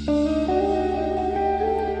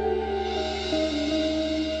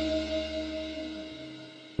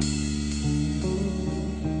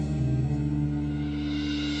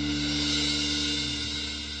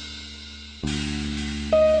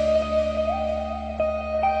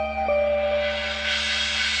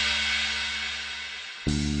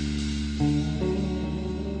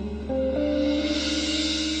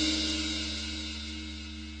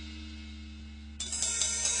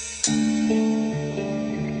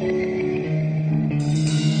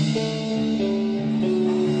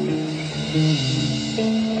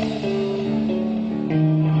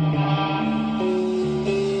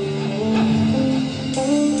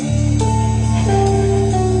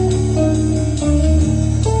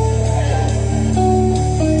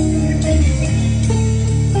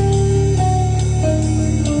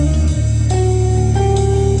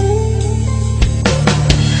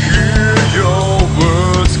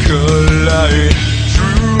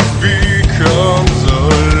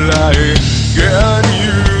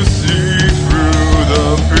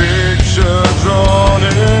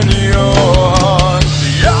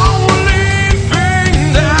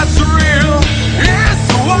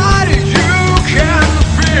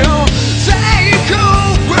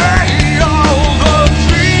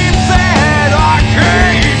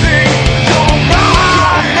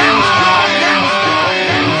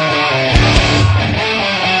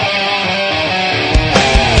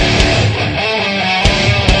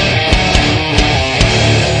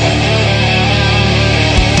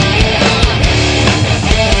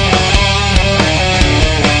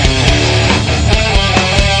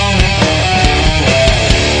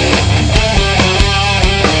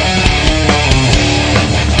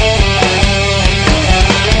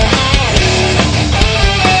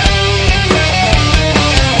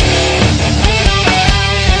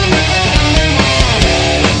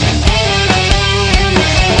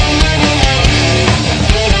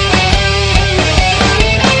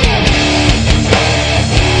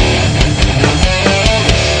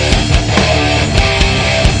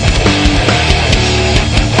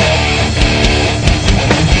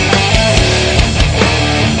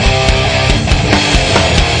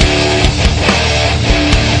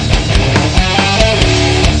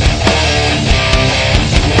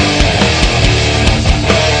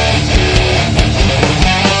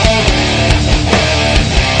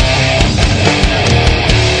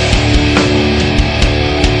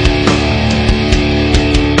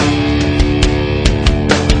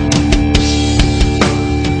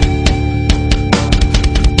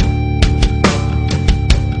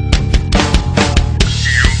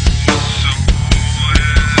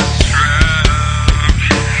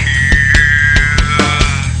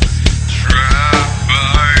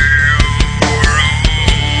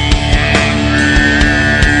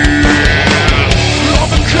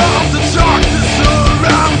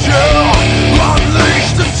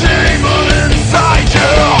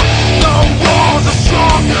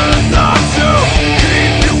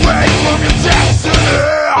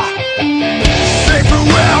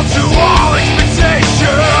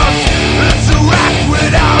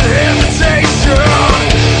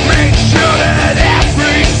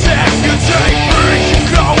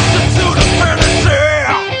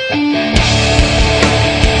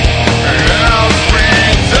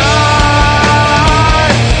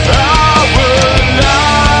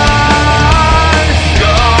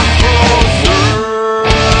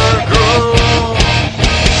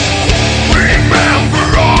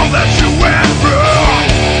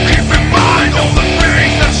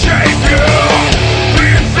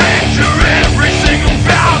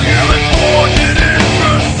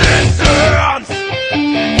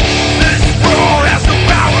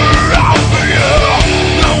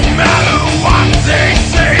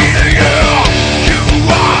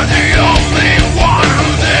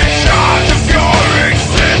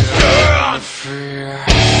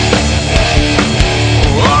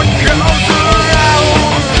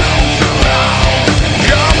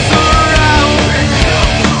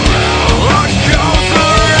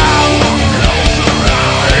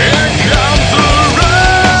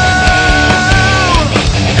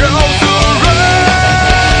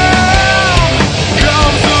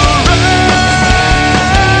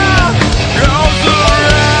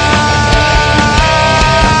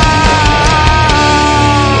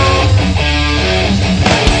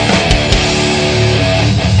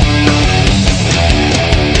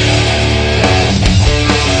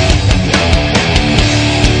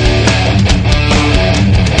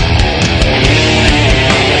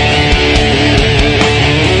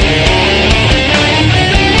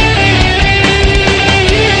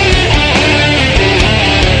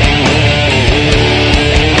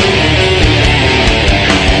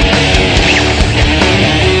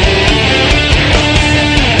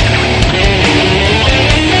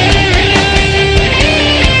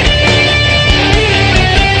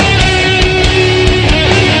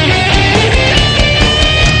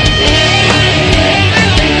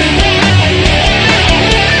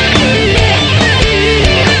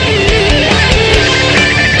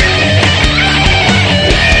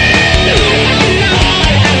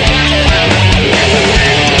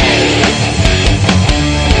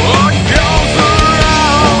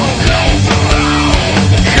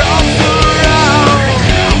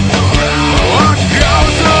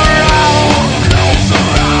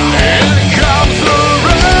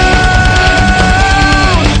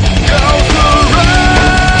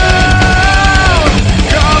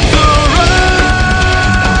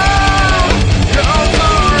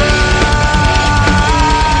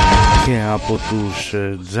 από τους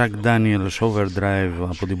Jack Daniels Overdrive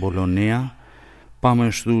από την Πολωνία.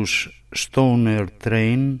 Πάμε στους Stoner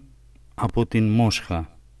Train από την Μόσχα.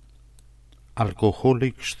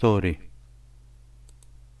 Alcoholic Story.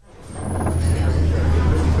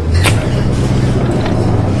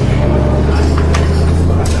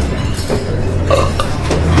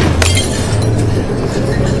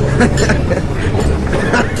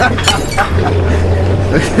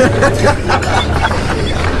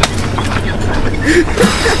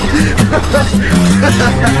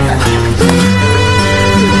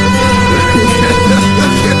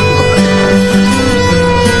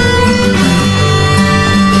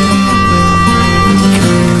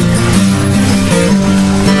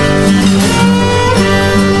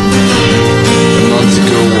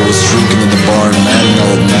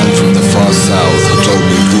 South who told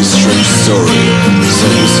me this strange story, so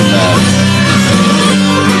listen now.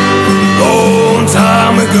 Long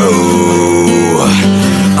time ago,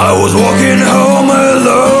 I was walking home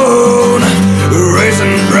alone,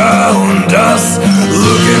 racing brown dust,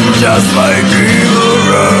 looking just like evil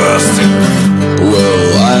rust. Well,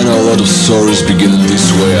 I know a lot of stories beginning this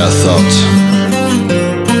way, I thought.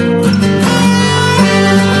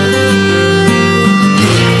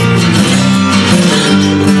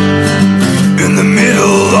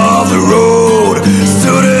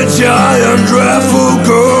 Giant draft of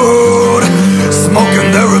gold, smoking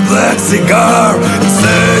their black cigar, and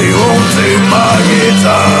say you won't take my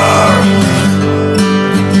guitar.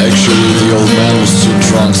 Actually, the old man was too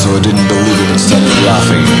drunk, so I didn't believe it and started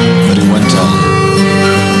laughing, but he went on.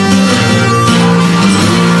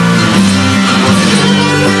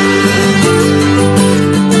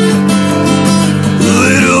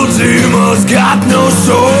 Little Tima's got no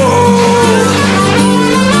soul.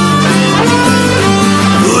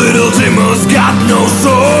 Little Tima's got no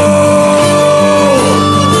soul.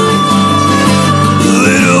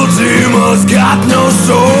 Little Tima's got no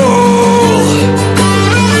soul.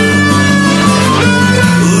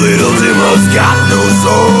 Little Tima's got no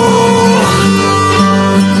soul.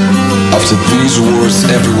 After these words,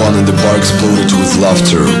 everyone in the bar exploded with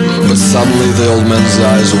laughter. But suddenly the old man's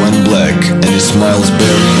eyes went black, and he smiles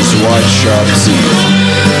baring his white sharp teeth.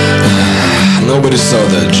 Nobody saw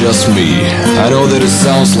that, just me. I know that it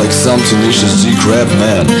sounds like some tenacious D-crab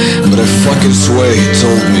man, but I fucking swear he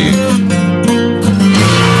told me.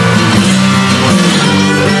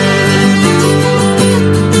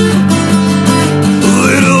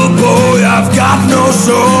 Little boy, I've got no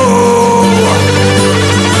soul.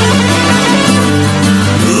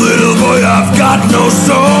 Little boy, I've got no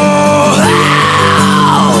soul.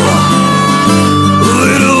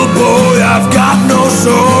 Little boy, I've got no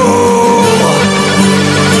soul.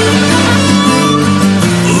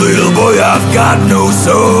 Little boy, I've got no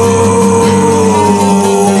soul.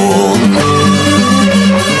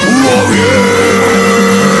 Oh yeah.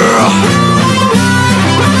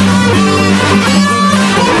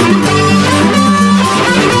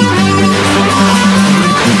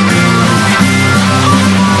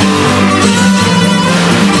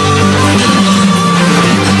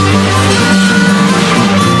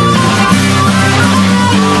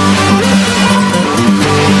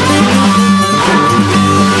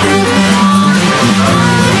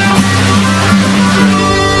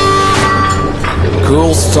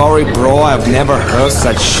 Cool story, bro. I've never heard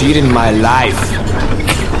such shit in my life.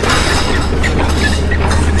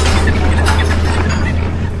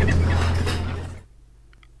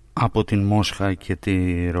 Από την Μόσχα και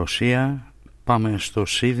τη Ρωσία πάμε στο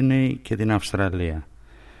Σίδνεϊ και την Αυστραλία.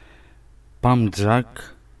 Pump Jack,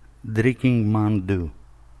 Drinking Man Do.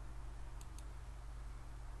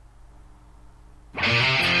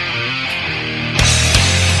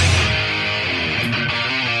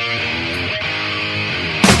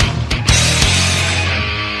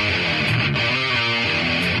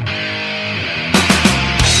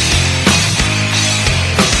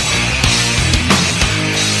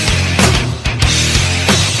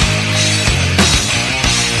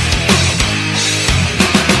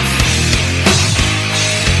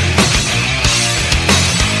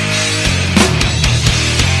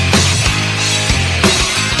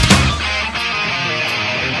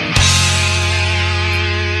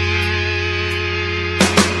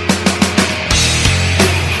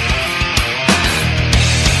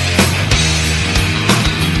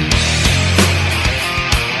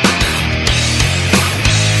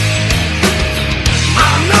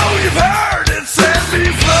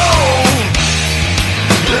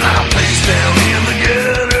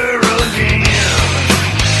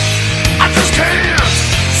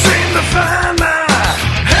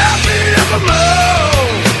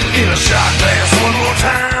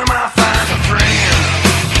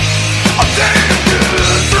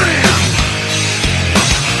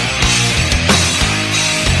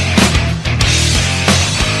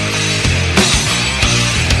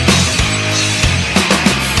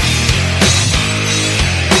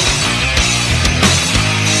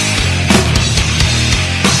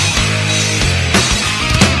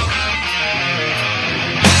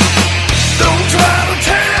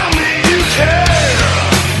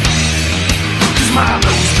 My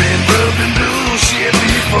nose been rubbing bullshit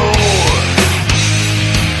before.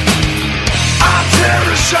 I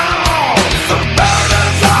cherish all the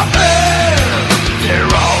burdens I've had.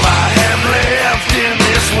 They're all I have left in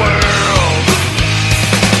this world.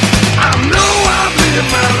 I know I've lived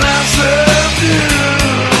my life subdued,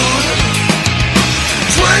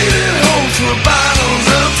 trading hopes for bottles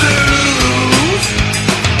of booze.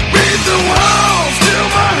 Beat the walls till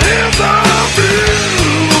my hands are bruised.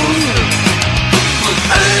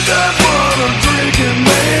 Ain't that what a drinking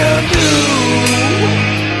man do?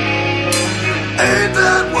 Ain't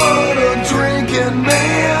that what a drinking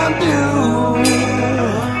man do?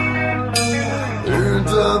 Ain't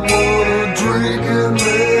that what a drinking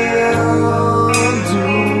man do?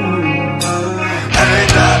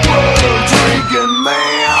 Ain't that what a drinking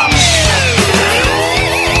man do?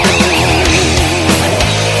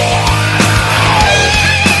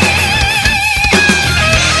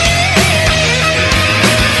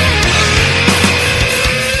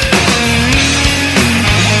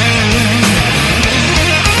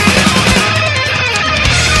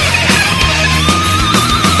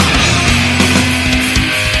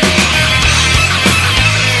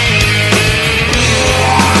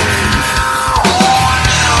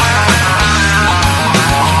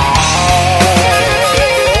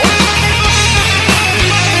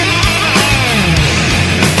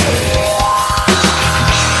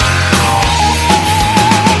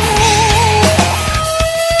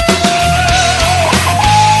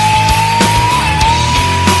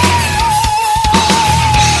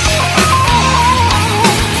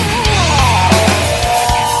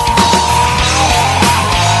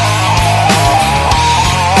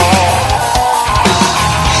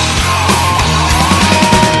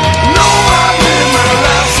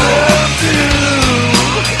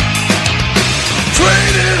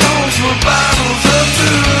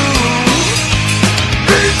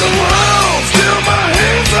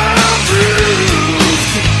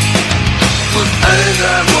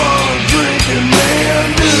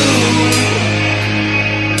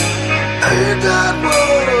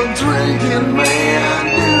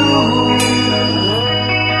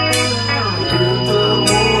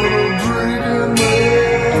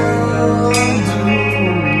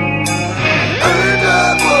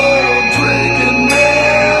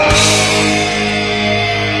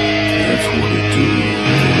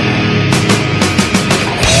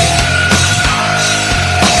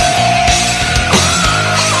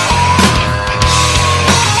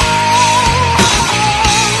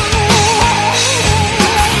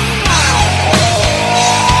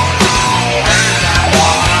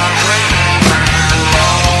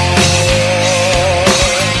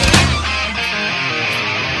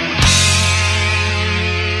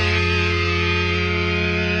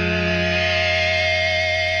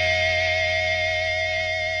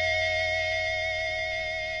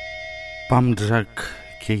 Pump Jack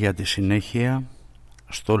και για τη συνέχεια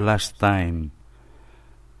στο Last Time.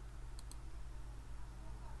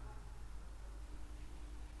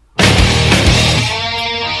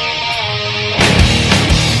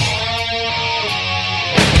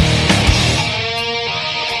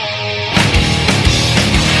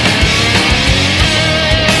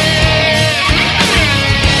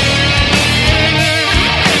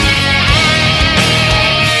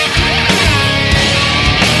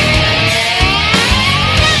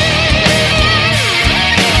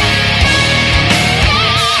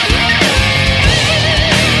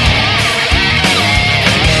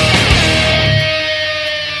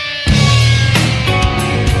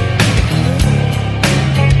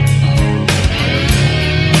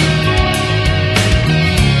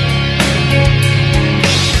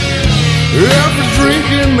 Every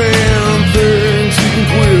drinking man thinks he can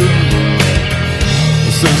quit.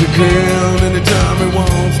 Says he can anytime he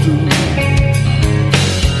wants to.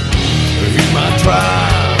 He might try,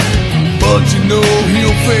 but you know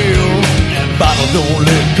he'll fail. That bottle don't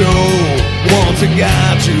let go once it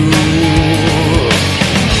got you.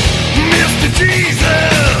 Mr.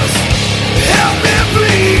 Jesus, help me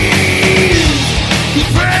please. He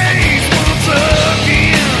prays once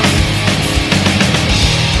again.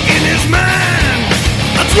 In his mind,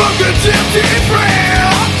 a drunken tempting prayer.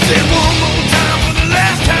 Say one more time for the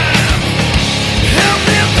last time. Help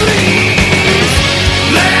me please.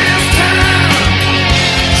 Last time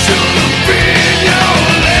should have been your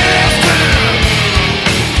last time.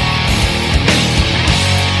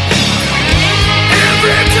 And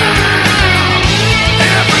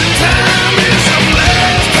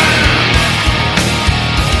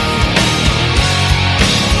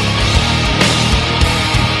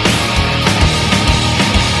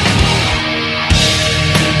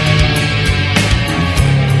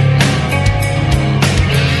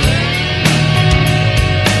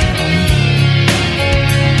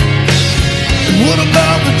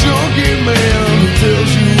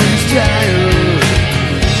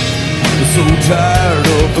tired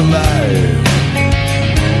of the life.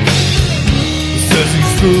 Says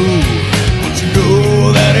he's through, but you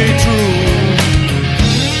know that ain't true.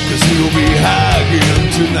 'Cause he'll be high again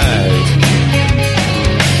tonight.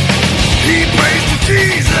 He prays to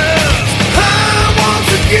Jesus high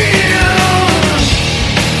once again.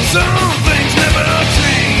 Some things never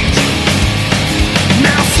change.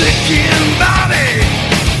 Now sick in body,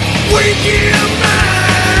 weak in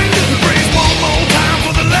mind. Praise one more time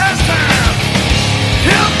for the last time.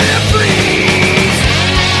 Help me please.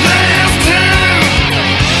 Last time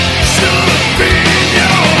should have been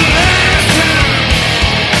your last time.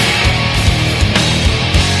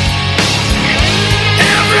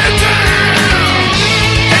 Every time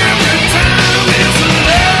is the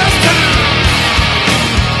last time.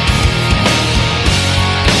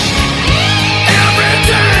 Every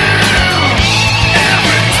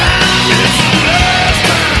time is the last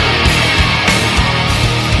time.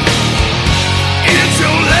 It's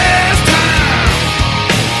your last time.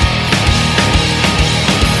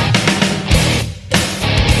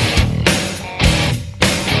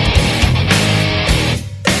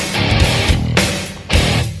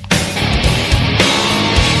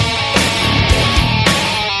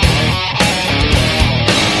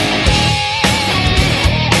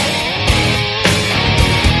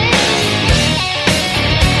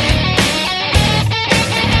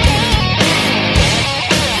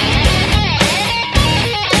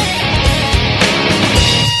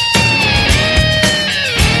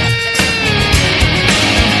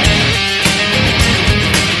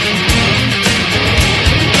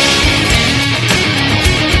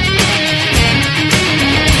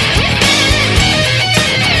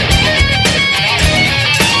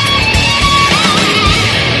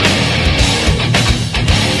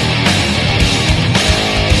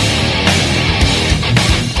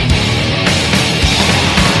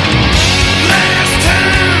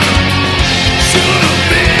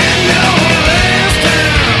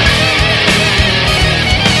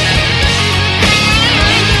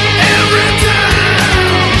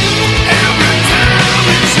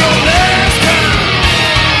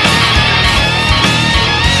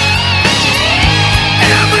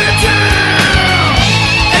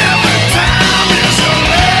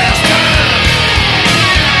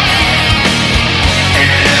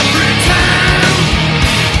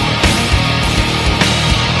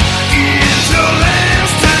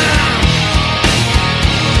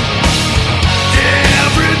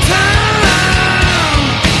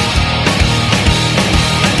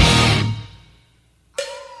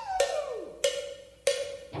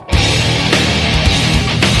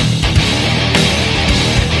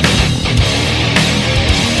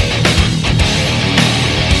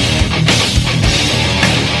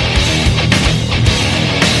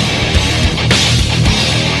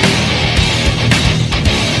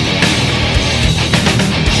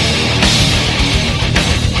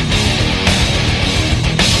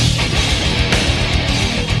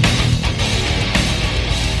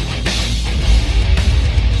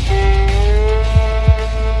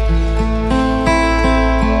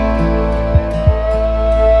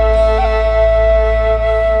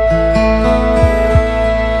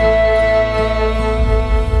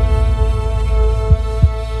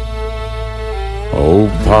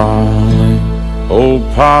 Polly, oh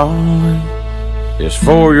Polly, it's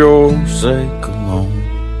for your sake alone.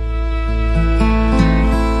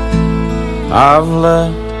 I've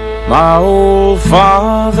left my old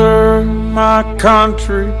father, my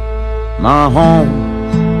country, my home.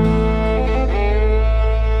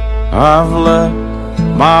 I've left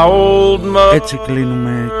my old mother. Έτσι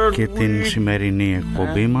κλείνουμε και την σημερινή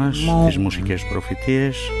εκπομπή μας, τις μουσικές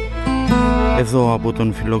προφητείες, εδώ από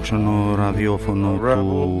τον φιλόξενο ραδιόφωνο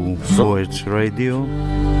του Poets Radio,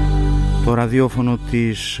 το ραδιόφωνο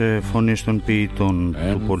της φωνής των ποιητών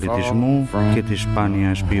του πολιτισμού και της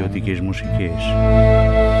σπάνιας ποιοτικής μουσικής.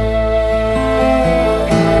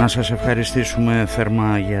 Να σας ευχαριστήσουμε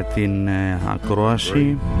θερμά για την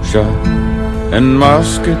ακρόαση,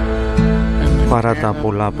 παρά τα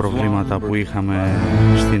πολλά προβλήματα που είχαμε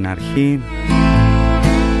στην αρχή.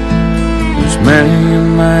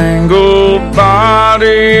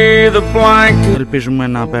 Ελπίζουμε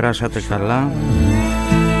να περάσατε καλά.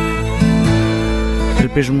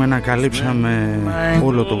 Ελπίζουμε να καλύψαμε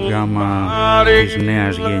όλο το γκάμα της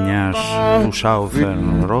νέας γενιάς του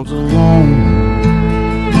Southern Rock.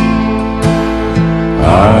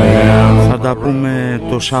 Θα τα πούμε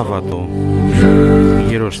το Σάββατο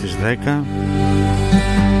γύρω στις 10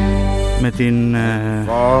 με την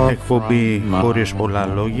εκπομπή χωρίς πολλά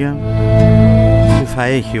λόγια, που θα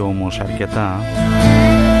έχει όμως αρκετά,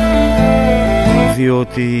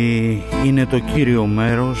 διότι είναι το κύριο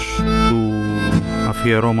μέρος του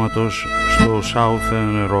αφιερώματος στο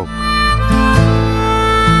Southern Rock.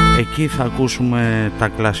 Εκεί θα ακούσουμε τα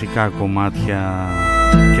κλασικά κομμάτια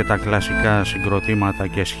και τα κλασικά συγκροτήματα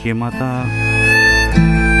και σχήματα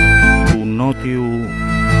του νότιου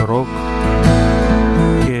ροκ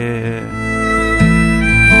και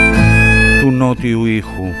του νότιου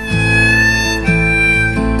ήχου.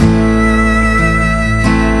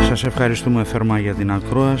 Σας ευχαριστούμε θερμά για την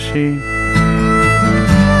ακρόαση.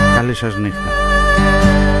 Καλή σας νύχτα.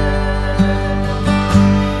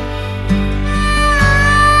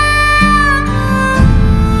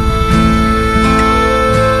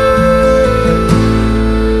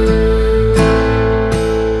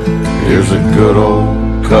 Here's a good old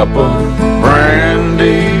cup of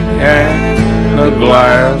brandy and a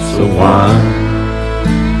glass of wine.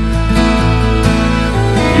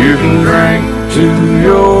 You can drink to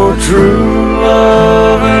your true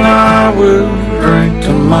love and I will drink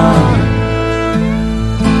to mine.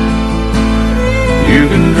 You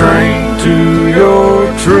can drink to your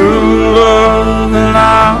true love and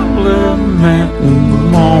I'll lament and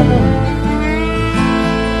mourn.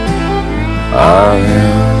 I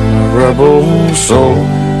am a rebel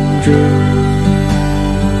soldier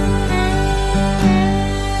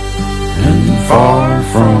and far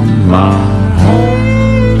from my home.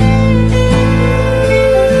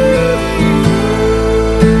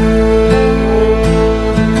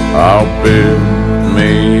 I'll build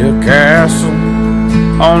me a castle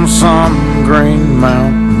on some green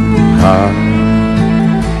mountain high,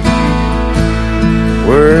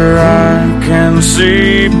 where I can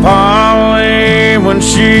see Polly when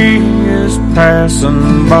she is passing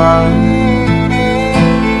by,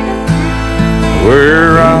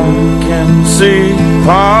 where I can see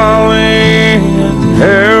Polly and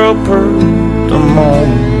help her to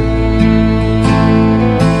mourn.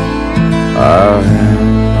 I am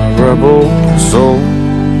a rebel soldier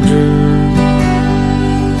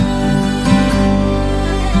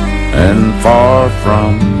and far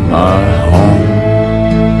from my home.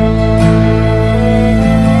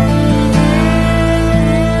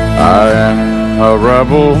 I am a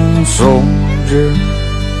rebel soldier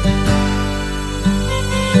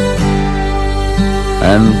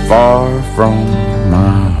and far from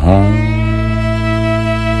my home.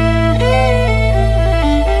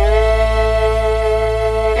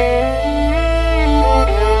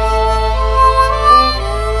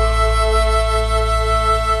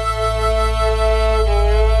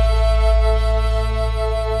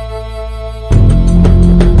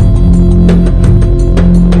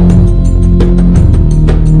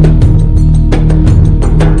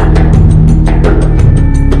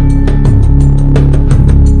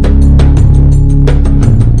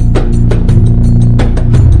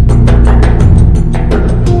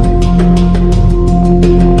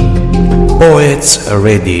 Poets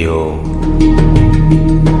Radio.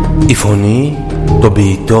 Η φωνή των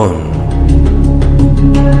ποιητών.